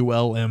at the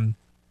ULM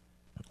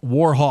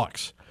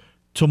Warhawks.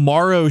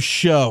 Tomorrow's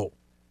show,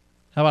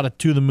 how about a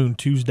To the Moon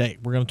Tuesday?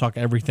 We're going to talk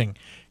everything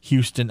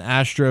Houston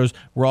Astros.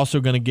 We're also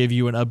going to give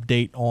you an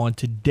update on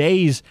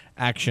today's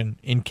action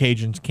in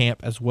Cajuns camp,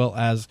 as well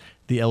as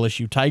the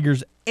LSU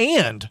Tigers,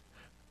 and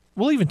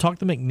we'll even talk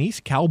the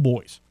McNeese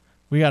Cowboys.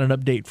 We got an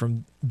update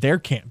from their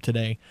camp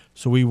today,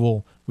 so we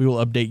will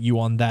update you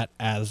on that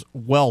as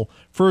well.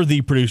 For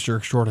the producer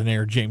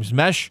extraordinaire, James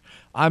Mesh,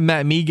 I'm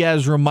Matt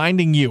Miguez,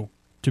 reminding you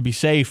to be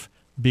safe,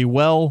 be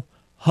well,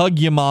 hug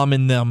your mom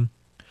and them,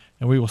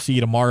 and we will see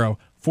you tomorrow,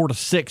 4 to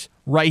 6,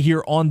 right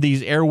here on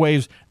these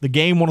airwaves. The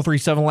Game,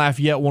 103.7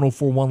 Lafayette,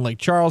 104.1 Lake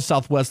Charles,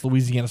 Southwest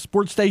Louisiana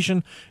Sports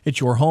Station. It's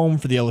your home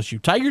for the LSU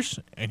Tigers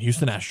and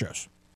Houston Astros.